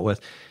be dealt with.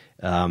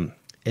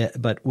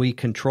 But we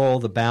control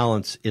the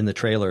balance in the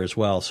trailer as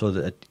well so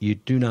that you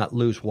do not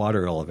lose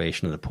water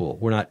elevation in the pool.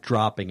 We're not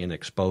dropping and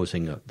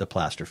exposing the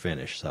plaster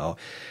finish. So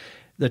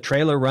the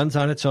trailer runs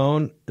on its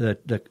own.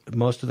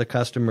 Most of the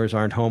customers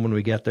aren't home when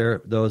we get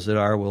there. Those that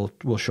are,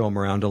 we'll show them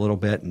around a little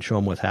bit and show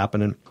them what's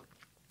happening.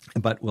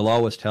 But we'll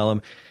always tell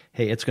them,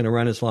 hey, it's going to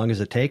run as long as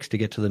it takes to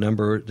get to the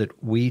number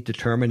that we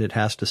determine it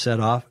has to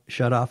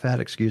shut off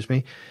at,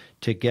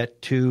 to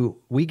get to,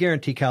 we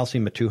guarantee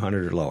calcium at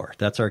 200 or lower.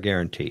 That's our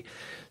guarantee.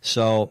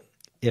 So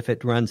if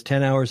it runs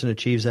 10 hours and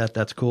achieves that,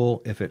 that's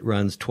cool. If it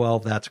runs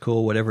 12, that's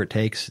cool. Whatever it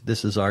takes,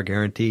 this is our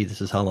guarantee.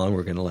 This is how long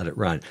we're going to let it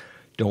run.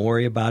 Don't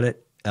worry about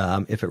it.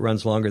 If it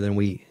runs longer than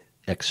we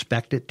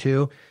expect it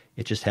to,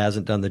 it just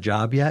hasn't done the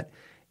job yet,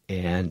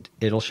 and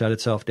it'll shut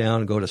itself down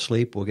and go to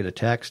sleep. We'll get a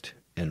text,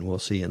 and we'll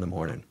see you in the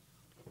morning.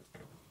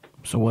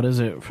 So what is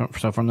it?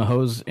 From the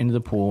hose into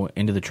the pool,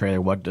 into the trailer,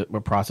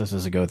 what process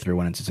does it go through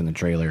when it's in the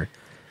trailer?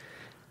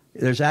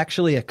 There's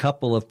actually a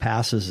couple of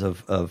passes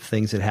of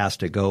things it has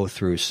to go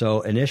through. So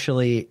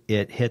initially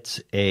it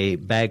hits a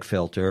bag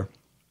filter,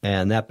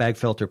 and that bag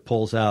filter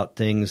pulls out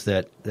things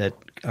that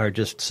are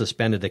just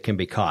suspended that can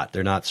be caught.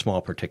 They're not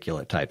small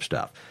particulate type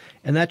stuff.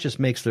 And that just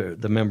makes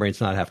the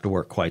membranes not have to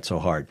work quite so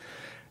hard.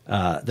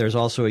 There's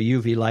also a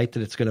UV light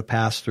that it's going to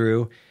pass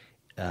through.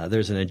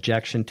 There's an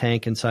injection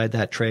tank inside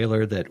that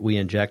trailer that we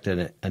inject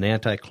an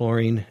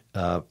anti-chlorine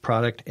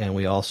product, and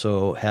we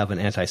also have an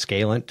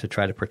anti-scalant to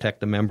try to protect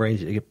the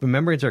membranes. The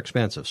membranes are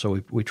expensive,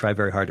 so we try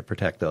very hard to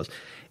protect those.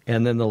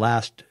 And then the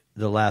last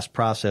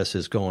process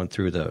is going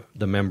through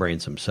the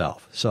membranes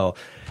themselves. So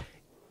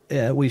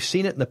we've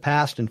seen it in the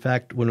past. In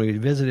fact, when we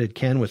visited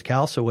Ken with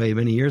Calcaway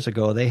many years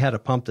ago, they had a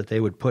pump that they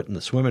would put in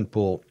the swimming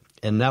pool,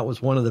 and that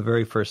was one of the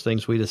very first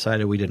things we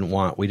decided we didn't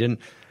want. We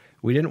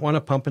didn't want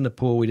a pump in the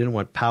pool. We didn't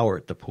want power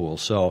at the pool.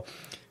 So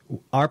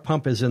our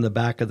pump is in the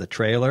back of the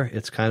trailer.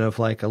 It's kind of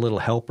like a little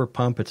helper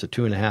pump. It's a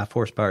 2.5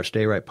 horsepower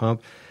stay-right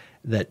pump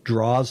that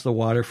draws the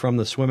water from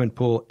the swimming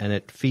pool, and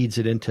it feeds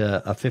it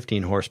into a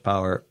 15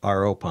 horsepower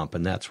RO pump,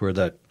 and that's where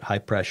the high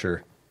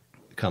pressure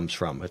comes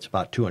from. It's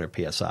about 200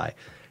 PSI,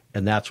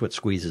 and that's what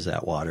squeezes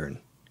that water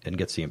and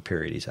gets the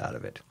impurities out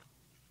of it.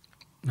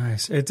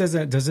 Nice. Does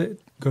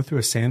it go through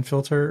a sand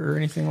filter or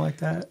anything like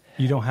that?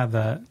 You don't have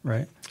that,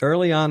 right?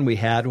 Early on, we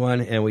had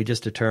one, and we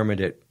just determined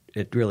it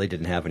really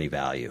didn't have any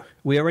value.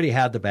 We already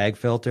had the bag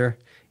filter,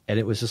 and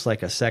it was just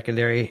like a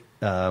secondary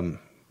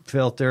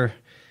filter.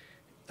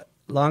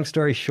 Long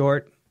story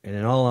short, and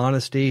in all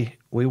honesty,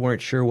 we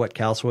weren't sure what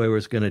Calcaway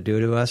was going to do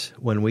to us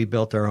when we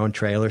built our own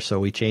trailer, so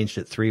we changed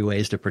it 3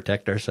 ways to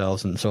protect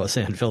ourselves, and so a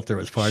sand filter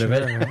was part of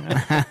it.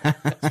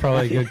 It's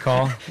probably a good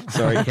call.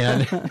 Sorry,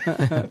 Ken.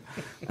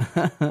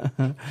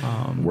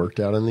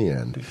 Worked out in the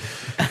end.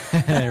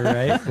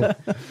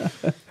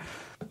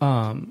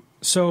 Right?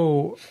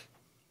 So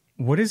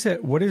what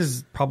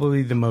is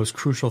probably the most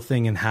crucial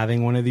thing in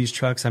having one of these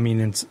trucks? I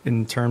mean,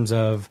 in terms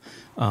of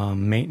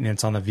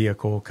maintenance on the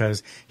vehicle,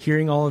 because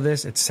hearing all of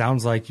this, it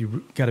sounds like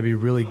you got to be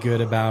really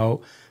good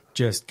about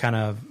just kind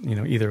of,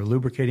 either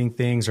lubricating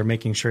things or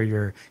making sure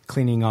you're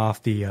cleaning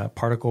off the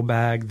particle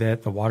bag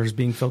that the water's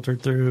being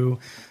filtered through.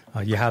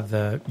 You have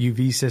the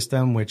UV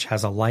system, which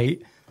has a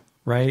light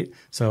right?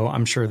 So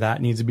I'm sure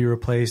that needs to be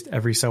replaced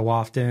every so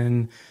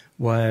often.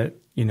 What,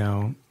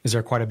 is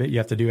there quite a bit you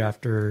have to do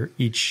after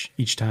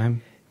each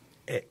time?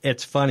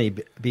 It's funny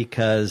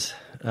because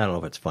I don't know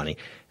if it's funny.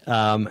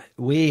 I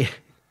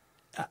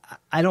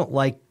don't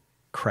like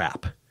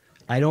crap.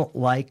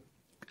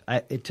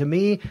 To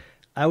me,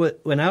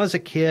 when I was a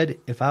kid,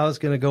 if I was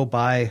going to go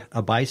buy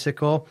a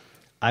bicycle,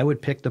 I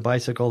would pick the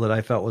bicycle that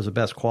I felt was the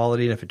best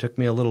quality. And if it took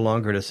me a little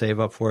longer to save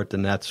up for it,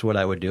 then that's what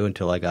I would do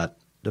until I got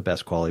the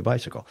best quality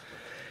bicycle.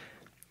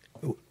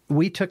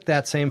 We took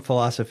that same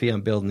philosophy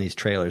on building these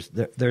trailers.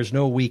 There's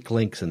no weak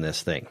links in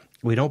this thing.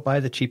 We don't buy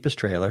the cheapest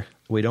trailer.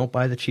 We don't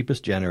buy the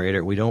cheapest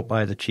generator. We don't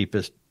buy the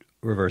cheapest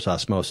reverse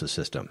osmosis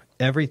system.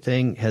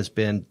 Everything has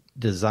been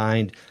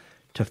designed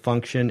to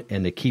function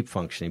and to keep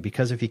functioning,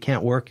 because if you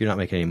can't work, you're not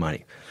making any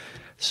money.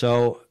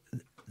 So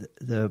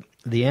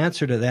the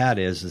answer to that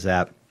is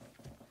that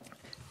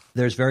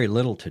there's very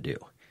little to do.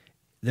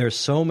 There's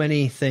so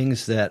many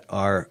things that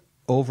are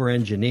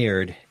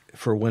over-engineered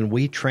for when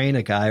we train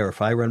a guy, or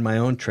if I run my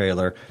own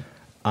trailer,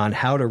 on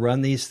how to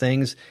run these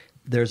things,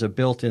 there's a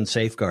built-in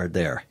safeguard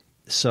there.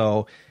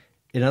 So,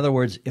 in other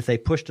words, if they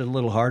pushed it a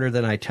little harder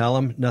than I tell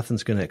them,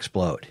 nothing's going to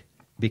explode,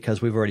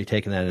 because we've already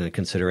taken that into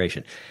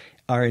consideration.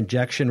 Our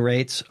injection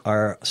rates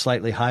are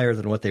slightly higher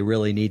than what they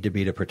really need to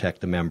be to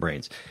protect the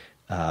membranes.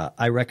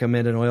 I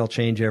recommend an oil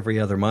change every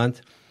other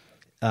month.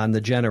 On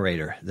the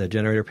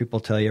generator people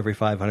tell you every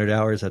 500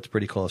 hours. That's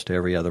pretty close to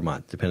every other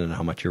month, depending on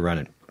how much you're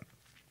running.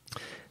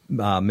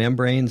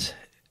 Membranes,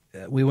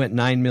 we went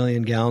 9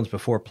 million gallons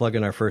before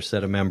plugging our first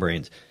set of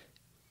membranes.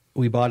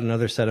 We bought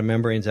another set of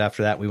membranes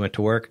after that. We went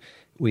to work.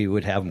 We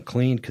would have them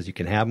cleaned, because you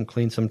can have them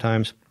cleaned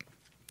sometimes.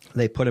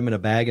 They put them in a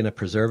bag in a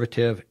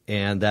preservative,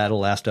 and that'll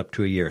last up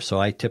to a year. So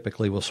I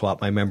typically will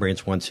swap my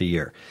membranes once a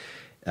year.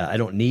 I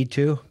don't need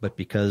to, but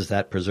because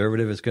that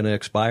preservative is going to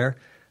expire,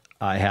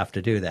 I have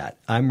to do that.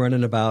 I'm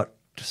running about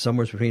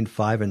somewhere between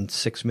 5 and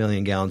 6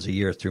 million gallons a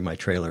year through my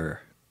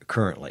trailer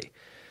currently.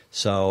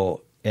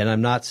 So, and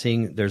I'm not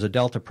seeing, there's a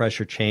delta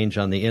pressure change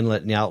on the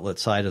inlet and the outlet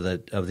side of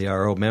the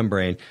RO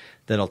membrane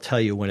that'll tell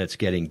you when it's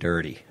getting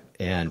dirty.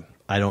 And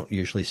I don't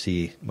usually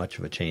see much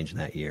of a change in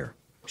that year.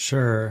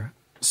 Sure.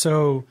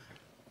 So,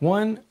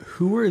 one,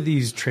 who are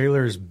these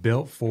trailers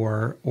built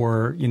for?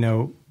 Or,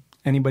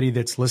 anybody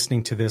that's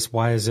listening to this,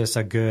 why is this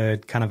a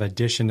good kind of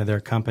addition to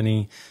their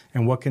company?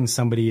 And what can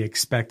somebody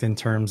expect in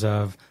terms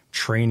of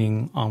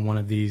training on one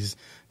of these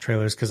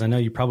trailers? Because I know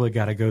you probably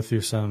got to go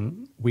through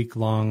some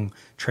week-long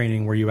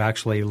training where you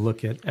actually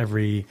look at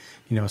every,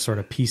 sort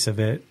of piece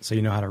of it so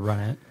you know how to run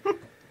it.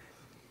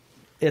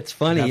 It's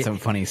funny. Got some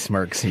funny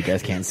smirks. You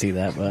guys can't see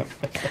that, but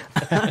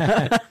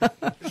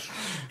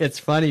it's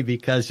funny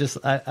because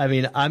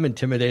I'm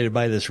intimidated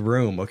by this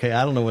room. Okay,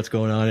 I don't know what's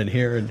going on in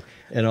here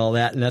and all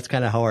that, and that's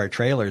kind of how our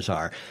trailers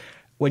are.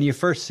 When you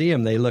first see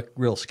them, they look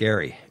real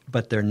scary,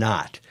 but they're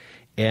not.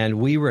 And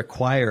we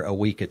require a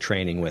week of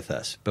training with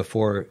us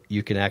before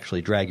you can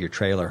actually drag your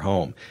trailer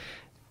home.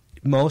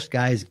 Most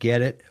guys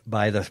get it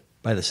by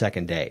the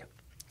second day,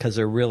 because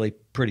they're really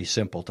pretty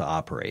simple to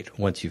operate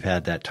once you've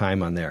had that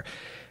time on there.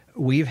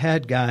 We've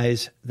had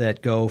guys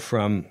that go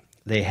from,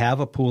 they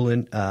have a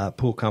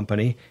pool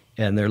company,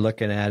 and they're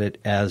looking at it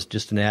as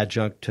just an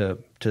adjunct to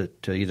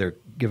either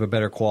give a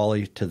better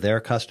quality to their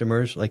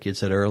customers. Like you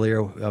said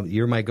earlier,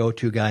 you're my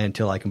go-to guy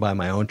until I can buy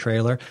my own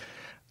trailer.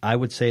 I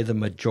would say the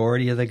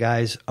majority of the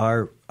guys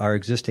are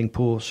existing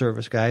pool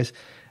service guys.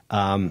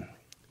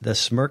 The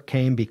smirk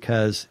came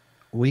because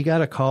we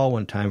got a call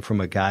one time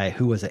from a guy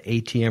who was an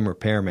ATM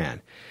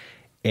repairman,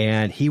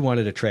 and he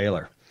wanted a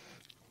trailer.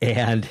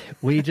 And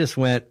we just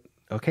went,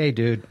 okay,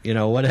 dude,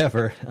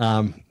 whatever.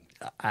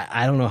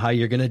 I don't know how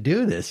you're going to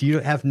do this. You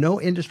have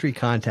no industry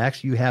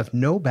contacts. You have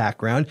no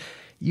background.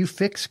 You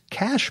fix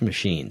cash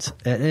machines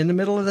in the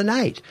middle of the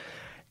night.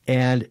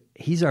 And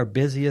he's our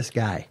busiest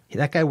guy.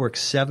 That guy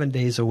works 7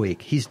 days a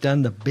week. He's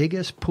done the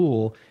biggest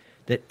pool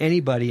that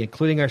anybody,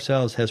 including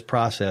ourselves, has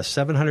processed,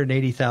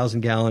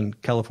 780,000-gallon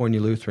California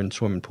Lutheran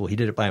swimming pool. He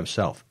did it by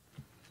himself.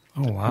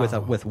 Oh, wow.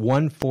 With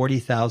one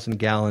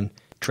 40,000-gallon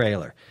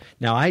trailer.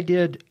 Now, I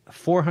did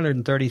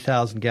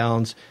 430,000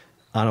 gallons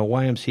on a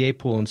YMCA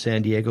pool in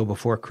San Diego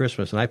before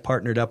Christmas, and I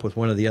partnered up with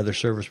one of the other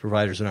service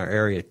providers in our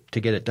area to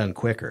get it done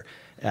quicker.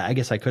 I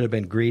guess I could have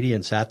been greedy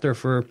and sat there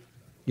for,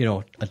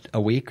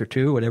 a week or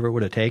two, whatever it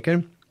would have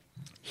taken.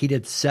 He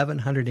did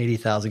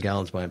 780,000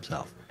 gallons by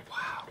himself.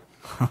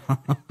 Wow.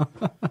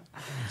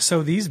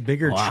 So these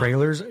bigger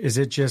trailers, is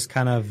it just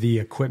kind of the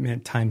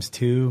equipment times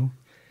two?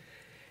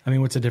 I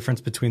mean, what's the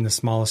difference between the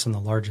smallest and the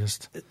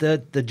largest?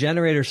 The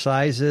generator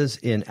sizes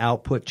in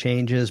output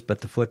changes, but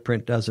the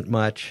footprint doesn't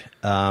much.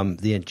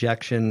 The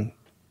injection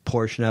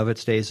portion of it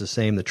stays the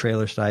same. The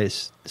trailer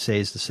size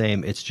stays the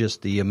same. It's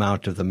just the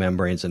amount of the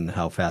membranes and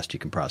how fast you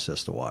can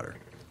process the water.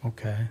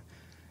 Okay.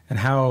 And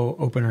how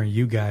open are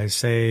you guys?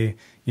 Say,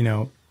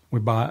 we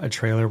bought a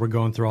trailer, we're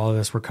going through all of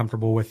this, we're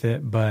comfortable with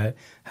it, but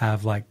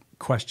have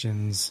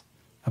questions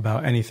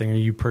about anything. Are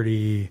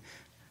you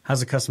how's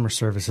the customer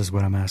service is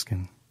what I'm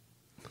asking?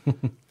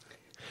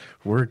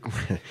 we're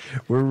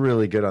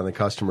really good on the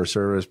customer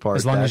service part.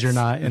 As long as you're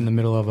not in the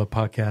middle of a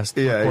podcast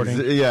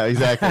recording. Yeah,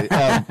 exactly.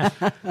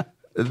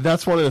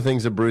 That's one of the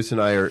things that Bruce and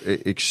I are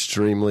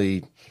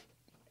extremely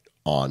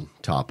on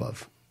top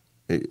of.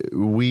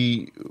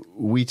 We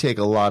take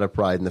a lot of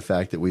pride in the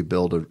fact that we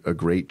build a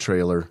great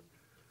trailer,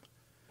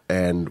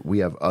 and we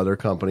have other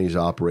companies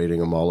operating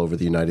them all over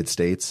the United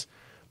States.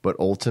 But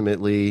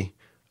ultimately,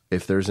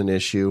 if there's an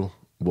issue,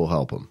 we'll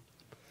help them.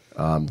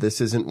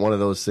 This isn't one of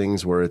those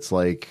things where it's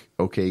like,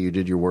 okay, you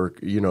did your work,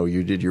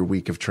 you did your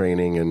week of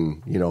training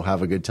and,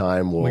 have a good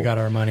time. We got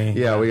our money.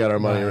 Yeah, we got our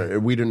money.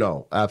 Right. We don't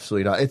know.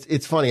 Absolutely not.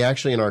 It's funny.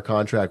 Actually, in our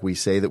contract, we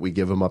say that we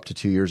give them up to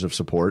 2 years of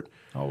support.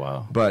 Oh,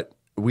 wow. But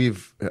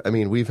we've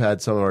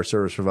had some of our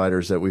service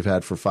providers that we've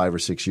had for 5 or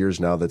 6 years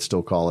now that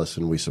still call us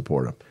and we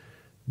support them.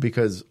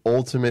 Because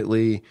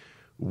ultimately,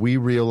 we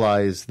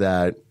realize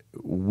that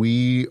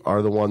we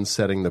are the ones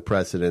setting the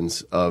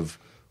precedence of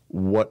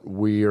what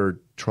we are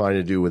trying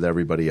to do with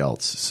everybody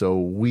else. So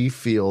we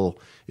feel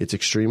it's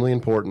extremely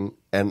important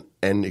and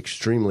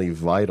extremely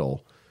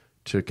vital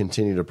to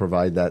continue to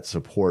provide that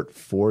support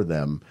for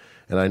them.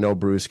 And I know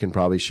Bruce can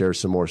probably share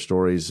some more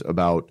stories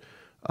about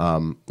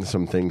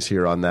some things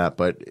here on that,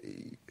 but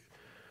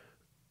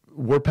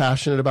we're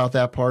passionate about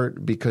that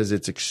part because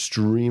it's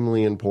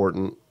extremely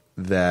important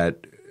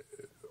that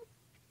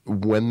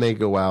when they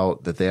go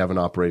out, that they have an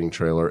operating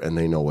trailer and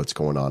they know what's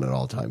going on at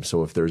all times.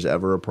 So if there's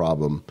ever a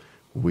problem,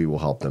 we will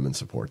help them and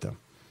support them.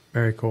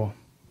 Very cool.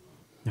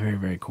 Very,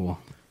 very cool.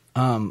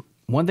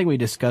 One thing we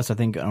discussed, I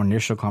think, on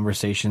initial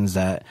conversations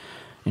that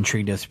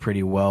intrigued us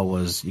pretty well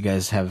was you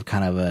guys have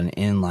kind of an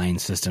inline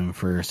system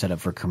set up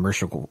for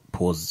commercial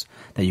pools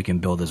that you can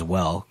build as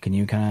well. Can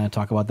you kind of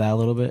talk about that a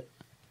little bit?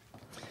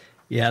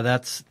 Yeah,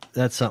 that's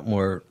something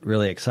we're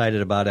really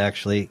excited about,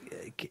 actually.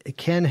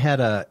 Ken had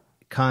a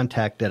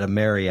contact at a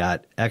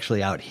Marriott,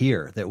 actually out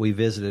here, that we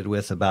visited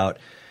with about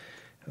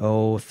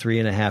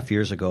 3.5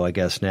 years ago, I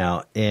guess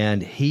now.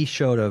 And he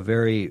showed a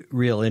very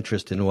real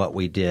interest in what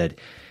we did.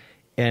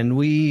 And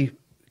we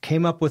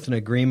came up with an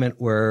agreement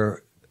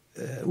where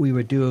we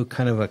would do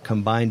kind of a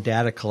combined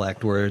data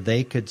collect where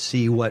they could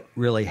see what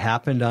really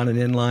happened on an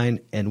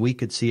inline and we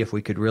could see if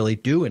we could really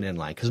do an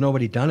inline because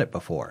nobody done it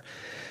before.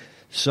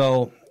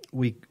 So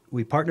we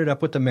partnered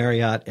up with the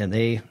Marriott, and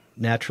they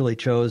naturally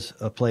chose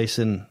a place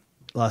in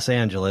Los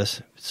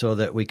Angeles so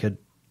that we could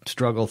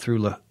struggle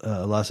through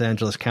Los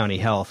Angeles County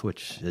Health,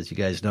 which, as you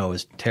guys know,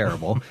 is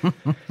terrible.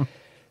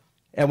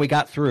 And we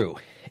got through,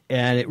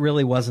 and it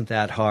really wasn't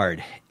that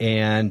hard.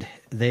 And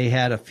they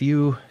had a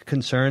few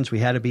concerns. We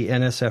had to be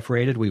NSF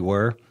rated.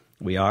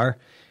 We are.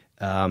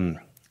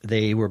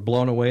 They were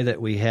blown away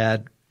that we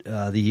had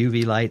the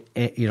UV light,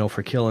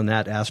 for killing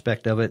that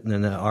aspect of it, and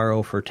then the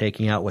RO for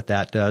taking out what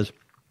that does.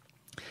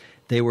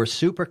 They were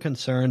super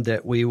concerned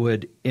that we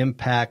would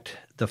impact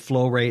the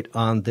flow rate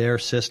on their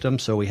system,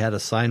 so we had a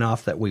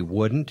sign-off that we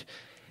wouldn't.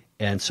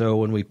 And so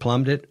when we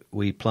plumbed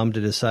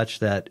it as such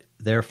that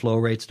their flow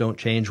rates don't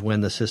change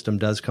when the system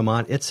does come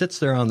on. It sits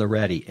there on the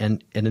ready.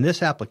 And in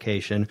this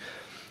application,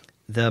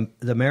 the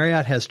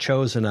Marriott has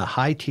chosen a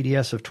high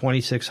TDS of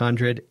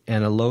 2600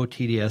 and a low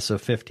TDS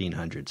of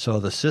 1500. So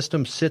the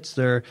system sits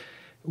there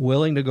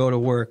willing to go to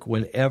work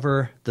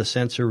whenever the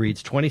sensor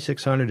reads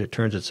 2600, it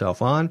turns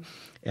itself on.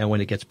 And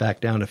when it gets back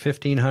down to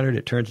 1500,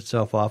 it turns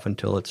itself off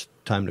until it's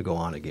time to go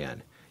on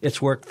again.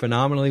 It's worked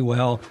phenomenally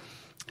well.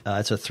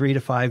 It's a 3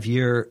 to 5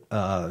 year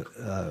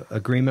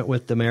agreement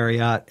with the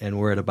Marriott, and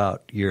we're at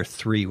about year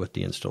 3 with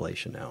the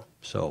installation now.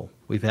 So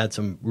we've had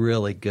some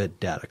really good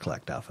data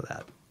collect off of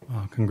that.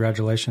 Oh,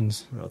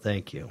 congratulations. Well,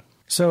 thank you.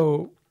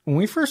 So when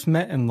we first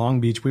met in Long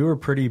Beach, we were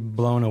pretty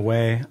blown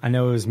away. I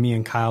know it was me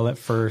and Kyle at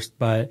first,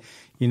 but,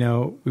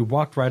 we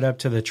walked right up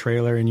to the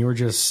trailer, and you were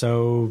just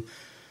so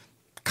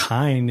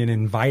kind and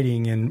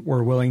inviting and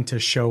were willing to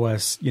show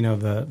us,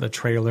 the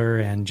trailer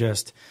and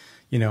just,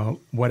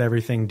 what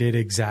everything did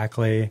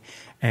exactly.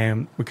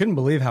 And we couldn't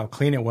believe how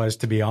clean it was,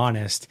 to be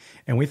honest.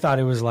 And we thought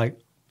it was like,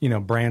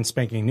 brand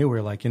spanking new. We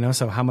were like,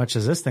 so how much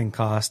does this thing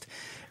cost?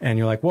 And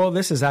you're like, well,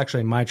 this is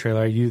actually my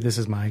trailer. This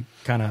is my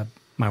kind of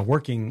my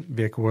working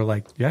vehicle. We're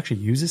like, you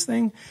actually use this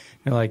thing? And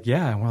you're like,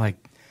 yeah. And we're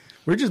like,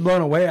 we're just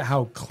blown away at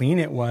how clean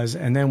it was.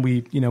 And then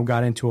we,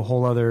 got into a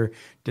whole other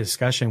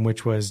discussion,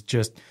 which was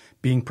just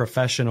being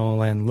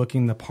professional and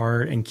looking the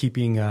part and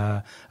keeping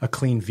a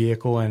clean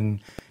vehicle and,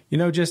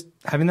 just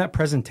having that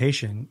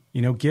presentation,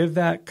 give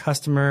that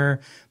customer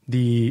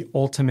the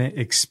ultimate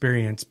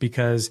experience,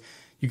 because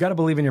you got to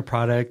believe in your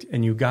product,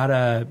 and you're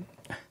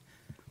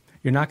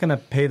not going to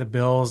pay the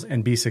bills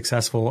and be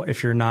successful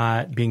if you're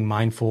not being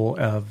mindful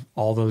of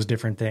all those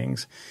different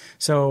things.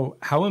 So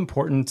how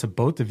important to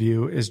both of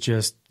you is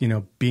just,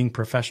 being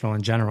professional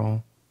in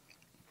general?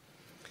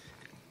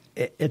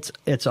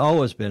 It's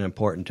always been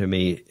important to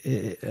me.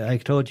 I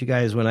told you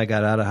guys when I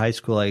got out of high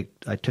school, I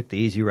took the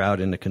easy route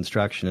into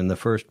construction, and the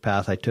first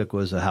path I took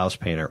was a house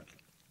painter.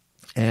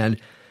 And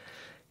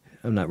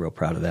I'm not real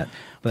proud of that.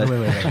 But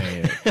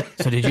Wait.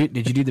 So did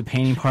you do the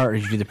painting part or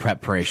did you do the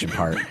preparation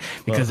part?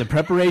 Because the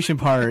preparation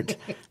part,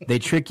 they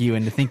trick you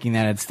into thinking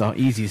that it's the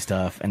easy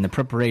stuff, and the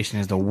preparation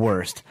is the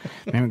worst.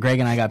 Remember, Greg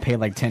and I got paid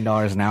like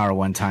 $10 an hour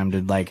one time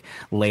to like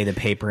lay the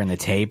paper and the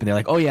tape, and they're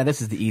like, "Oh yeah,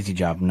 this is the easy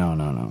job."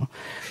 No.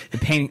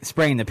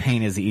 Spraying the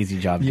paint is the easy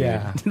job.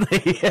 Yeah.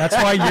 Dude. That's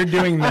why you're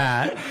doing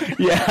that.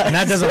 Yeah. And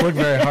that doesn't look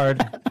very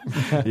hard.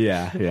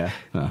 Yeah.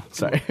 Oh,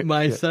 sorry.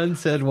 my son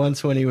said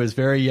once when he was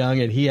very young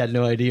and he had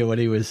no idea what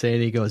he was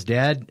saying, he goes,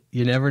 "Dad,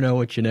 you never know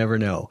what you never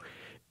know."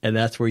 And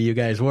that's where you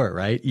guys were,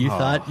 right? You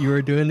thought you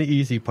were doing the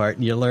easy part,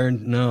 and you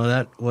learned, no,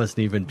 that wasn't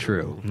even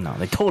true. No,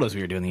 they told us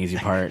we were doing the easy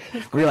part.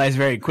 Realized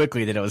very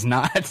quickly that it was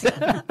not.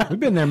 We've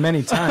been there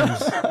many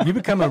times. You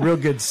become a real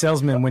good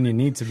salesman when you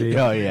need to be.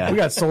 Oh, yeah. We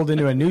got sold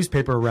into a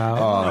newspaper route.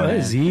 Oh, that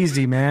is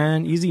easy,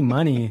 man. Easy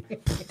money.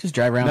 Just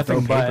drive around Nothing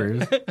and throw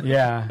papers.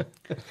 Yeah.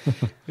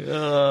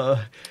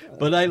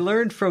 But I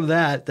learned from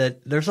that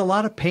there's a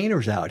lot of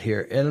painters out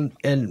here,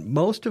 and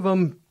most of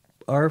them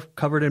are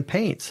covered in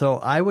paint. So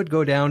I would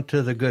go down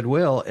to the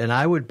Goodwill and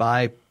I would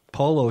buy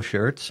polo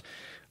shirts,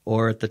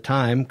 or at the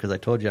time, because I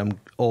told you I'm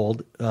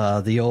old,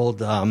 the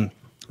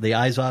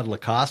Izod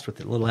Lacoste with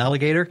the little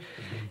alligator,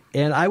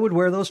 and I would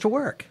wear those to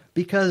work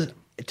because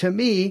to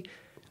me,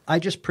 I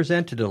just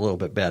presented a little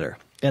bit better.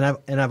 And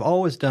I've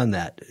always done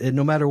that,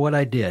 no matter what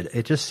I did.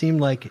 It just seemed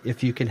like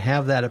if you can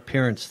have that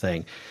appearance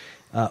thing,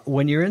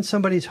 when you're in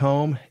somebody's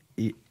home,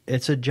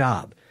 it's a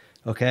job.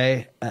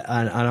 Okay,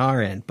 on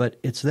our end, but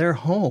it's their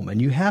home, and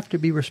you have to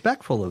be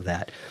respectful of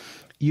that.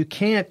 You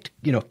can't,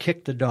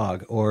 kick the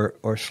dog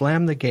or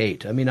slam the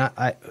gate. I mean,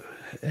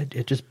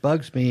 it just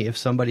bugs me if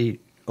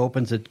somebody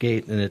opens a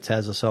gate and it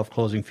has a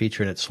self-closing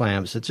feature and it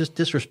slams. It's just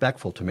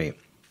disrespectful to me.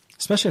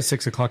 Especially at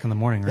 6 o'clock in the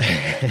morning,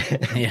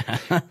 right? Yeah,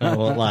 I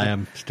won't lie,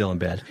 I'm still in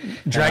bed.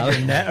 Drag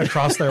your net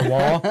across their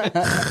wall.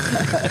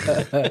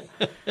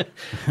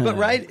 But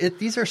right,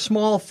 these are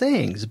small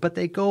things, but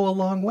they go a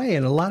long way,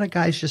 and a lot of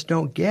guys just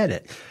don't get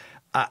it.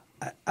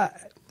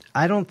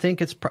 I don't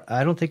think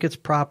it's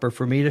proper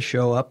for me to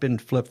show up in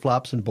flip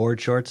flops and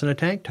board shorts and a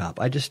tank top.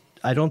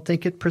 I don't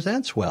think it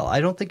presents well. I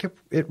don't think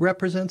it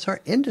represents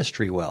our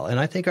industry well, and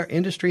I think our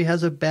industry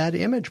has a bad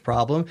image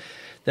problem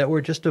that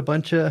we're just a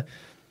bunch of.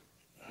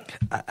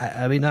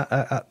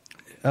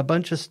 A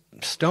bunch of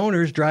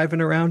stoners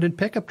driving around in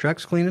pickup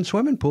trucks, cleaning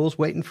swimming pools,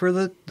 waiting for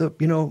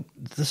the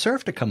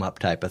surf to come up,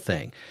 type of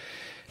thing.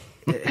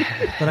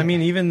 But I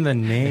mean, even the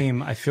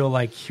name, I feel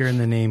like hearing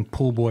the name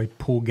pool boy,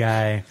 pool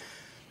guy,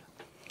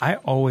 I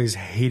always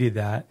hated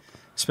that,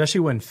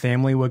 especially when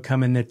family would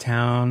come into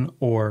town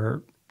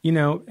or,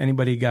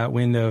 anybody got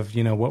wind of,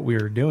 what we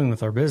were doing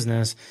with our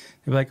business.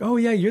 They'd be like, "Oh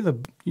yeah,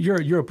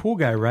 you're a pool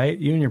guy, right?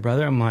 You and your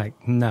brother?" I'm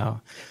like, "No."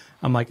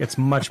 I'm like, it's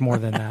much more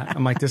than that.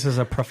 I'm like, this is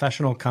a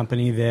professional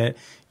company that,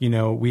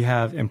 we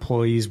have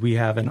employees, we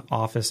have an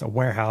office, a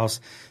warehouse.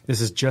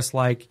 This is just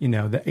like, the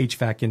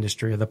HVAC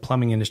industry or the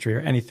plumbing industry or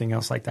anything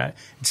else like that.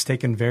 It's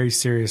taken very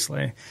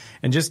seriously.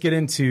 And just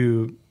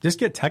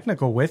get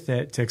technical with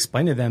it to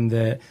explain to them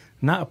that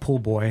I'm not a pool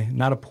boy,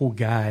 not a pool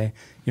guy.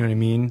 You know what I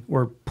mean?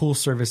 We're pool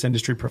service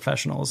industry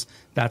professionals.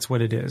 That's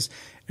what it is.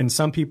 And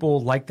some people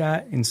like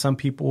that, and some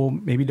people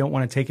maybe don't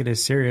want to take it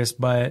as serious,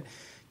 but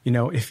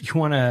if you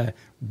want to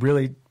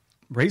really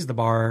raise the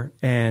bar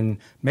and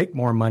make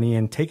more money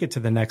and take it to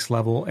the next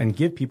level and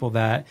give people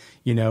that,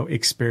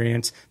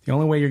 experience, the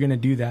only way you're going to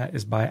do that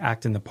is by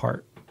acting the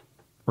part,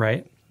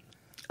 right?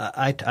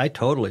 I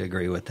totally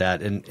agree with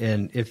that.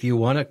 And if you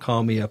want to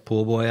call me a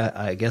pool boy,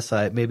 I guess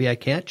maybe I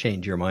can't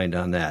change your mind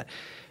on that.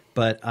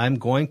 But I'm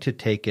going to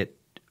take it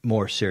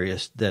more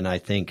serious than I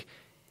think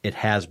it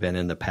has been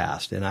in the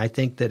past. And I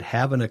think that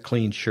having a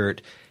clean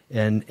shirt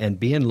and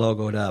being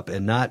logoed up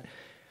and not –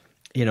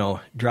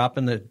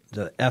 dropping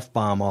the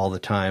F-bomb all the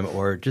time,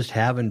 or just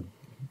having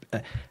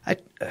I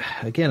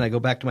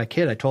go back to my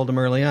kid. I told him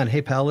early on,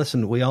 "Hey, pal,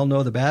 listen, we all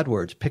know the bad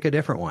words. Pick a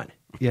different one."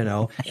 And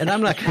I'm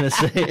not going to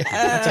say –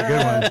 that's a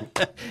good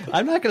one.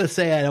 I'm not going to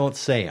say I don't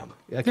say them.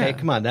 Okay, yeah.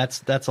 Come on,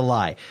 that's a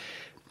lie.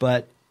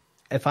 But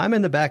if I'm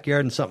in the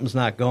backyard and something's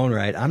not going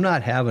right, I'm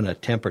not having a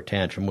temper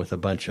tantrum with a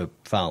bunch of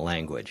foul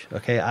language.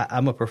 Okay,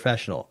 I'm a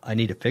professional. I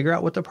need to figure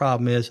out what the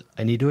problem is.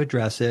 I need to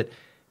address it.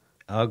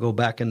 I'll go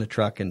back in the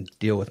truck and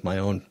deal with my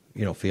own,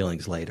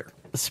 feelings later.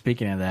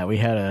 Speaking of that, we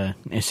had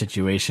a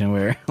situation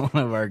where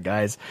one of our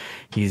guys,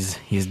 he's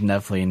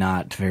definitely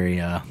not very.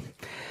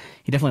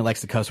 He definitely likes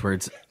the cuss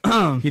words.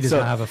 He does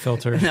not have a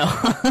filter. No.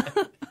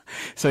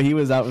 So he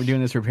was out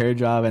doing this repair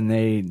job, and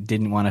they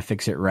didn't want to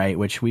fix it right,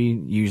 which we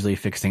usually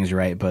fix things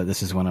right. But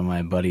this is one of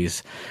my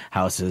buddy's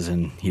houses,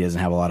 and he doesn't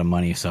have a lot of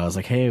money. So I was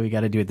like, "Hey, we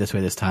got to do it this way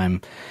this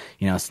time.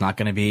 It's not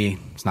going to be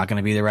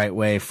the right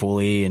way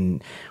fully,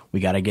 and we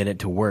got to get it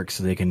to work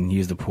so they can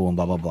use the pool and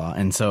blah blah blah."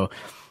 And so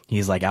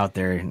he's like out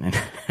there and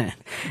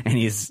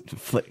he's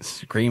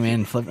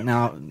screaming, flipping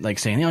out, like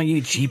saying,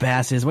 "You cheap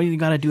asses! Why you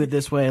got to do it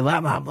this way?"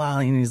 Blah blah blah.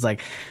 And he's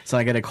like, so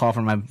I get a call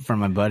from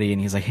my buddy,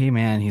 and he's like, "Hey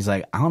man," he's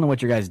like, "I don't know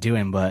what your guys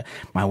doing, but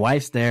my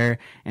wife's there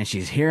and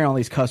she's hearing all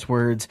these cuss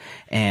words,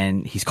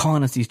 and he's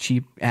calling us these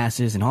cheap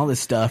asses and all this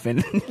stuff,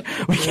 and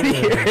we can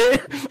hear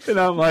it." And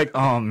I'm like,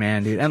 oh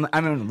man, dude. And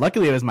I mean,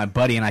 luckily it was my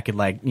buddy, and I could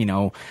like,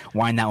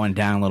 wind that one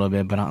down a little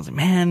bit. But I was like,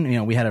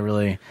 man, we had a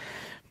really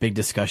big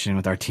discussion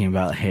with our team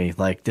about, hey,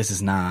 like this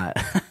is not.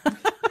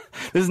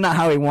 This is not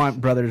how we want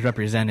brothers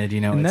represented,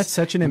 And that's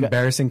such an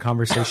embarrassing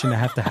conversation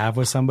to have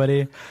with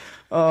somebody.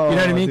 Oh, you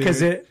know what I mean? dude.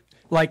 Because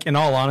like, in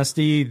all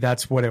honesty,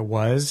 that's what it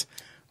was.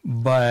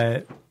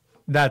 But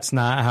that's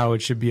not how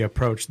it should be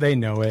approached. They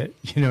know it.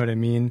 You know what I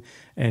mean?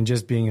 And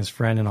just being his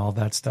friend and all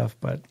that stuff.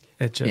 But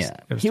it just,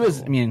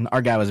 I mean,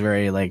 our guy was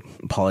very like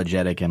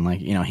apologetic and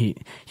like, he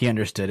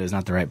understood it was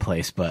not the right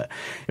place, but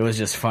it was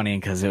just funny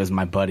because it was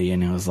my buddy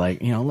and it was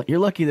like, you're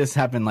lucky this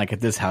happened like at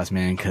this house,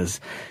 man. Cause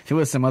if it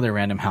was some other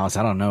random house,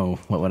 I don't know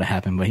what would have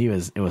happened, but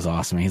it was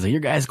awesome. And he's like,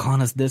 your guy's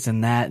calling us this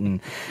and that. And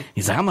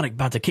he's like, I'm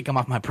about to kick him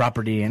off my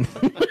property. And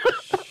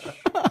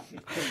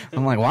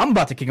I'm like, well, I'm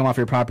about to kick him off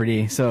your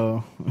property.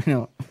 So,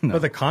 no.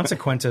 But the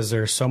consequences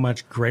are so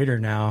much greater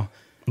now.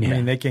 I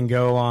mean, they can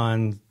go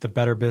on the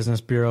Better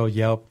Business Bureau,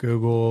 Yelp,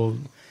 Google,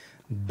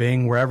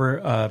 Bing,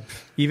 wherever.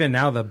 Even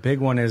now, the big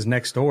one is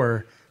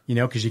Nextdoor,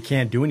 because you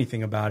can't do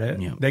anything about it.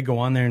 Yep. They go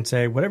on there and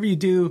say, whatever you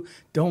do,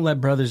 don't let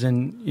brothers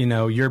in,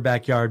 your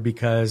backyard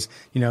because,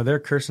 they're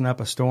cursing up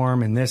a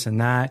storm and this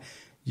and that.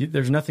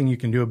 There's nothing you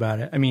can do about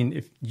it. I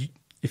mean,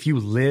 if you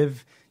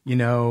live, in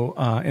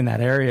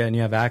that area and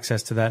you have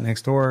access to that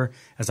Nextdoor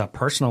as a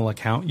personal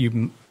account,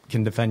 you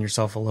can defend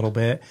yourself a little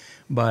bit.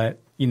 But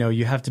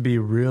you have to be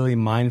really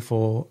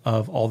mindful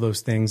of all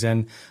those things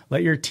and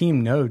let your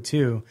team know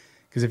too.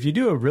 Because if you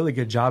do a really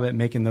good job at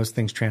making those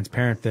things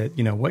transparent, that,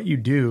 what you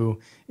do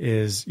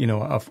is,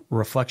 a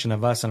reflection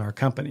of us and our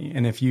company.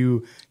 And if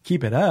you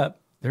keep it up,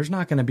 there's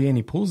not going to be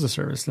any pools of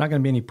service. There's not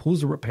going to be any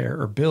pools to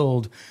repair or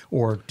build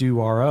or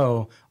do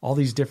RO, all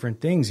these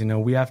different things.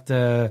 We have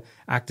to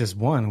act as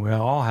one. We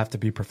all have to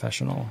be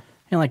professional.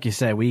 And like you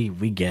said, we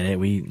get it.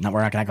 We're not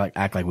going to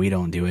act like we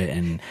don't do it.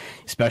 And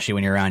especially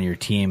when you're around your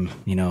team,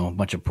 a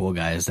bunch of pool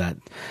guys, that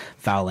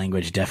foul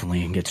language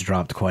definitely gets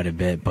dropped quite a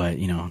bit. But,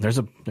 there's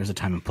a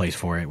time and place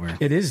for it where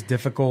it is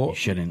difficult. You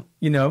shouldn't.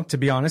 To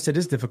be honest, it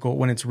is difficult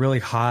when it's really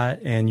hot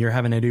and you're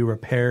having to do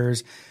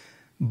repairs.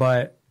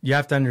 But you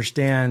have to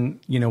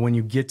understand, when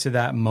you get to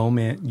that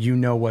moment,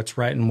 what's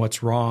right and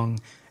what's wrong.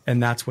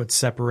 And that's what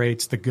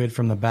separates the good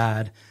from the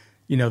bad.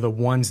 The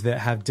ones that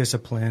have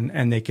discipline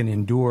and they can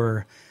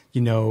endure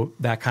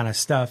that kind of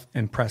stuff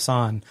and press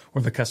on,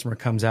 or the customer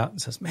comes out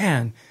and says,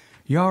 man,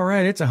 you all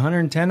right? It's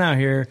 110 out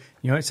here.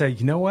 I say,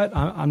 you know what?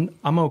 I'm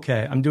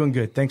okay. I'm doing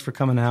good. Thanks for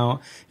coming out.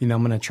 I'm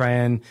going to try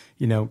and,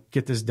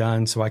 get this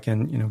done so I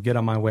can, get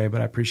on my way, but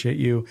I appreciate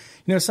you.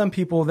 Some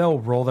people, they'll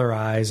roll their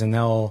eyes and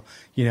they'll,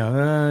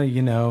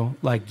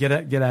 like get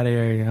out of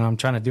here. I'm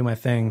trying to do my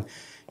thing.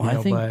 Well,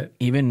 I think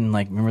even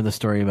like, remember the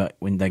story about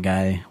when that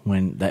guy,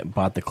 that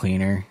bought the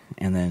cleaner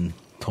and then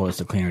told us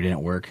the cleaner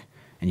didn't work?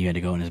 And you had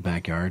to go in his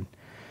backyard.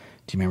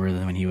 Do you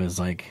remember when he was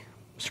like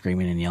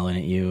screaming and yelling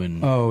at you?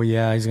 And oh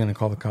yeah, he's gonna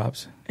call the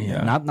cops.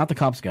 Yeah, not the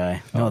cops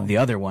guy. No, the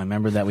other one.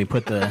 Remember that we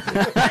put the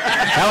that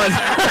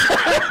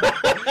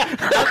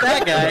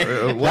that guy.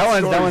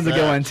 That one's a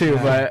good one too.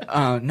 Yeah.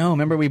 But no,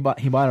 remember he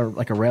bought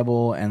a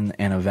Rebel and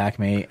a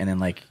Vacmate, and then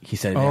like he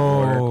said it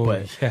didn't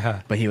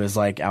work, but he was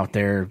like out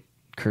there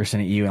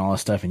cursing at you and all this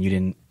stuff, and you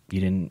didn't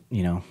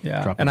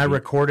drop and I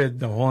recorded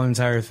the whole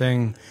entire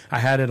thing. I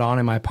had it on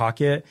in my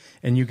pocket,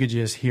 and you could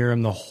just hear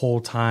him the whole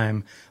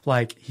time.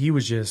 Like he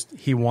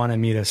wanted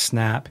me to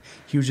snap.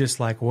 He was just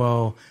like,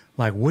 well,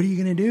 like, what are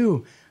you going to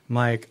do? I'm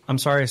like, I'm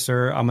sorry,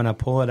 sir. I'm going to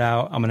pull it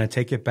out. I'm going to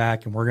take it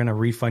back, and we're going to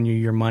refund you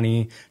your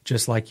money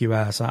just like you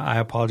asked. I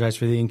apologize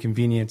for the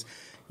inconvenience.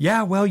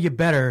 Yeah, well, you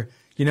better,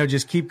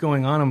 just keep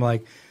going on. I'm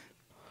like,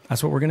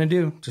 that's what we're going to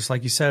do, just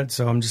like you said.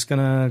 So I'm just going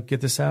to get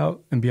this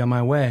out and be on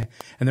my way.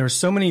 And there were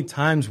so many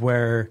times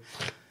where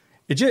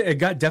it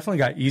definitely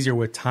got easier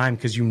with time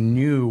because you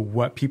knew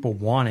what people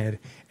wanted.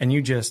 And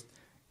you just,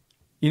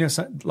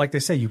 like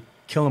they say, you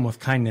kill them with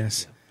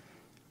kindness.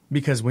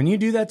 Because when you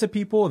do that to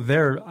people,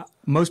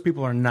 most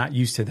people are not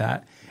used to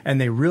that.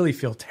 And they really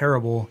feel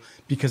terrible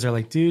because they're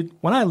like, dude,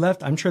 when I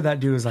left, I'm sure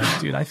that dude was like,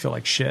 dude, I feel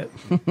like shit.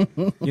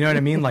 You know what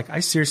I mean? Like I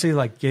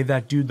seriously gave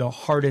that dude the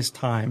hardest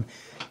time.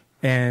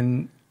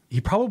 And he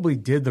probably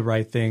did the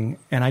right thing,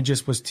 and I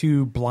just was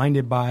too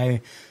blinded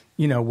by,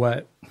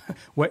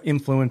 what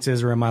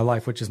influences are in my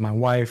life, which is my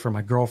wife or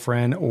my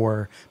girlfriend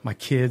or my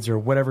kids or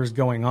whatever's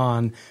going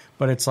on.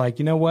 But it's like,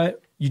 you know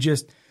what? You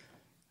just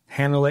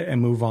handle it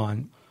and move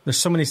on. There's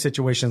so many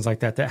situations like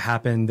that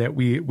happen that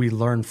we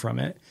learn from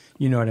it.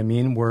 You know what I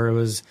mean? Where it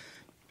was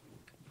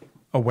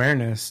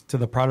awareness to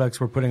the products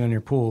we're putting on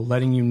your pool,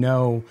 letting you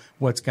know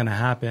what's going to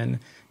happen.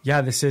 Yeah,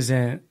 this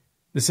isn't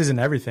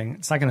everything.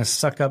 It's not going to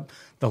suck up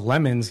the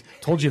lemons.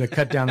 Told you to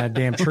cut down that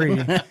damn tree. You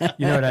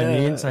know what I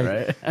mean? It's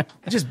like,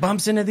 it just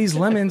bumps into these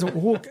lemons.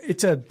 Really?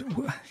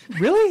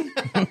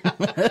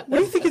 What do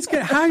you think it's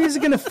going to, how is it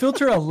going to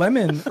filter a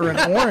lemon or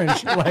an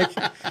orange? Like,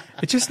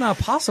 it's just not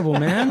possible,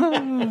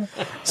 man.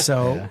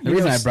 So the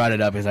reason I brought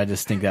it up is I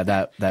just think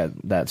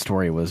that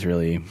story was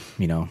really,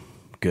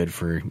 good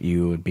for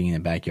you being in the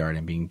backyard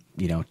and being,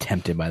 you know,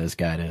 tempted by this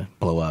guy to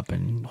blow up,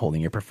 and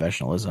holding your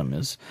professionalism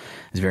is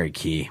very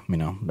key. You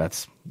know,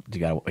 that's what you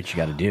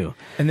got to do.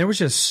 And there was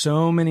just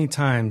so many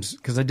times,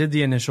 because I did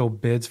the initial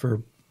bids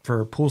for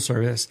pool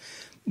service,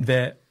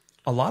 that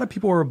a lot of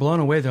people were blown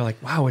away. They're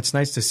like, wow, it's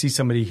nice to see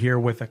somebody here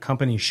with a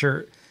company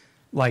shirt.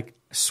 Like,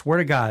 swear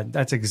to God,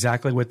 that's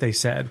exactly what they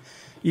said.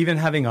 Even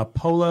having a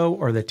polo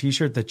or the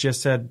T-shirt that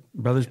just said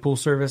Brothers Pool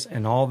Service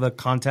and all the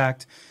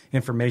contact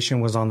information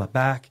was on the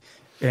back.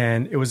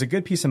 And it was a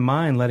good peace of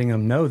mind letting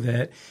them know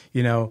that,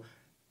 you know,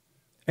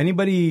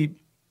 anybody,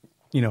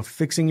 you know,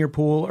 fixing your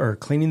pool or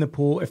cleaning the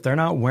pool, if they're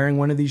not wearing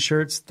one of these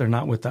shirts, they're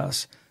not with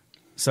us.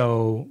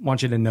 So I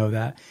want you to know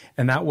that.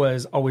 And that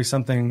was always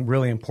something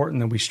really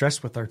important that we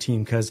stressed with our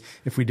team, because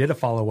if we did a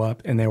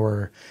follow-up and they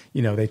were,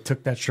 you know, they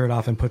took that shirt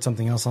off and put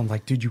something else on,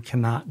 like, dude, you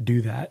cannot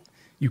do that.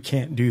 You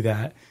can't do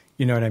that.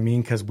 You know what I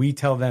mean? Because we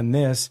tell them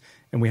this,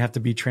 and we have to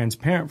be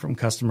transparent from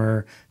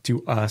customer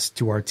to us,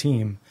 to our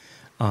team.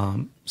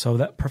 So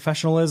that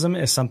professionalism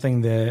is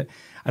something that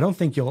I don't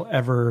think you'll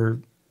ever,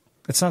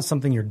 it's not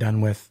something you're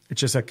done with. It's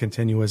just a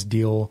continuous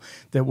deal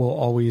that will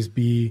always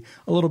be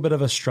a little bit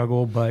of a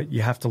struggle, but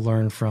you have to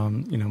learn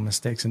from, you know,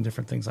 mistakes and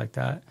different things like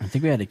that. I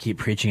think we had to keep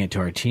preaching it to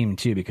our team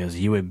too, because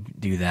you would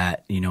do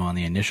that, you know, on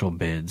the initial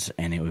bids,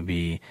 and it would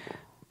be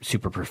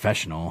super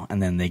professional,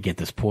 and then they get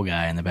this pool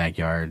guy in the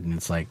backyard, and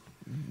it's like,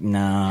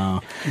 no,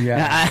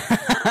 yeah,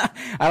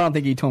 I don't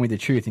think he told me the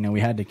truth. You know,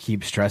 we had to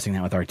keep stressing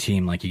that with our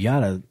team. Like, you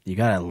gotta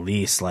at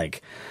least,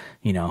 like,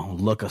 you know,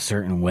 look a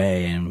certain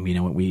way. And, you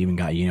know, we even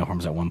got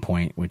uniforms at one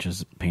point, which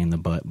is a pain in the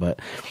butt. But,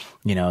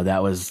 you know,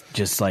 that was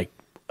just like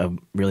a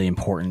really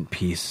important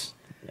piece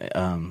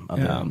of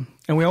them.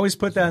 And we always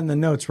put that in the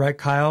notes, right,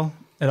 Kyle?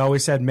 It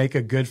always said, make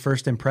a good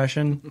first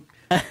impression.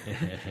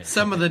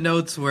 Some of the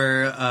notes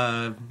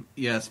were,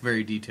 yes,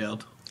 very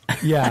detailed.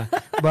 Yeah,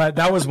 but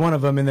that was one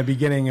of them in the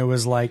beginning. It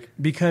was like,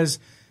 because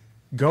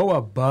go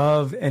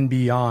above and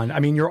beyond. I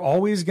mean, you're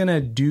always going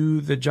to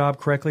do the job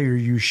correctly, or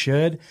you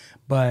should,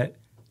 but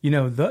you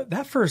know,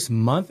 that first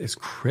month is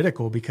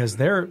critical, because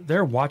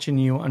they're watching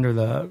you under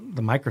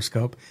the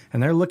microscope,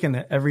 and they're looking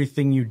at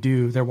everything you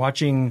do. They're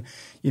watching,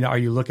 you know, are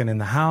you looking in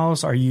the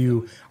house? Are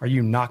you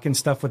knocking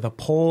stuff with a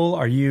pole?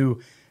 Are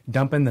you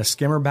dumping the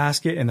skimmer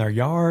basket in their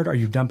yard? Are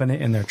you dumping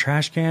it in their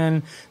trash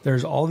can?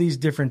 There's all these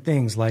different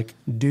things. Like,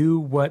 do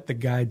what the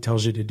guide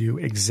tells you to do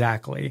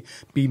exactly.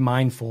 Be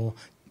mindful.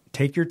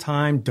 Take your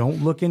time.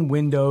 Don't look in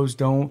windows.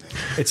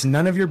 It's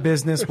none of your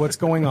business what's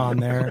going on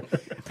there.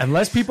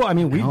 Unless people, I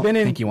mean, we've been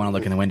in. I think you want to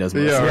look in the windows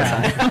most of the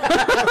time.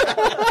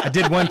 I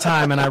did one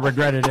time and I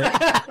regretted it.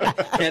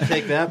 Can't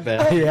take that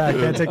back. Yeah, I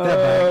can't take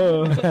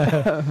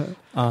that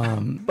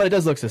back. But it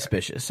does look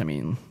suspicious. I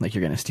mean, like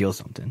you're going to steal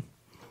something.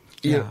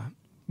 Yeah.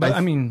 But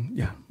I mean,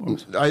 yeah.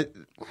 I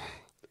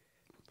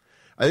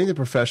think the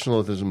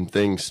professionalism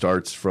thing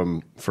starts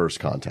from first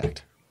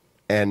contact.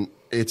 And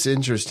it's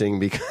interesting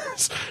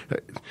because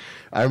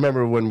I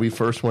remember when we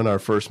first went our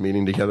first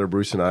meeting together,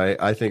 Bruce and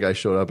I think I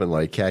showed up in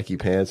like khaki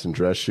pants and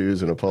dress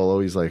shoes and a polo.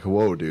 He's like,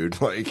 whoa,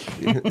 dude, like,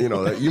 you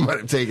know, you might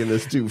have taken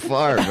this too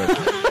far.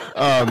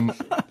 But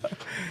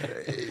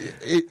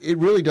it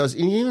really does.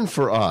 And even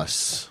for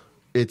us,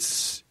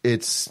 it's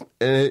and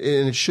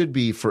it should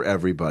be for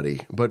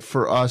everybody, but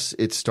for us,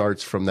 it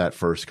starts from that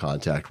first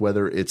contact,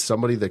 whether it's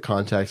somebody that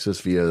contacts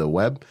us via the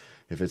web,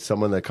 if it's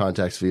someone that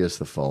contacts via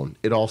the phone,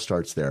 it all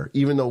starts there.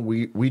 Even though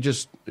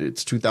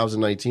it's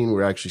 2019,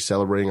 we're actually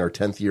celebrating our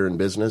 10th year in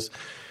business.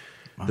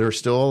 Wow. There are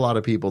still a lot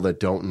of people that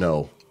don't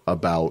know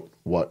about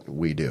what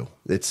we do.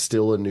 It's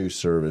still a new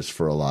service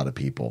for a lot of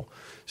people.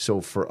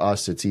 So for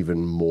us, it's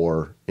even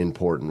more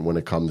important when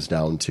it comes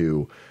down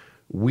to,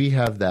 we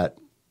have that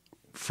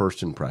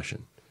first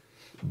impression.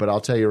 But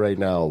I'll tell you right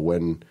now,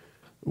 when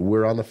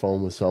we're on the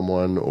phone with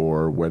someone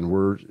or when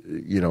we're,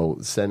 you know,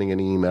 sending an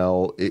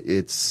email,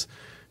 it's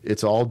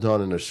all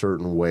done in a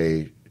certain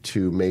way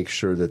to make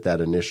sure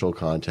that initial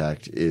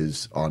contact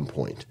is on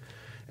point.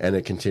 And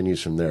it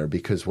continues from there,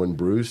 because when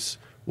Bruce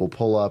will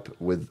pull up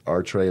with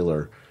our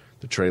trailer,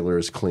 the trailer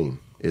is clean.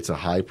 It's a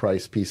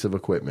high-priced piece of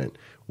equipment.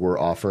 We're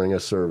offering a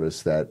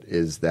service that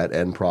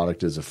end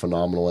product is a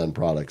phenomenal end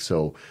product.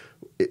 So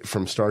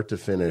from start to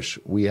finish,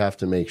 we have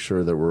to make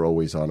sure that we're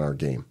always on our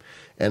game.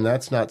 And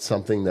that's not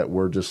something that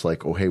we're just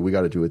like, oh, hey, we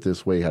got to do it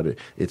this way.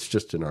 It's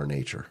just in our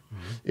nature.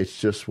 Mm-hmm. It's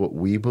just what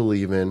we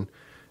believe in,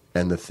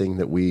 and the thing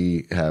that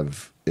we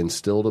have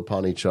instilled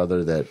upon each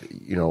other, that,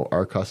 you know,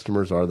 our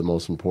customers are the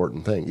most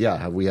important thing. Yeah,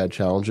 have we had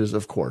challenges?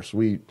 Of course.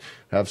 We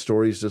have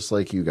stories just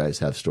like you guys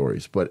have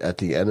stories. But at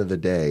the end of the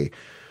day,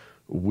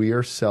 we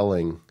are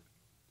selling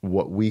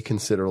what we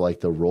consider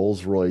like the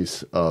Rolls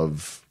Royce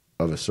of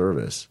a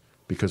service,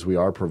 because we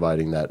are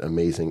providing that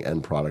amazing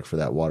end product for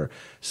that water.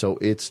 So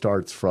it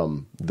starts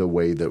from the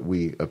way that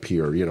we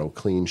appear, you know,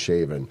 clean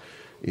shaven,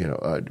 you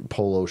know,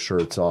 polo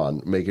shirts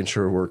on, making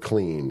sure we're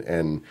clean,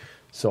 and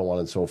so on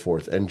and so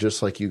forth. And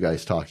just like you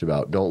guys talked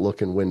about, don't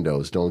look in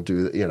windows, don't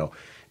do, you know,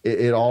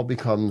 it all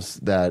becomes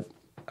that,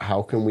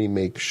 how can we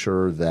make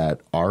sure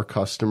that our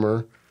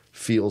customer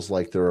feels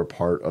like they're a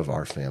part of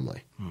our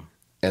family?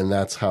 And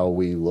that's how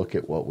we look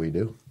at what we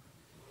do.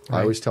 Right.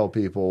 I always tell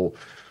people,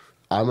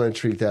 I'm going to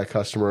treat that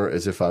customer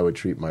as if I would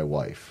treat my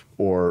wife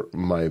or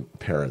my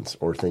parents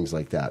or things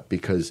like that,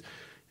 because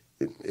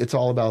it's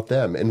all about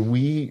them. And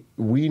we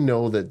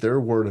know that their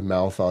word of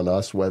mouth on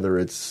us, whether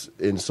it's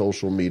in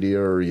social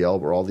media or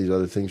Yelp or all these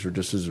other things, are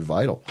just as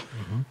vital.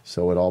 Mm-hmm.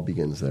 So it all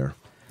begins there.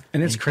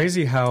 And it's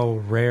crazy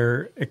how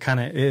rare it kind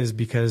of is,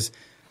 because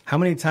how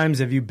many times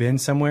have you been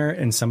somewhere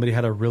and somebody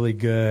had a really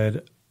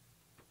good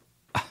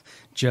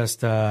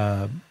just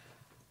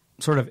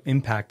sort of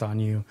impact on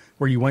you,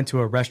 where you went to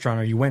a restaurant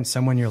or you went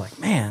somewhere and you're like,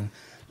 man,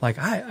 like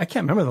I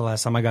can't remember the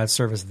last time I got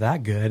service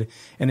that good.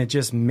 And it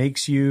just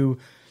makes you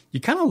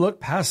kind of look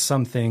past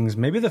some things.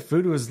 Maybe the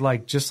food was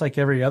like just like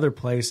every other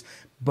place,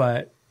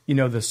 but you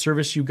know, the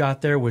service you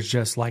got there was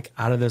just like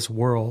out of this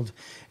world.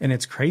 And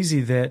it's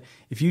crazy that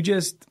if you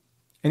just,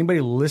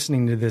 anybody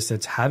listening to this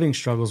that's having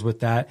struggles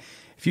with that,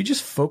 if you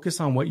just focus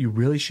on what you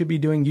really should be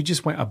doing, you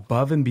just went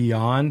above and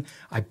beyond,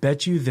 I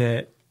bet you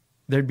that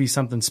there'd be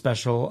something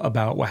special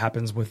about what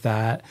happens with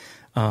that,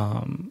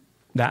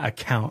 that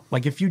account.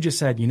 Like if you just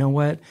said, you know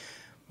what,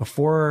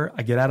 before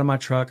I get out of my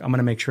truck, I'm going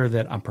to make sure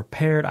that I'm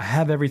prepared. I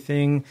have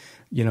everything,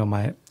 I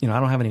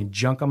don't have any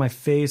junk on my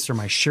face or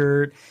my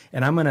shirt.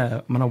 And I'm going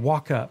to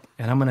walk up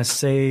and I'm going to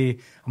say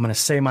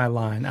my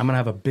line. I'm going to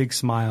have a big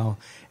smile,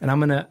 and I'm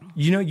going to,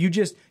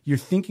 you're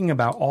thinking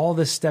about all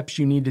the steps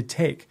you need to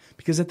take,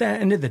 because at the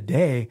end of the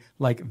day,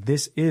 like,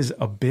 this is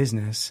a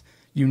business.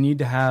 You need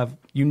to have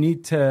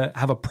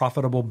a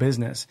profitable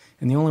business.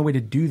 And the only way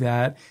to do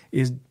that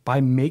is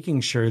by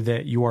making sure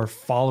that you are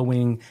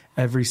following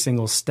every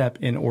single step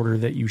in order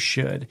that you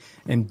should,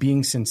 and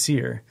being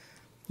sincere,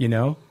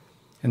 And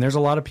there's a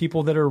lot of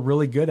people that are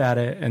really good at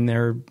it, and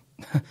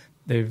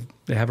they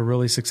have a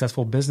really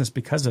successful business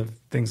because of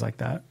things like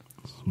that.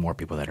 More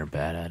people that are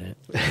bad at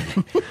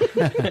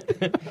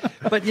it.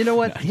 But you know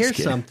what?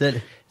 Here's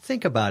something.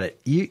 Think about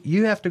it.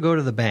 You have to go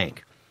to the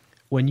bank.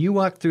 When you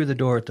walk through the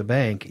door at the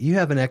bank, you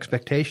have an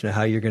expectation of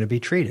how you're going to be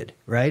treated,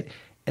 right?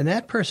 And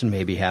that person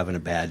may be having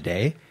a bad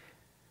day,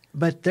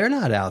 but they're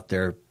not out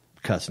there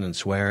cussing and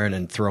swearing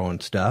and throwing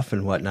stuff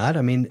and whatnot.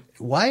 I mean,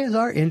 why is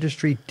our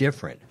industry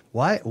different?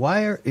 Why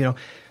are,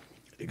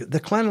 the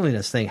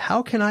cleanliness thing,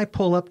 how can I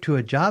pull up to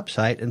a job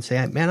site and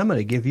say, man, I'm going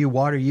to give you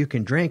water you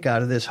can drink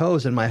out of this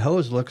hose, and my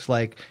hose looks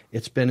like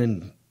it's been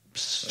in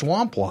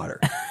swamp water?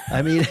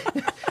 I mean,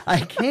 I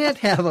can't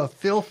have a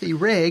filthy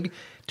rig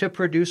to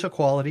produce a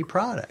quality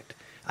product.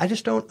 I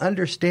just don't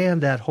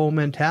understand that whole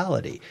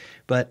mentality.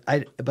 But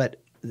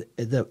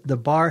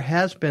the bar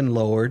has been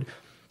lowered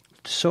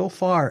so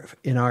far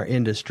in our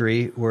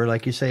industry, where,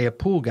 like you say, a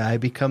pool guy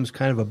becomes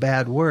kind of a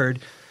bad word,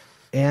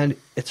 and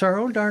it's our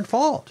own darn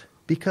fault,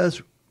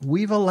 because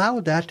we've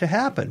allowed that to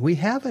happen. We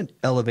haven't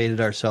elevated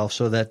ourselves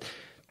so that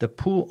the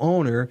pool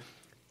owner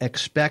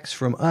expects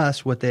from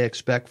us what they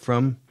expect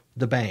from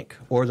the bank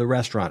or the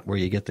restaurant where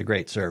you get the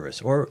great service,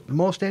 or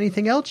most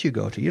anything else you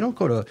go to. You don't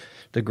go to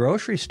the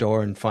grocery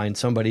store and find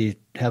somebody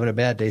having a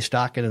bad day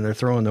stocking and they're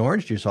throwing the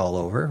orange juice all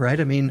over, right?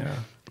 I mean,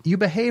 You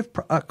behave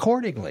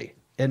accordingly.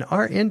 In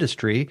our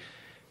industry,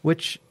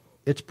 which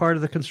it's part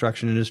of the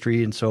construction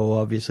industry, and so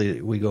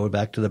obviously we go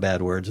back to the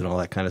bad words and all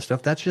that kind of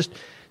stuff. That's just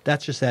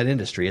that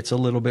industry. It's a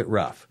little bit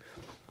rough.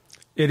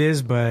 It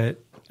is, but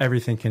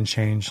everything can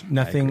change.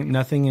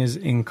 Nothing is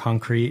in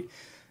concrete.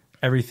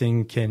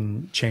 Everything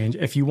can change.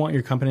 If you want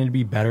your company to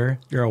be better,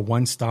 you're a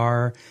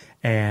 1-star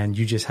and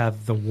you just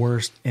have the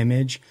worst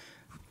image,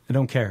 I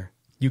don't care.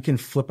 You can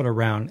flip it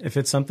around. If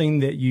it's something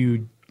that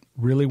you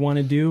really want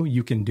to do,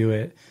 you can do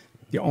it.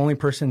 The only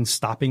person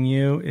stopping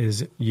you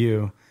is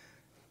you.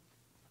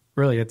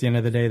 Really, at the end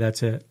of the day,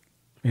 that's it.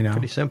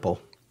 Pretty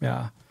simple.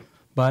 Yeah.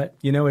 But,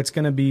 it's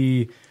going to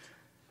be,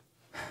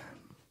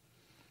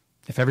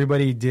 if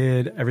everybody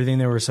did everything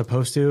they were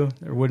supposed to,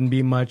 there wouldn't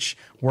be much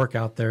work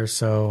out there.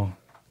 So,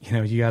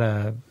 you got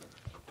to,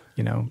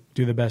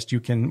 do the best you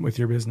can with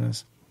your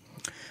business.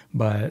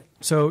 But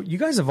so you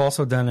guys have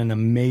also done an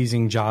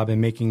amazing job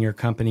in making your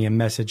company and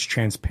message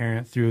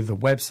transparent through the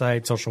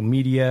website, social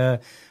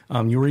media.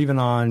 You were even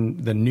on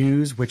the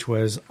news, which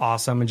was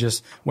awesome. I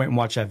just went and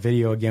watched that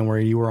video again where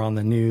you were on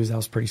the news. That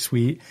was pretty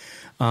sweet.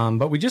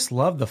 But we just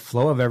love the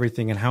flow of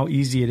everything and how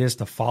easy it is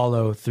to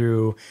follow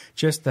through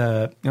just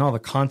the, all the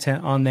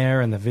content on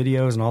there and the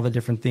videos and all the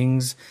different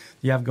things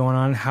you have going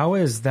on. How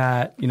has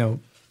that,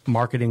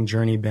 marketing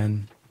journey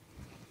been?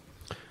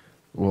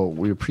 Well,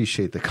 we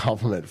appreciate the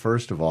compliment,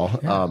 first of all.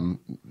 Yeah.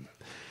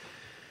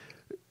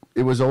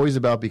 It was always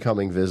about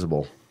becoming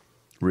visible,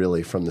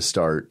 really, from the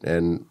start.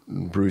 And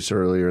Bruce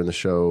earlier in the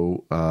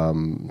show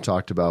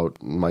talked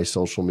about my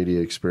social media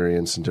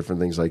experience and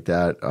different things like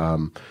that.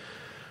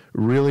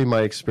 Really,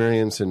 my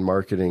experience in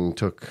marketing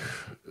took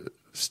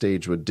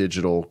stage with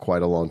digital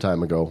quite a long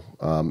time ago.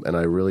 And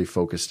I really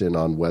focused in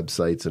on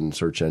websites and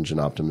search engine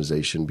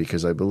optimization,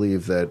 because I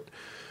believe that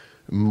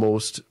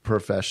most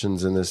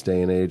professions in this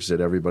day and age,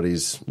 that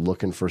everybody's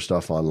looking for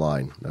stuff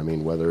online. I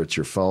mean, whether it's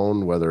your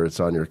phone, whether it's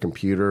on your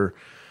computer,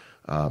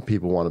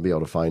 people want to be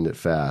able to find it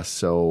fast.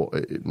 So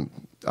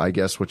I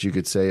guess what you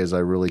could say is I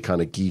really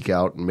kind of geek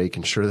out and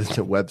making sure that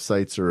the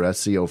websites are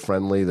SEO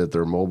friendly, that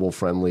they're mobile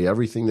friendly.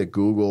 Everything that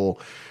Google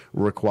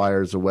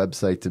requires a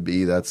website to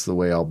be, that's the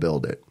way I'll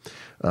build it.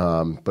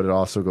 But it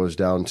also goes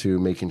down to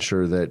making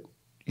sure that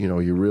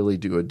you really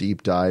do a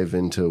deep dive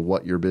into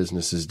what your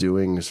business is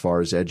doing as far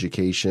as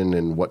education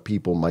and what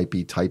people might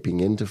be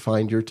typing in to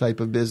find your type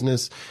of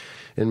business,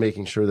 and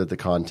making sure that the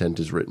content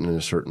is written in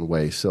a certain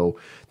way. So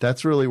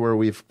that's really where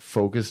we've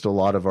focused a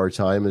lot of our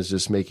time, is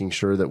just making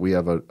sure that we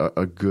have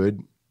a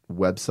good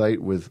website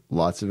with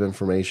lots of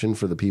information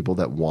for the people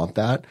that want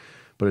that,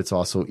 but it's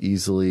also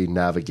easily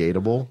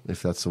navigatable,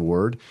 if that's a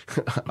word,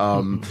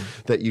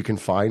 that you can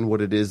find what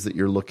it is that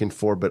you're looking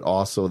for, but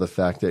also the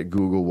fact that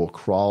Google will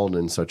crawl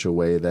in such a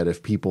way that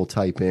if people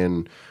type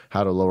in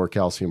how to lower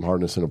calcium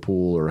hardness in a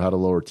pool, or how to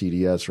lower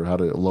TDS, or how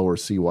to lower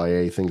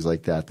CYA, things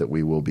like that, that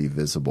we will be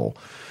visible.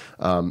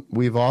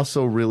 We've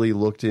also really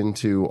looked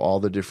into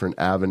all the different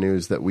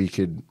avenues that we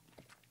could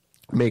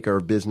make our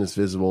business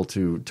visible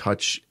to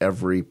touch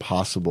every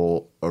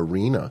possible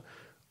arena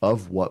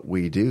of what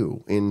we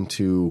do,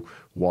 into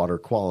water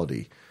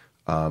quality,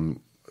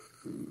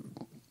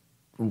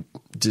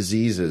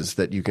 diseases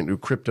that you can do,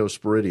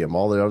 cryptosporidium,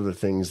 all the other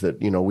things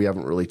that we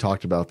haven't really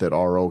talked about that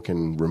RO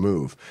can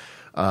remove.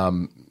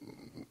 And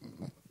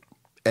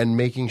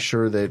making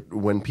sure that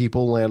when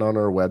people land on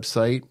our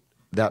website,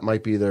 that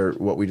might be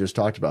what we just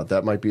talked about.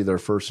 That might be their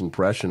first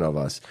impression of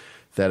us,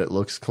 that it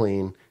looks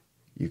clean,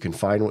 you can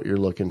find what you're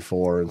looking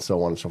for, and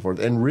so on and so forth.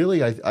 And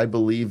really, I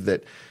believe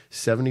that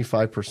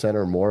 75%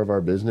 or more of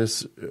our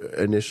business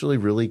initially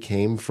really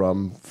came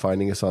from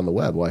finding us on the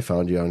web. Well, I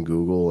found you on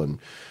Google and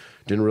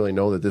didn't really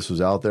know that this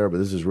was out there, but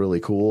this is really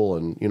cool,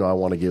 and I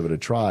want to give it a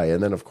try.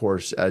 And then, of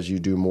course, as you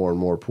do more and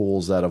more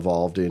pools, that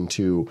evolved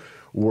into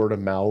word of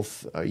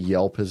mouth.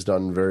 Yelp has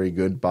done very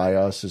good by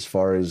us as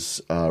far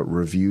as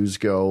reviews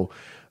go.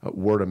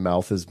 Word of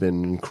mouth has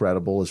been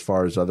incredible as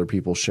far as other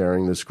people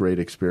sharing this great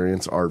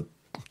experience.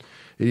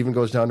 It even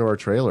goes down to our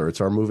trailer. It's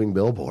our moving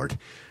billboard.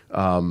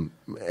 And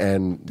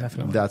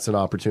definitely, that's an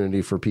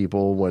opportunity for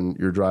people when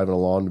you're driving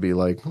along to be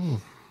like,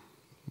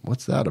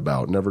 what's that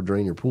about? Never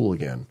drain your pool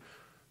again.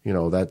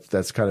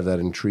 That's kind of that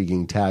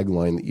intriguing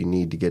tagline that you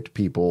need to get to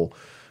people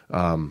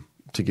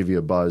to give you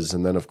a buzz.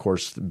 And then, of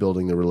course,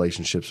 building the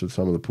relationships with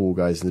some of the pool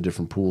guys in the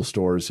different pool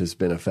stores has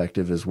been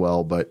effective as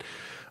well. But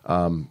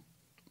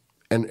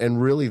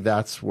and really,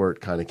 that's where it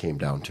kind of came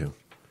down to,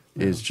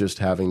 is just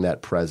having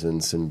that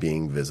presence and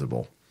being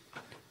visible.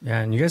 Yeah,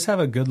 and you guys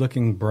have a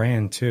good-looking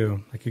brand,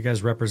 too. Like, you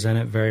guys represent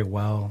it very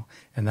well,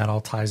 and that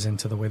all ties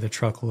into the way the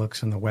truck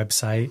looks and the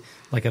website.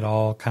 Like, it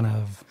all kind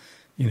of,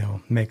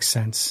 makes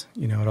sense.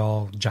 It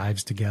all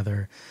jives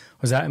together.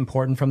 Was that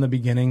important from the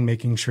beginning,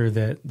 making sure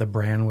that the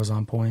brand was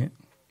on point?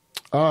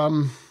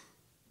 Absolutely.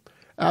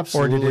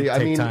 Or did it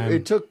take time?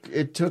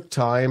 It took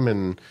time,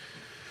 and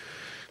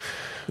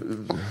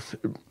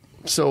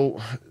so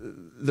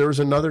there was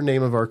another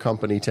name of our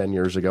company 10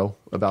 years ago.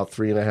 About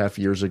 3.5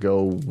 years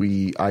ago,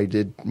 I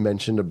did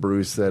mention to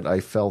Bruce that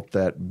I felt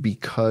that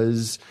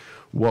because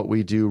what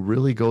we do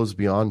really goes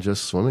beyond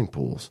just swimming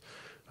pools.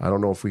 I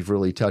don't know if we've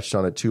really touched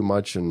on it too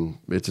much, and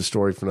it's a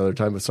story for another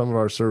time, but some of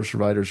our service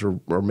providers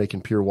are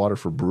making pure water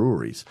for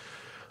breweries.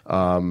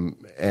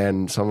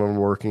 And some of them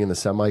are working in the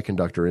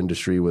semiconductor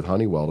industry with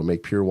Honeywell to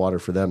make pure water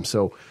for them.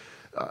 So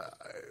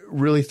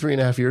really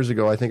 3.5 years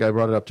ago, I think I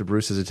brought it up to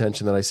Bruce's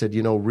attention that I said,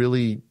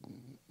 really,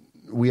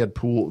 we had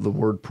the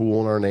word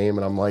pool in our name,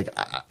 and I'm like,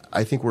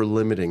 I think we're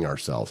limiting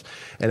ourselves.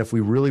 And if we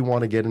really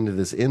want to get into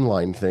this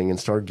inline thing and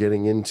start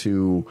getting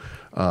into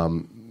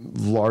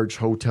large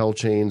hotel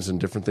chains and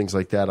different things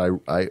like that,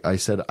 I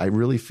said I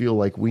really feel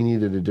like we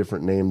needed a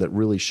different name that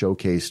really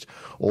showcased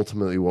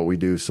ultimately what we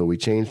do. So we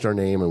changed our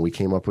name and we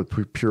came up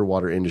with Pure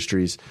Water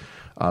Industries.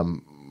 I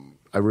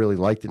really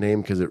like the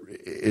name because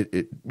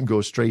it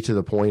goes straight to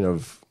the point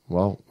of,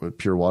 well,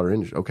 Pure Water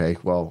Industry. Okay,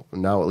 well,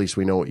 now at least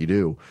we know what you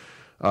do.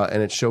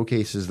 And it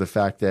showcases the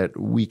fact that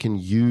we can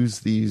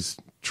use these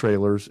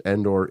trailers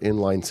and or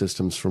inline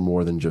systems for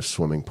more than just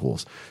swimming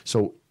pools.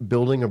 So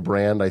building a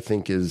brand, I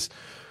think, is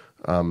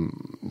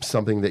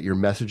something that your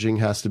messaging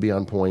has to be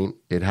on point.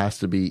 It has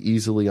to be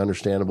easily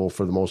understandable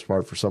for the most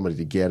part for somebody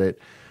to get it.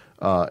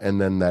 And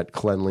then that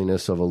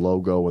cleanliness of a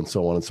logo and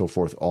so on and so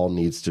forth all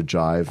needs to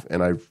jive.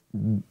 And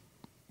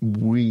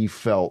we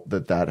felt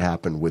that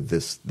happened with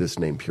this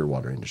name, Pure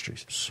Water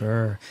Industries.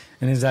 Sure.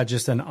 And is that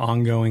just an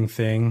ongoing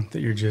thing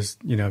that you're just,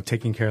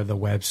 taking care of the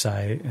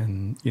website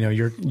and,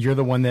 you're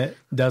the one that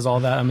does all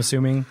that, I'm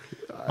assuming,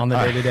 on the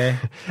day-to-day?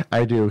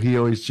 I do. He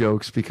always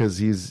jokes because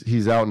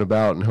he's out and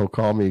about and he'll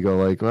call me and go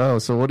like, "Well,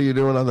 so what are you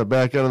doing on the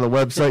back end of the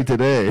website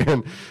today?"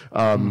 And,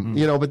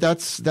 but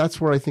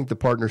that's where I think the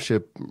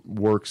partnership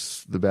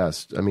works the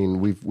best. I mean,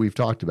 we've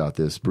talked about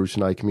this. Bruce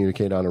and I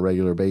communicate on a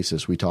regular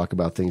basis. We talk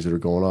about things that are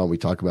going on. We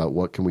talk about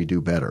what can we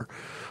do better.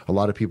 A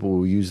lot of people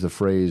will use the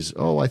phrase,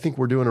 "Oh, I think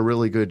we're doing a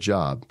really good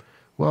job."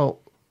 Well,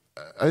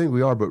 I think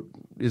we are, but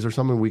is there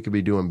something we could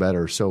be doing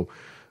better? So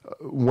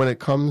when it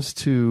comes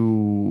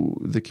to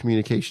the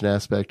communication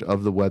aspect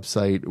of the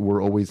website,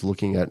 we're always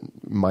looking at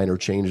minor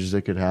changes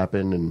that could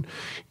happen and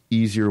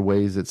easier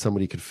ways that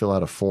somebody could fill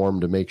out a form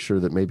to make sure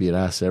that maybe it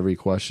asks every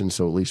question.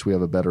 So at least we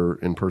have a better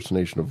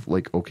impersonation of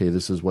like, okay,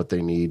 this is what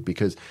they need,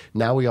 because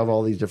now we have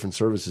all these different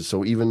services.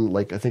 So even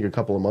like, I think a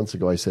couple of months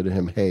ago, I said to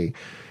him, hey,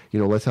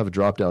 let's have a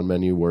drop-down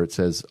menu where it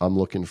says, I'm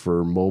looking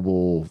for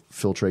mobile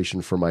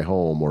filtration for my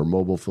home, or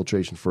mobile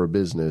filtration for a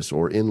business,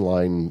 or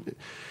inline,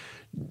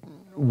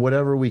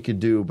 whatever we could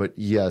do. But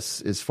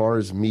yes, as far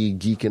as me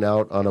geeking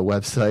out on a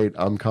website,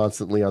 I'm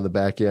constantly on the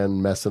back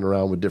end messing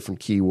around with different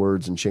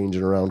keywords and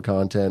changing around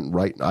content.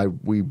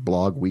 We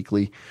blog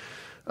weekly,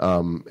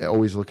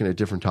 always looking at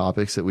different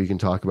topics that we can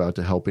talk about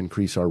to help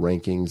increase our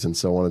rankings and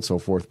so on and so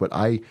forth. But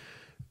I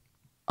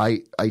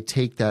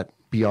take that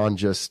beyond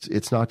just,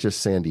 it's not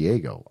just San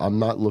Diego. I'm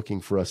not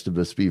looking for us to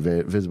just be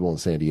visible in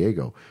San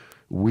Diego.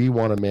 We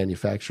want to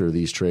manufacture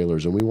these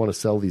trailers, and we want to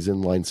sell these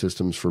inline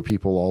systems for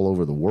people all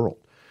over the world.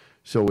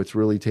 So it's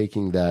really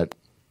taking that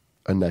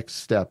a next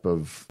step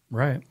of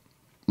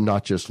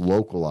not just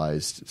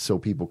localized so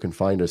people can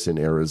find us in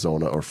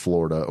Arizona or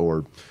Florida,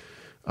 or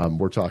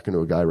we're talking to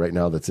a guy right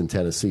now that's in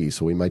Tennessee,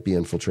 so we might be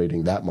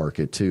infiltrating that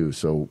market too.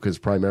 So because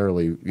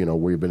primarily,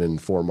 we've been in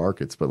 4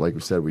 markets, but like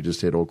we said, we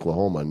just hit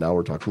Oklahoma, and now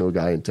we're talking to a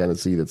guy in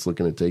Tennessee that's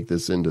looking to take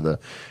this into the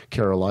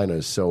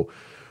Carolinas. So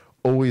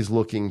always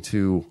looking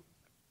to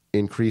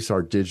increase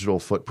our digital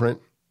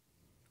footprint.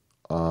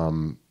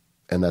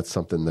 And that's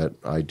something that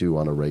I do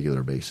on a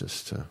regular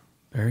basis too.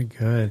 Very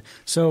good.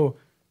 So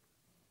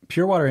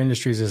Pure Water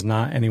Industries is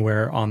not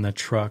anywhere on the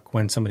truck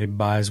when somebody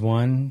buys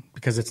one,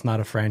 because it's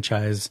not a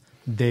franchise.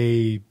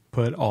 They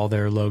put all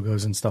their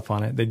logos and stuff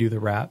on it. They do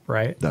the wrap,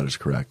 right? That is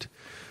correct.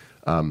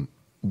 When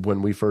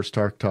we first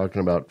start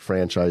talking about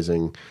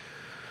franchising,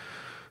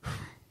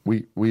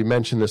 we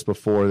mentioned this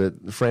before,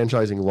 that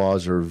franchising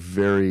laws are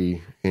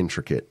very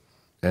intricate.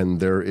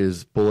 And there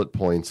is bullet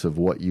points of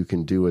what you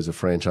can do as a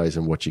franchise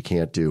and what you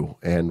can't do.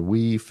 And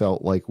we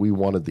felt like we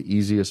wanted the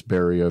easiest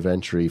barrier of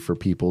entry for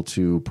people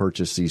to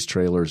purchase these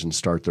trailers and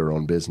start their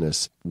own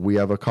business. We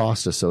have a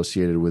cost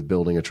associated with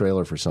building a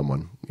trailer for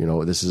someone.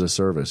 This is a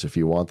service. If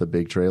you want the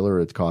big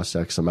trailer, it costs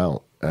X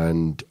amount.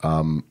 And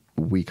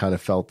we kind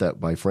of felt that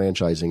by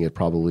franchising, it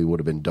probably would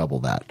have been double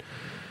that.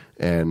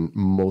 And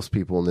most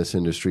people in this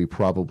industry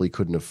probably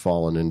couldn't have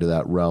fallen into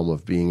that realm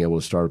of being able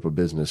to start up a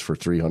business for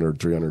 $300,000,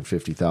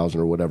 $350,000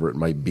 or whatever it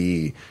might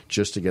be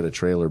just to get a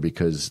trailer,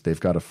 because they've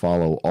got to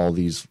follow all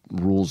these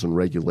rules and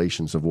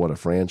regulations of what a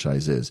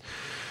franchise is.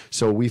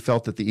 So we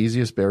felt that the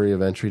easiest barrier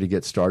of entry to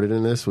get started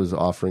in this was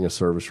offering a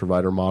service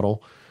provider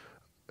model.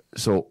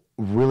 So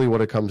really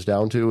what it comes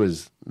down to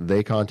is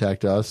they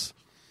contact us.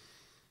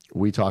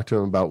 We talk to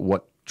them about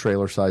what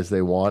trailer size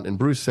they want. And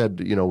Bruce said,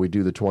 we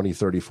do the 20,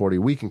 30, 40.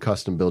 We can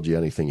custom build you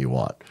anything you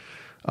want.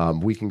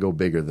 We can go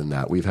bigger than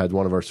that. We've had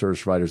one of our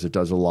service providers that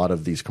does a lot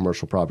of these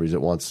commercial properties that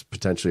wants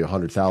potentially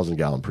 100,000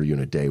 gallon per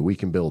unit day. We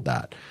can build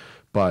that.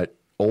 But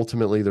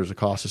ultimately, there's a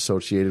cost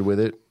associated with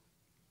it.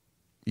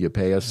 You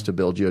pay us to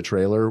build you a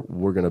trailer.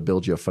 We're going to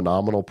build you a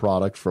phenomenal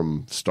product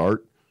from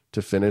start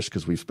to finish,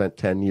 because we've spent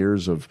 10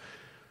 years of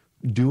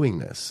doing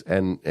this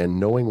and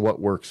knowing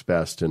what works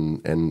best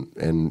and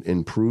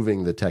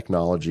improving the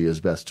technology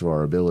as best to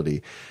our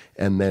ability.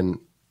 And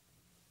then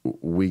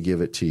we give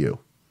it to you.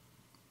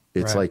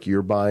 It's like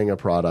you're buying a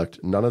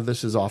product. None of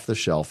this is off the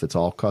shelf. It's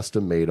all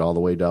custom made all the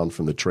way down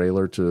from the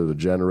trailer to the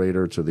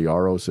generator to the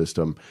RO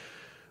system.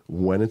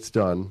 When it's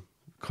done,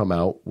 come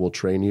out. We'll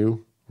train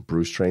you.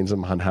 Bruce trains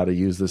them on how to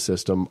use the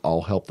system.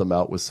 I'll help them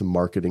out with some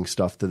marketing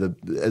stuff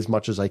as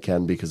much as I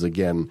can, because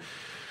again,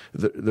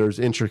 there's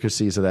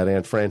intricacies of that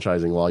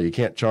franchising law. You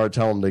can't tell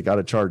them they got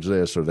to charge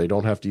this, or they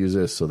don't have to use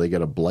this. So they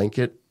get a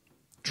blanket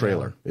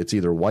trailer. Yeah. It's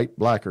either white,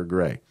 black, or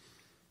gray.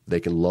 They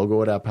can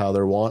logo it up how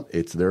they want.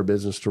 It's their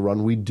business to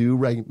run. We do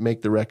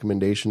make the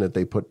recommendation that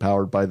they put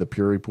powered by the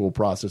Puri Pool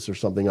process or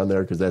something on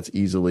there, because that's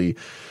easily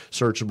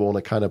searchable, and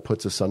it kind of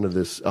puts us under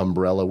this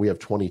umbrella. We have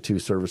 22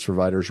 service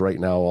providers right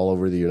now all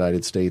over the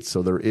United States.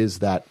 So there is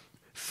that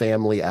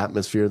family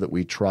atmosphere that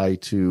we try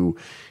to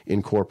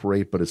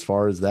incorporate. But as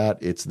far as that,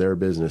 it's their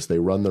business. They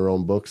run their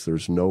own books.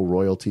 There's no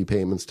royalty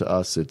payments to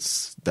us.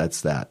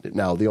 That's that.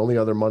 Now, the only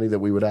other money that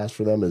we would ask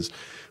for them is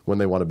when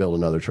they want to build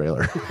another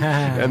trailer.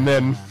 And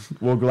then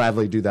we'll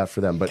gladly do that for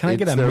them. But can I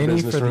get a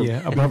mini for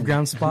the above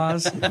ground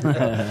spas?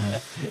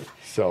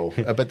 So,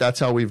 but that's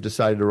how we've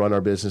decided to run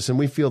our business. And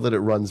we feel that it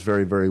runs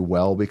very, very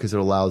well, because it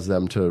allows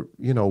them to,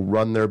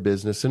 run their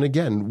business. And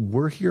again,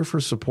 we're here for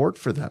support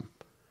for them.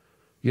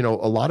 A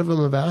lot of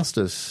them have asked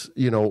us,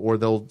 or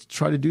they'll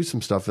try to do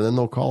some stuff, and then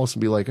they'll call us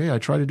and be like, hey, I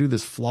try to do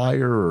this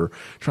flyer or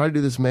try to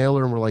do this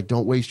mailer. And we're like,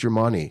 don't waste your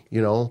money.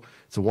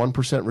 It's a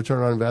 1%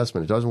 return on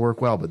investment. It doesn't work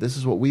well, but this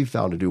is what we've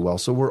found to do well.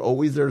 So we're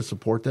always there to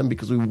support them,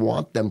 because we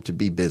want them to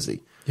be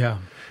busy. Yeah.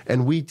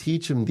 And we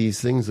teach them these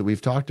things that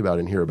we've talked about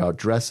in here about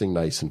dressing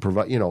nice and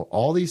provide,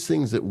 all these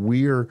things that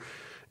we'll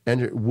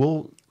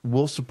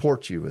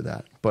support you with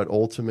that. But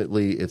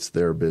ultimately, it's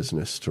their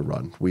business to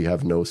run. We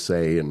have no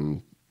say,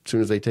 and as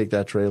soon as they take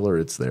that trailer,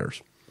 it's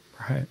theirs.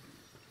 Right.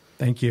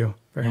 Thank you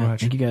very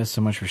much. Thank you guys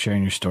so much for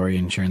sharing your story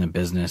and sharing the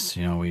business.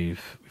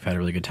 We've had a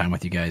really good time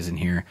with you guys in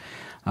here.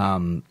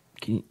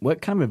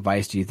 What kind of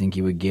advice do you think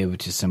you would give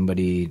to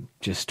somebody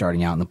just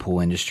starting out in the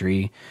pool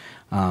industry,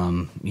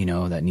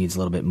 that needs a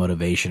little bit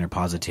motivation or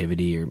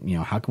positivity, or,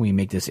 how can we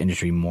make this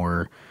industry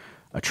more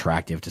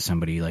attractive to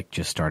somebody like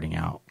just starting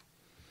out?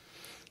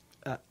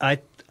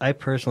 I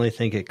personally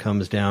think it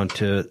comes down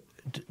to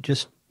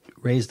just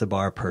raise the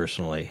bar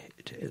personally,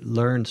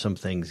 learn some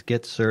things,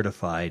 get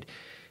certified,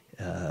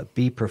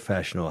 be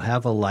professional,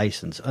 have a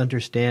license,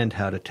 understand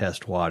how to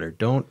test water.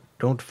 Don't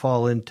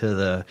fall into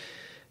the,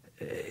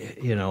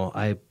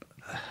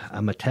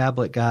 I'm a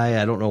tablet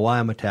guy. I don't know why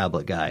I'm a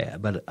tablet guy,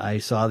 but I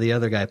saw the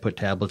other guy put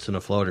tablets in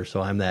a floater,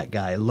 so I'm that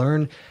guy.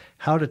 Learn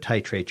how to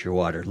titrate your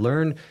water.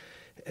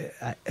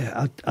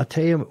 I'll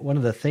tell you, one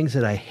of the things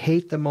that I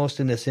hate the most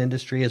in this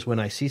industry is when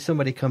I see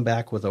somebody come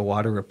back with a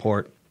water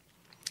report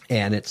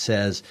and it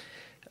says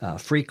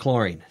free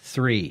chlorine,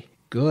 3,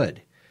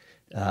 good.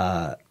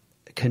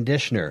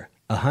 Conditioner,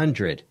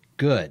 100,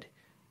 good.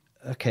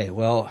 Okay,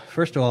 well,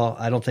 first of all,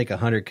 I don't think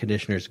 100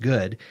 conditioner is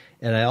good.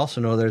 And I also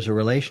know there's a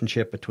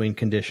relationship between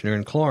conditioner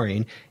and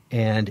chlorine.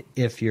 And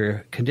if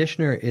your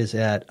conditioner is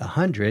at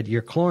 100,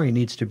 your chlorine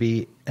needs to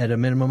be at a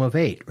minimum of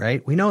 8,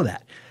 right? We know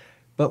that.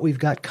 But we've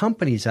got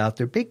companies out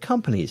there, big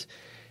companies,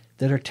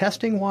 that are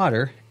testing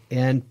water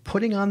and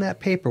putting on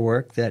that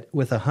paperwork that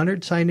with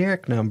 100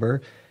 cyanuric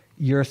number,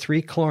 your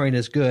 3 chlorine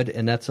is good,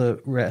 and that's a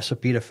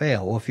recipe to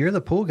fail. Well, if you're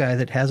the pool guy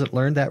that hasn't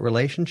learned that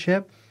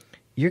relationship,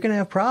 you're going to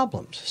have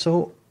problems.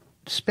 So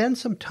spend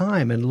some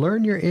time and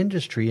learn your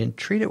industry and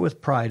treat it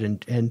with pride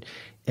and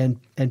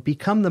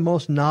become the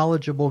most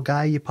knowledgeable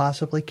guy you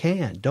possibly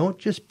can. Don't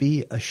just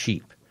be a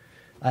sheep.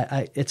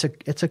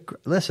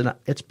 Listen,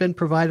 it's been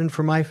providing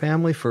for my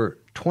family for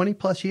 20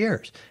 plus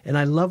years, and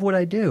I love what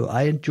I do.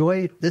 I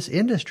enjoy this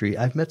industry.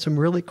 I've met some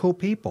really cool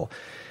people,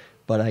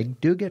 but I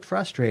do get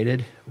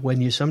frustrated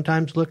when you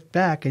sometimes look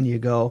back and you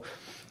go,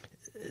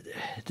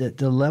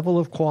 the level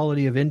of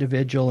quality of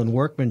individual and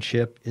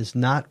workmanship is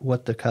not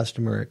what the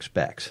customer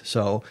expects.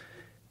 So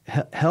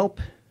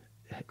help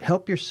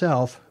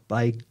yourself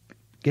by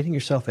getting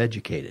yourself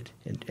educated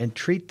and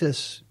treat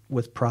this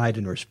with pride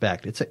and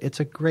respect. It's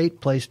a great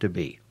place to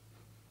be.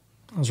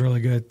 That was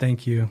really good.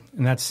 Thank you.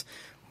 And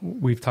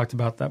we've talked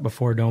about that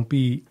before. Don't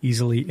be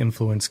easily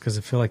influenced, because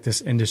I feel like this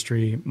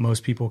industry,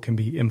 most people can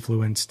be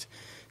influenced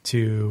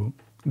to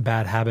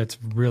bad habits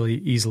really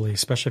easily,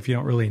 especially if you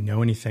don't really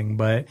know anything.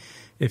 But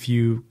if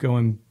you go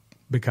and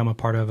become a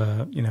part of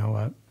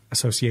a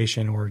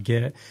association or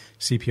get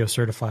CPO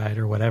certified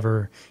or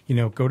whatever,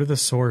 go to the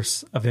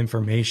source of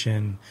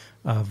information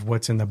of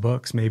what's in the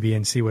books maybe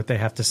and see what they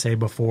have to say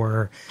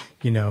before,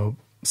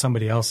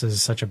 somebody else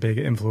is such a big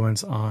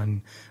influence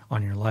on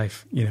your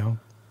life,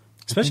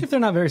 especially if they're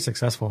not very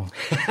successful.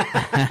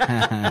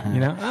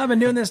 I've been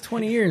doing this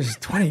 20 years.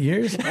 20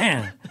 years?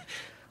 Man.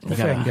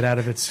 Hopefully I can get out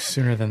of it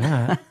sooner than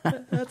that.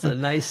 That's a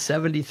nice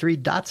 73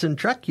 Datsun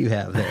truck you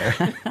have there.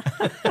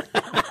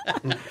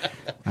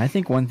 I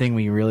think one thing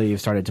we really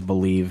started to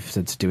believe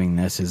since doing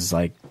this is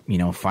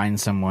find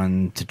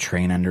someone to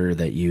train under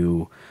that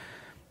you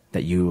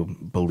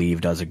believe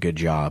does a good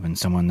job, and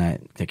someone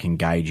that can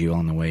guide you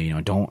on the way.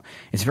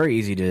 It's very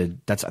easy to,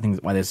 I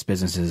think why this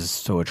business is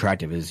so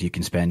attractive is you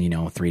can spend,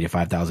 $3,000 to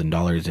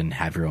 $5,000 and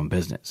have your own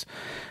business,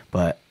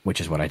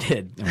 which is what I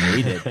did and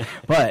we did.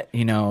 But,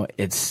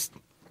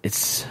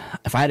 it's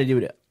if I had to do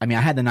it, I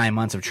had the 9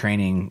 months of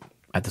training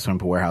at the swimming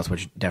pool warehouse,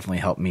 which definitely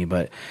helped me.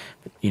 But,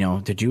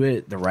 to do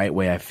it the right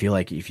way, I feel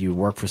like if you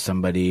work for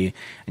somebody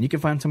and you can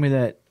find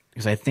somebody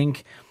because I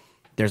think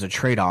there's a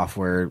trade-off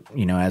where,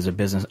 as a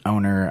business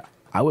owner,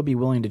 I would be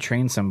willing to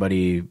train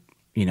somebody,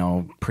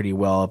 pretty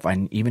well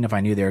even if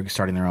I knew they were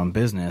starting their own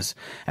business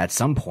at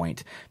some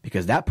point,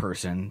 because that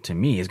person to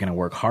me is going to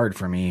work hard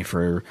for me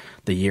for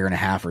the year and a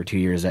half or 2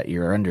 years that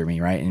you're under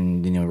me. Right.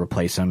 And,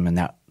 replace them, and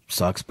that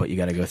sucks, but you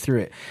got to go through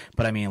it.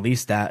 But at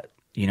least that,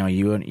 you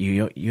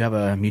have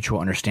a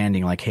mutual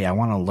understanding, like, hey, I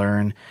want to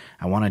learn,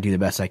 I want to do the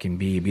best I can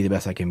be the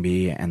best I can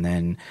be. And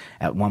then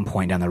at one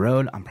point down the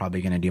road, I'm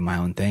probably going to do my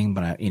own thing,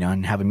 but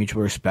and have a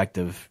mutual respect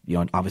of,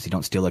 obviously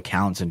don't steal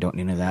accounts and don't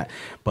do any of that.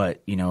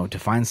 But, to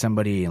find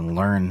somebody and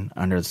learn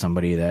under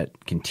somebody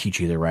that can teach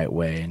you the right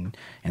way.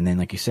 And then,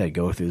 like you said,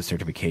 go through the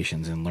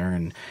certifications and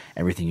learn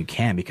everything you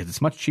can, because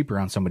it's much cheaper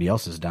on somebody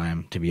else's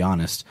dime, to be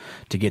honest,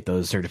 to get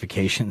those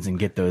certifications and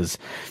get those,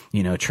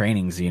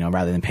 trainings,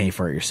 rather than pay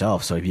for it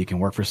yourself. So if you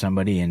can work for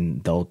somebody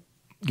and they'll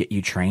get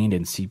you trained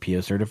and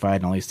CPO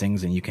certified and all these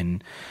things, and you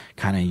can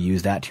kind of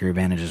use that to your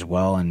advantage as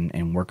well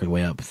and work your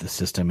way up the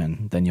system,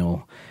 and then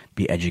you'll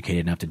be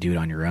educated enough to do it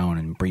on your own,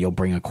 and you'll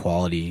bring a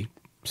quality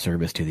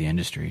service to the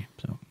industry.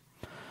 So,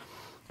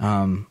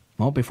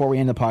 well, before we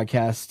end the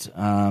podcast,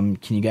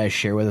 can you guys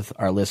share with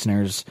our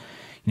listeners,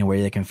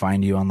 where they can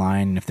find you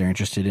online and if they're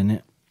interested in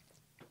it?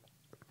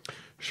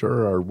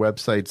 Sure. Our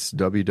website's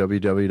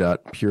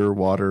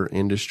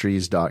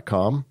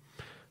www.purewaterindustries.com.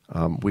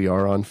 We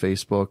are on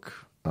Facebook,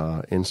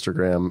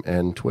 Instagram,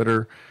 and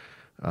Twitter.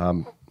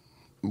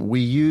 We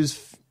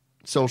use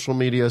social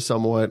media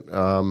somewhat.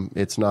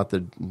 It's not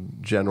the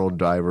general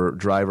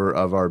driver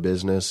of our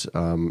business.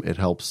 It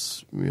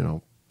helps,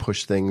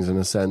 push things in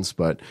a sense,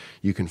 but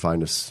you can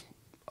find us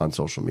on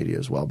social media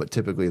as well. But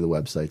typically the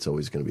website's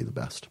always going to be the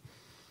best.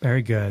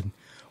 Very good.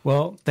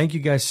 Well, thank you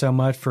guys so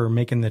much for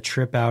making the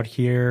trip out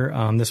here.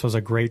 This was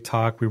a great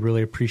talk. We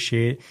really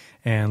appreciate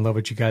and love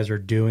what you guys are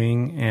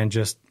doing, and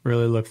just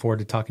really look forward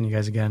to talking to you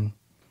guys again.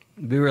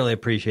 We really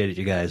appreciate it,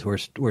 you guys.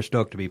 We're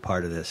stoked to be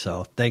part of this.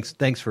 So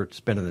thanks for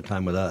spending the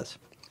time with us.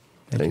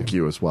 Thank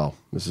you as well.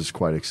 This is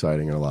quite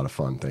exciting and a lot of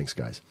fun. Thanks,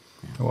 guys.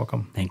 You're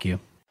welcome. Thank you.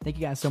 Thank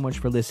you guys so much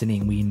for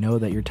listening. We know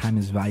that your time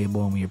is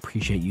valuable, and we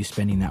appreciate you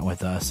spending that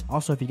with us.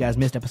 Also, if you guys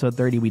missed episode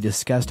 30, we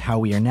discussed how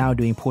we are now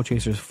doing Pool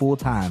Chasers full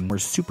time. We're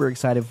super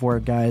excited for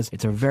it, guys.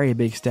 It's a very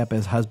big step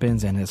as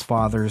husbands and as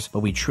fathers,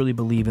 but we truly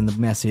believe in the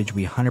message.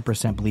 We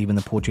 100% believe in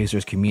the Pool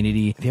Chasers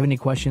community. If you have any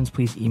questions,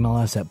 please email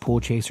us at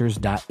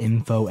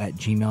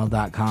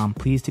poolchasers.info@gmail.com.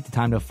 Please take the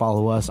time to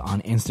follow us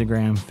on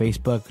Instagram,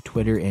 Facebook,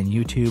 Twitter, and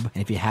YouTube.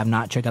 And if you have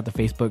not checked out the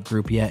Facebook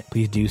group yet,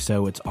 please do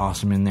so. It's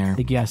awesome in there.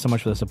 Thank you guys so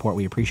much for the support.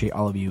 We appreciate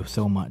all of you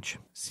so much.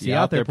 See you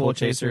out there, Pool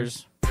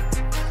Chasers.